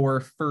point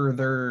for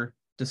further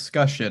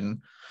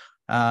discussion.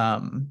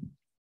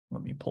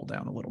 Let me pull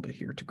down a little bit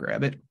here to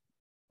grab it.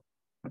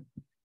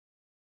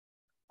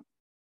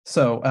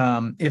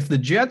 So if the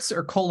jets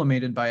are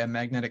collimated by a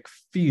magnetic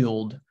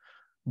field,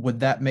 would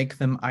that make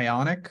them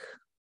ionic,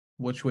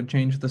 which would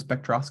change the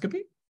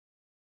spectroscopy?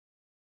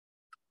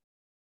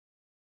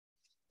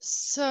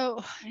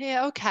 So,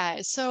 yeah,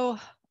 okay. So,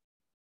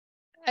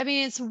 I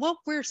mean, it's what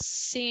we're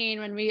seeing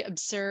when we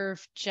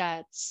observe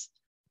jets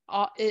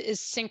is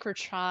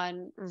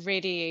synchrotron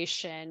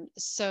radiation.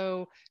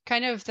 So,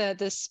 kind of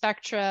the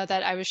spectra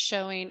that I was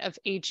showing of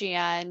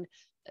AGN,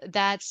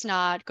 that's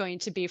not going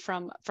to be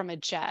from a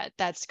jet.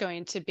 That's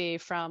going to be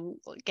from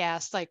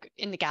gas, like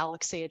in the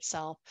galaxy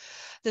itself.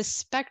 The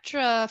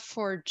spectra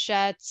for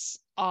jets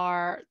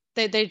are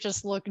they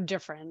just look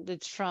different.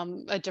 It's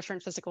from a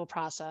different physical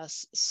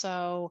process.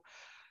 So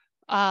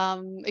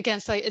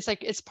again,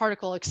 it's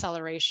particle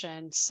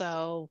acceleration.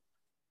 So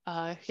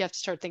you have to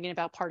start thinking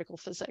about particle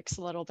physics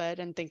a little bit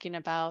and thinking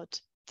about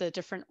the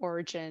different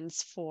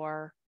origins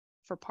for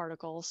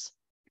particles.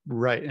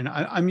 Right. And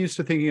I'm used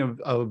to thinking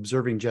of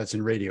observing jets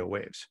in radio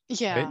waves.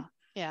 Yeah. Right?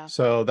 Yeah.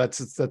 So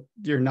that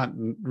you're not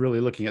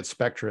really looking at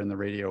spectra in the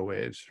radio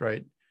waves,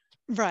 right?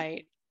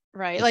 Right.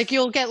 Right. Like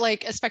you'll get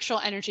like a spectral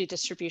energy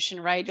distribution,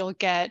 right?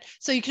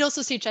 So you can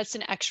also see jets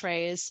in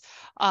X-rays,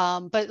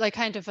 but like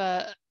kind of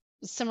a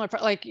similar,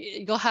 like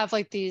you'll have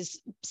like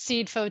these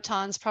seed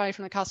photons probably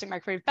from the cosmic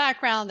microwave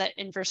background that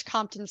inverse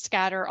Compton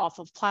scatter off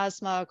of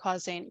plasma,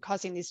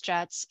 causing these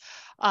jets.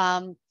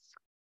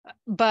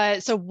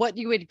 But so what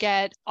you would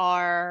get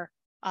are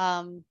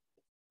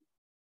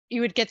you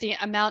would get the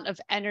amount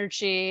of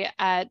energy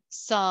at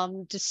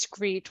some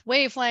discrete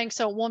wavelength.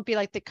 So it won't be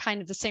like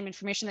the same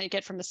information that you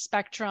get from a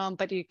spectrum,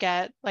 but you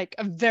get like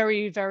a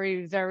very,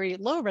 very, very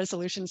low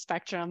resolution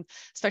spectrum,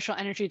 spectral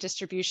energy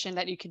distribution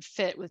that you can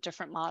fit with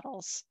different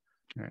models.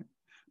 Right.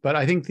 But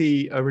I think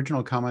the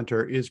original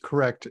commenter is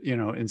correct,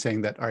 in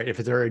saying that, all right, if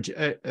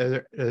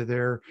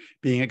they're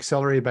being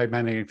accelerated by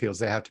magnetic fields,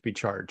 they have to be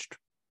charged.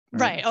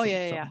 Right. Oh,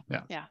 So,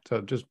 yeah. So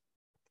just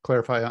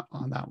clarify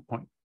on that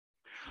point.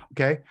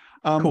 Okay.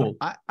 Cool.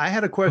 I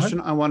had a question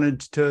I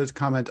wanted to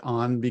comment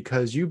on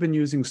because you've been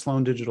using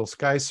Sloan Digital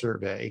Sky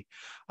Survey,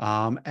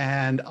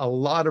 and a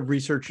lot of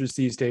researchers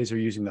these days are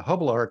using the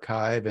Hubble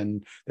archive,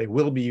 and they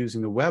will be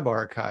using the Webb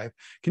archive.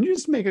 Can you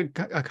just make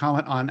a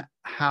comment on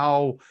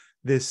how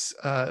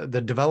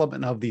the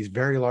development of these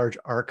very large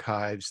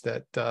archives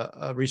that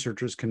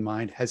researchers can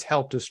mine has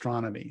helped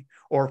astronomy,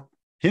 or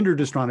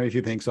hindered astronomy if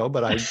you think so,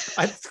 but I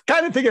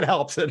kind of think it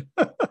helps it.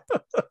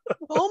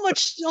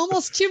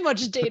 Almost too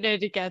much data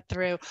to get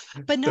through.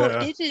 But no,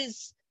 it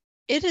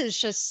is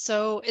just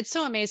it's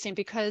so amazing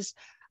because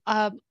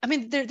I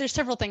mean, there's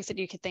several things that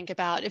you could think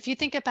about. If you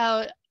think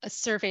about a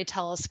survey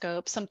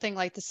telescope, something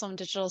like the Sloan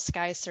Digital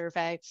Sky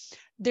Survey,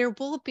 there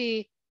will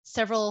be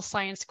several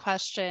science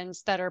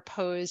questions that are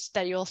posed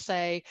that you'll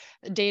say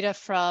data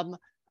from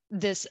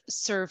this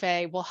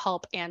survey will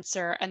help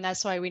answer. And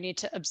that's why we need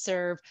to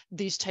observe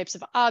these types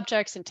of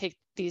objects and take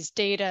these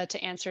data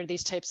to answer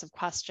these types of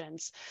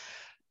questions.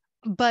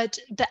 But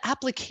the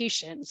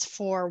applications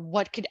for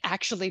what could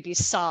actually be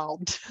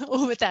solved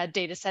with that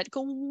data set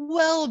go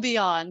well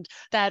beyond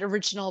that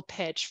original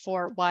pitch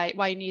for why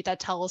you need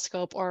that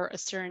telescope or a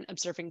certain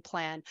observing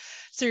plan.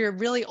 So you're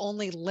really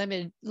only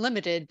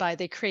limited by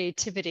the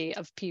creativity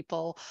of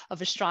people,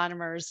 of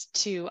astronomers,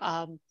 to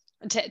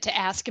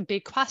ask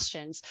big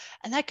questions.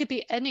 And that could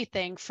be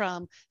anything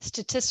from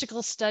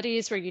statistical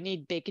studies where you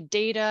need big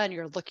data and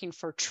you're looking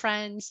for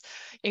trends.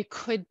 It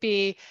could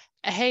be,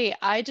 hey,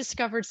 I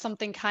discovered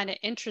something kind of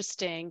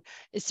interesting.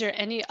 Is there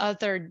any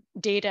other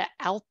data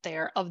out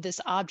there of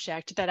this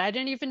object that I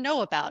didn't even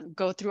know about?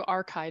 Go through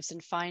archives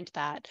and find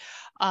that.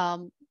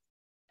 And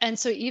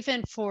so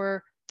even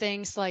for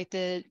things like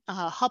the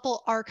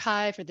Hubble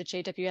archive or the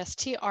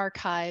JWST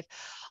archive,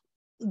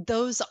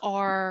 those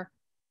are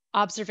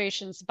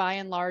observations by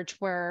and large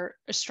where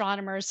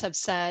astronomers have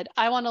said,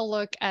 I want to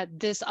look at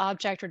this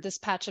object or this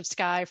patch of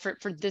sky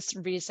for this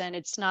reason.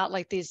 It's not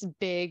like these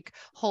big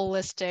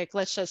holistic,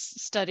 let's just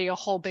study a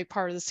whole big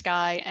part of the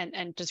sky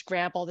and just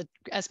grab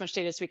as much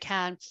data as we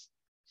can.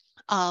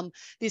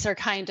 These are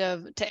kind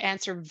of to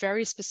answer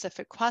very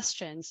specific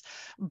questions,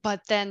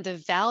 but then the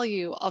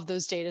value of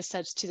those data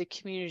sets to the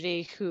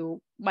community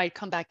who might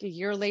come back a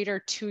year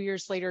later, 2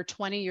 years later,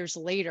 20 years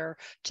later,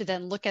 to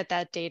then look at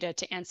that data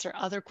to answer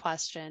other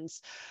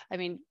questions. I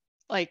mean,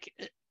 like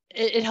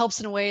it helps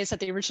in ways that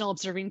the original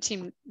observing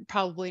team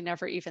probably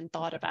never even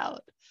thought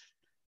about.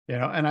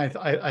 And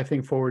I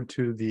think forward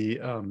to the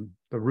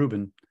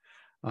Rubin,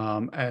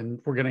 and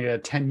we're going to get a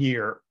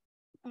 10-year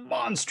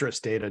monstrous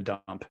data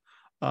dump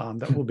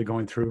that we'll be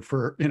going through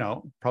for,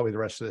 probably the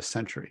rest of this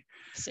century.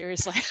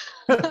 Seriously.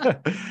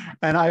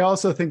 And I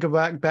also think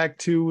back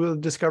to the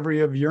discovery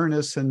of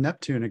Uranus and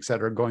Neptune, et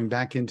cetera, going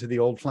back into the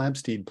old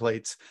Flamsteed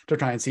plates to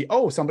try and see,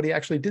 somebody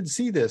actually did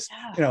see this,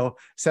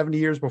 70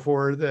 years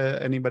before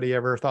anybody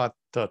ever thought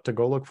to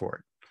go look for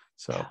it.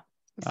 So yeah.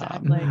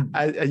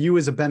 Exactly. You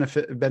as a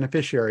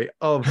beneficiary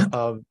of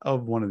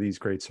one of these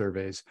great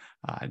surveys,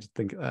 I just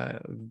think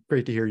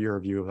great to hear your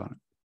view on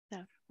it.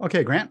 Yeah.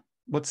 Okay, Grant,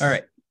 all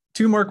right?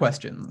 2 more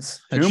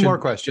questions. Two more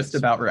questions. Just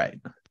about right.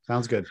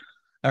 Sounds good.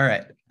 All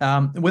right.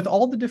 With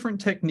all the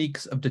different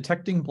techniques of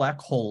detecting black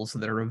holes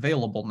that are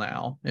available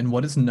now and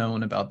what is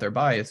known about their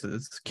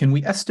biases, can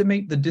we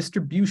estimate the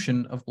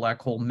distribution of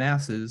black hole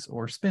masses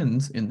or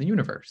spins in the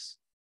universe?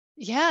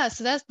 Yeah,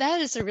 so that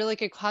is a really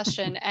good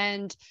question.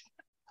 And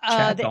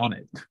chat's on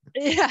it.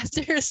 Yeah,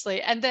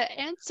 seriously. And the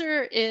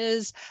answer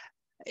is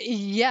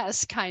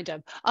yes, kind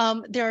of.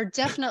 There are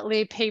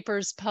definitely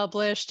papers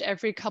published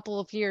every couple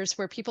of years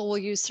where people will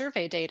use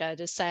survey data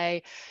to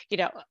say,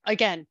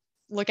 again,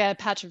 look at a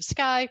patch of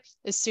sky,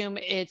 assume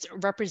it's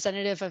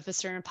representative of a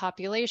certain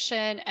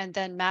population, and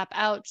then map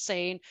out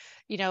saying,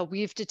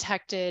 we've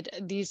detected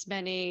these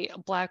many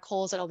black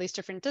holes at all these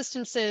different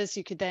distances.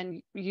 You could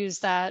then use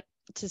that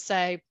to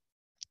say,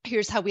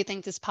 here's how we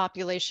think this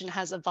population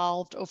has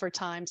evolved over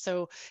time.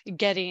 So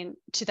getting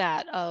to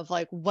that of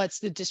like, what's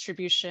the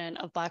distribution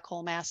of black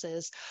hole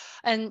masses?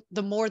 And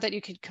the more that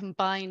you could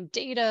combine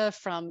data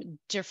from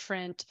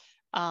different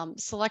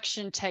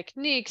selection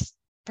techniques,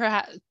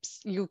 perhaps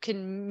you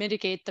can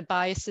mitigate the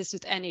biases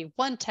with any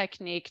one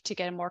technique to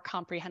get a more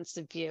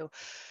comprehensive view.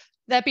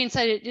 That being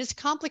said, it is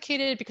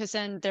complicated because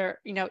then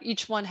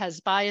each one has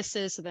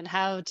biases. So then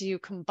how do you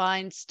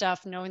combine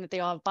stuff knowing that they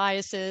all have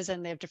biases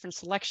and they have different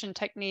selection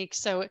techniques?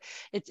 So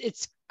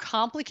it's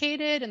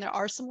complicated and there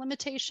are some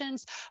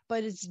limitations,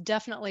 but it's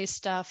definitely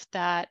stuff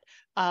that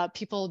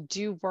people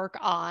do work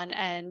on.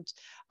 And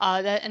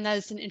that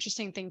is an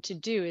interesting thing to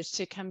do, is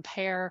to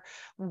compare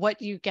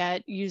what you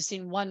get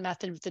using one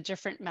method with a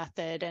different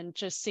method and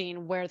just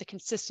seeing where the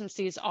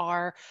consistencies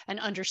are and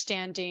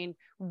understanding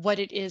what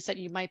it is that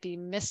you might be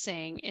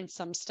missing in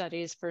some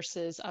studies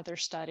versus other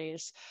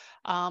studies.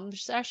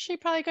 There's actually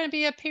probably going to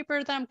be a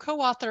paper that I'm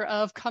co-author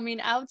of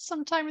coming out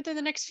sometime within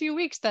the next few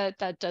weeks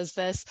that does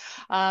this.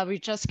 We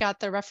just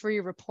got the referee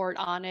report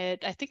on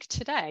it, I think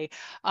today.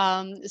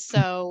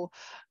 So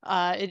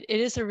it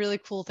is a really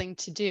cool thing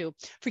to do.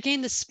 For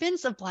getting the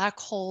spins of black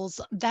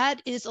holes,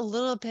 that is a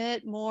little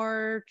bit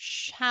more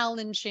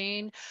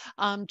challenging,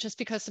 just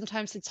because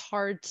sometimes it's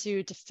hard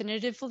to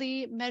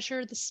definitively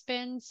measure the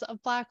spins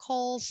of black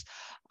holes.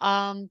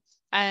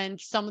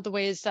 And some of the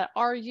ways that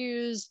are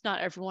used,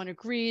 not everyone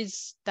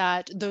agrees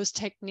that those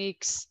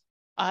techniques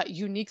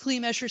uniquely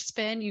measure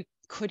spin. You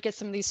could get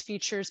some of these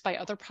features by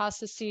other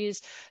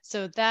processes.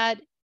 So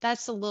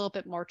that's a little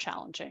bit more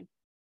challenging.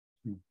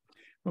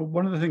 Well,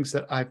 one of the things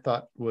that I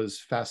thought was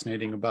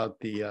fascinating about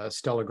the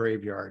stellar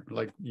graveyard,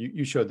 like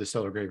you showed the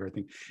stellar graveyard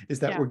thing, is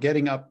that we're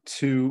getting up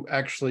to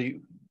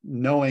actually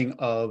knowing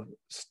of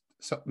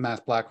mass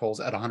black holes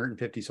at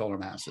 150 solar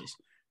masses,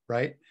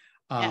 right?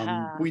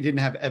 We didn't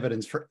have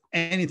evidence for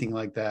anything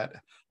like that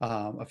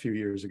a few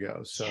years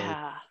ago. So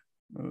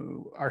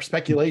our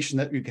speculation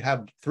that we could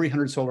have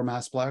 300 solar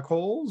mass black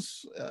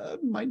holes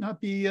might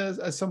not be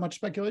as so much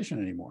speculation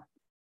anymore.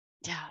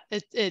 Yeah,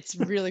 it's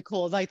really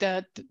cool. Like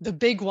the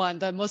big one,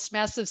 the most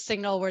massive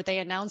signal where they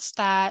announced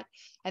that,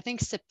 I think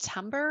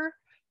September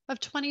of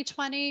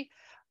 2020.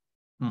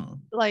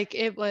 Like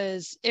it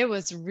was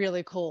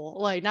really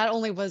cool. Like not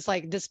only was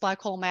like this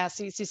black hole mass,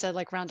 you said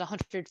like around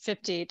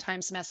 150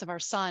 times the mass of our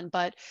sun,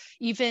 but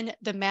even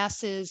the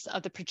masses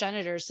of the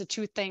progenitors, the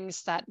two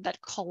things that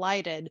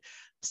collided,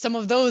 some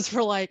of those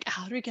were like,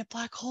 how do we get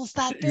black holes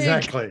that big?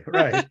 Exactly,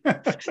 right.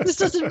 This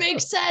doesn't make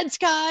sense,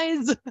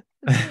 guys.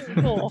 It's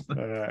really cool.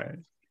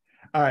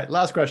 All right,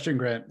 last question,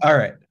 Grant. All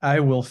right,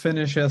 I will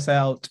finish us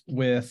out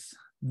with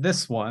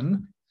this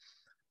one.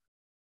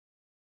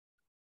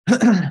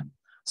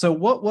 So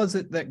what was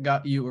it that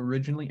got you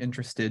originally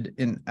interested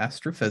in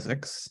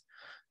astrophysics?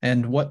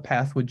 And what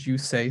path would you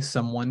say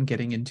someone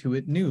getting into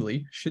it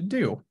newly should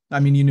do? I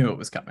mean, you knew it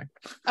was coming.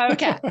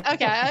 Okay.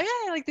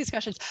 like these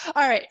questions.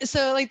 All right.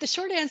 So like the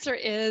short answer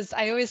is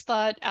I always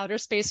thought outer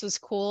space was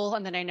cool,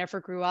 and then I never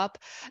grew up.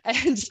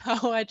 And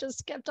so I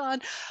just kept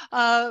on,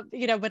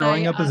 when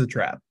Growing up is a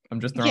trap. I'm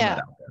just throwing that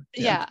yeah, out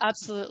there. yeah,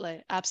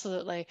 absolutely.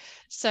 Absolutely.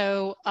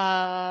 So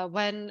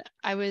when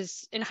I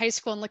was in high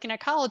school and looking at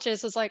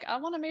colleges, I was like, I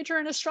want to major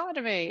in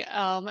astronomy.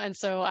 And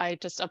so I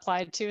just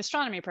applied to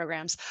astronomy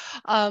programs,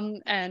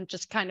 and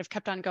just kind of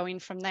kept on going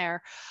from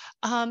there.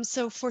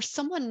 So for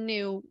someone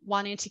new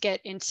wanting to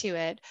get into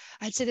it,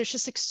 I'd say there's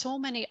just like so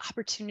many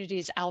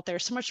opportunities out there,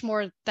 so much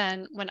more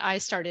than when I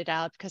started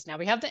out, because now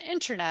we have the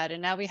internet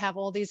and now we have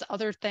all these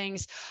other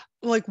things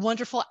like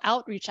wonderful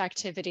outreach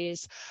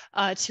activities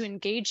to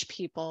engage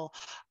people.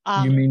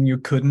 You mean you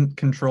couldn't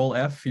control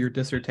F your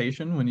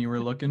dissertation when you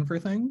were looking for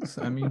things?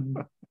 I mean,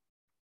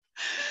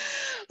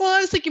 well,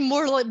 I was thinking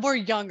more like more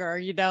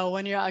younger,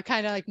 when you're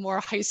kind of like more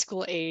high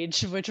school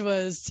age, which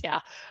was, yeah,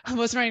 I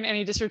wasn't writing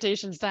any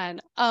dissertations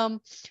then.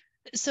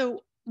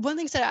 So one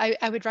thing that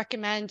I would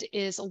recommend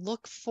is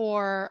look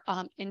for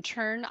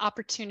intern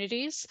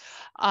opportunities,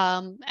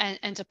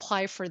 and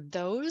apply for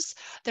those.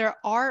 There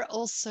are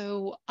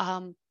also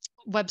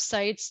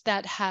websites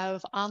that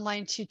have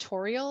online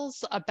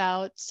tutorials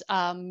about,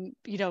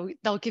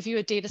 they'll give you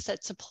a data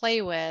set to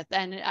play with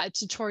and a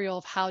tutorial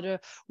of how to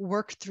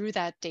work through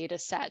that data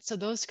set. So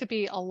those could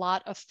be a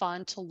lot of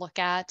fun to look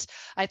at.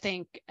 I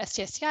think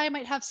STSCI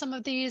might have some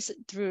of these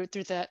through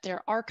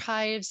their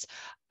archives.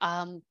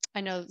 I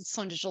know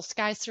Sloan Digital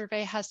Sky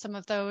Survey has some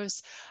of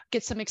those.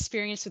 Get some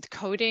experience with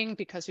coding,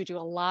 because we do a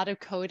lot of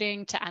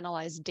coding to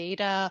analyze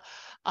data.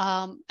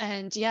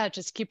 And yeah,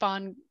 just keep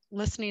on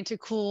listening to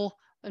cool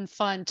and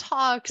fun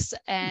talks,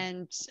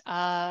 and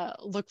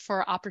look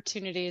for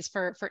opportunities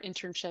for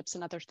internships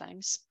and other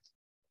things.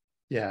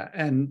 Yeah,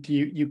 and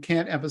you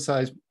can't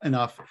emphasize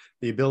enough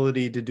the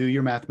ability to do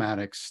your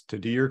mathematics, to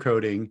do your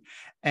coding,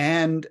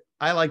 and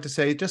I like to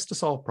say just to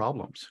solve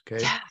problems,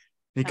 okay? Yeah.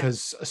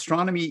 Because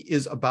astronomy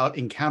is about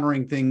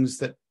encountering things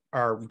that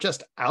are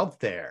just out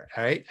there,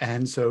 right?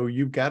 And so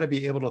you've got to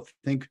be able to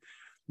think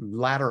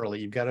laterally.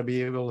 You've got to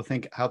be able to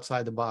think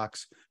outside the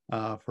box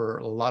for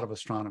a lot of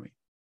astronomy.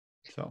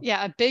 So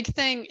yeah, a big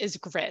thing is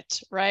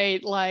grit,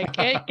 right? Like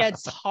it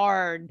gets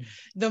hard.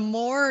 The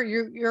more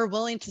you're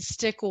willing to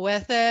stick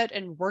with it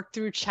and work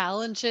through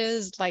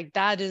challenges, like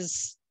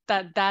that's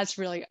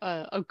really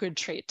a good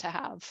trait to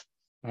have.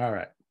 all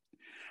right.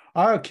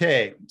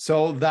 Okay,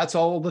 so that's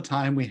all the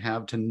time we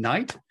have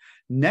tonight.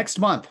 Next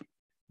month,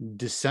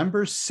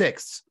 December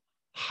 6th,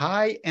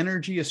 high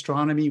energy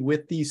astronomy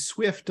with the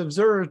Swift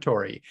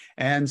Observatory.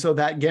 And so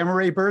that gamma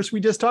ray burst we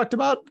just talked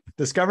about,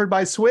 discovered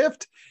by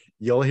Swift,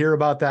 you'll hear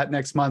about that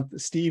next month.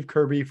 Steve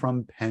Kirby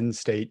from Penn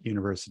State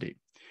University.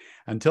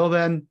 Until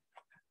then,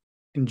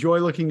 enjoy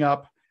looking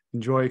up,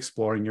 enjoy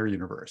exploring your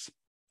universe.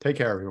 Take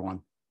care,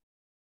 everyone.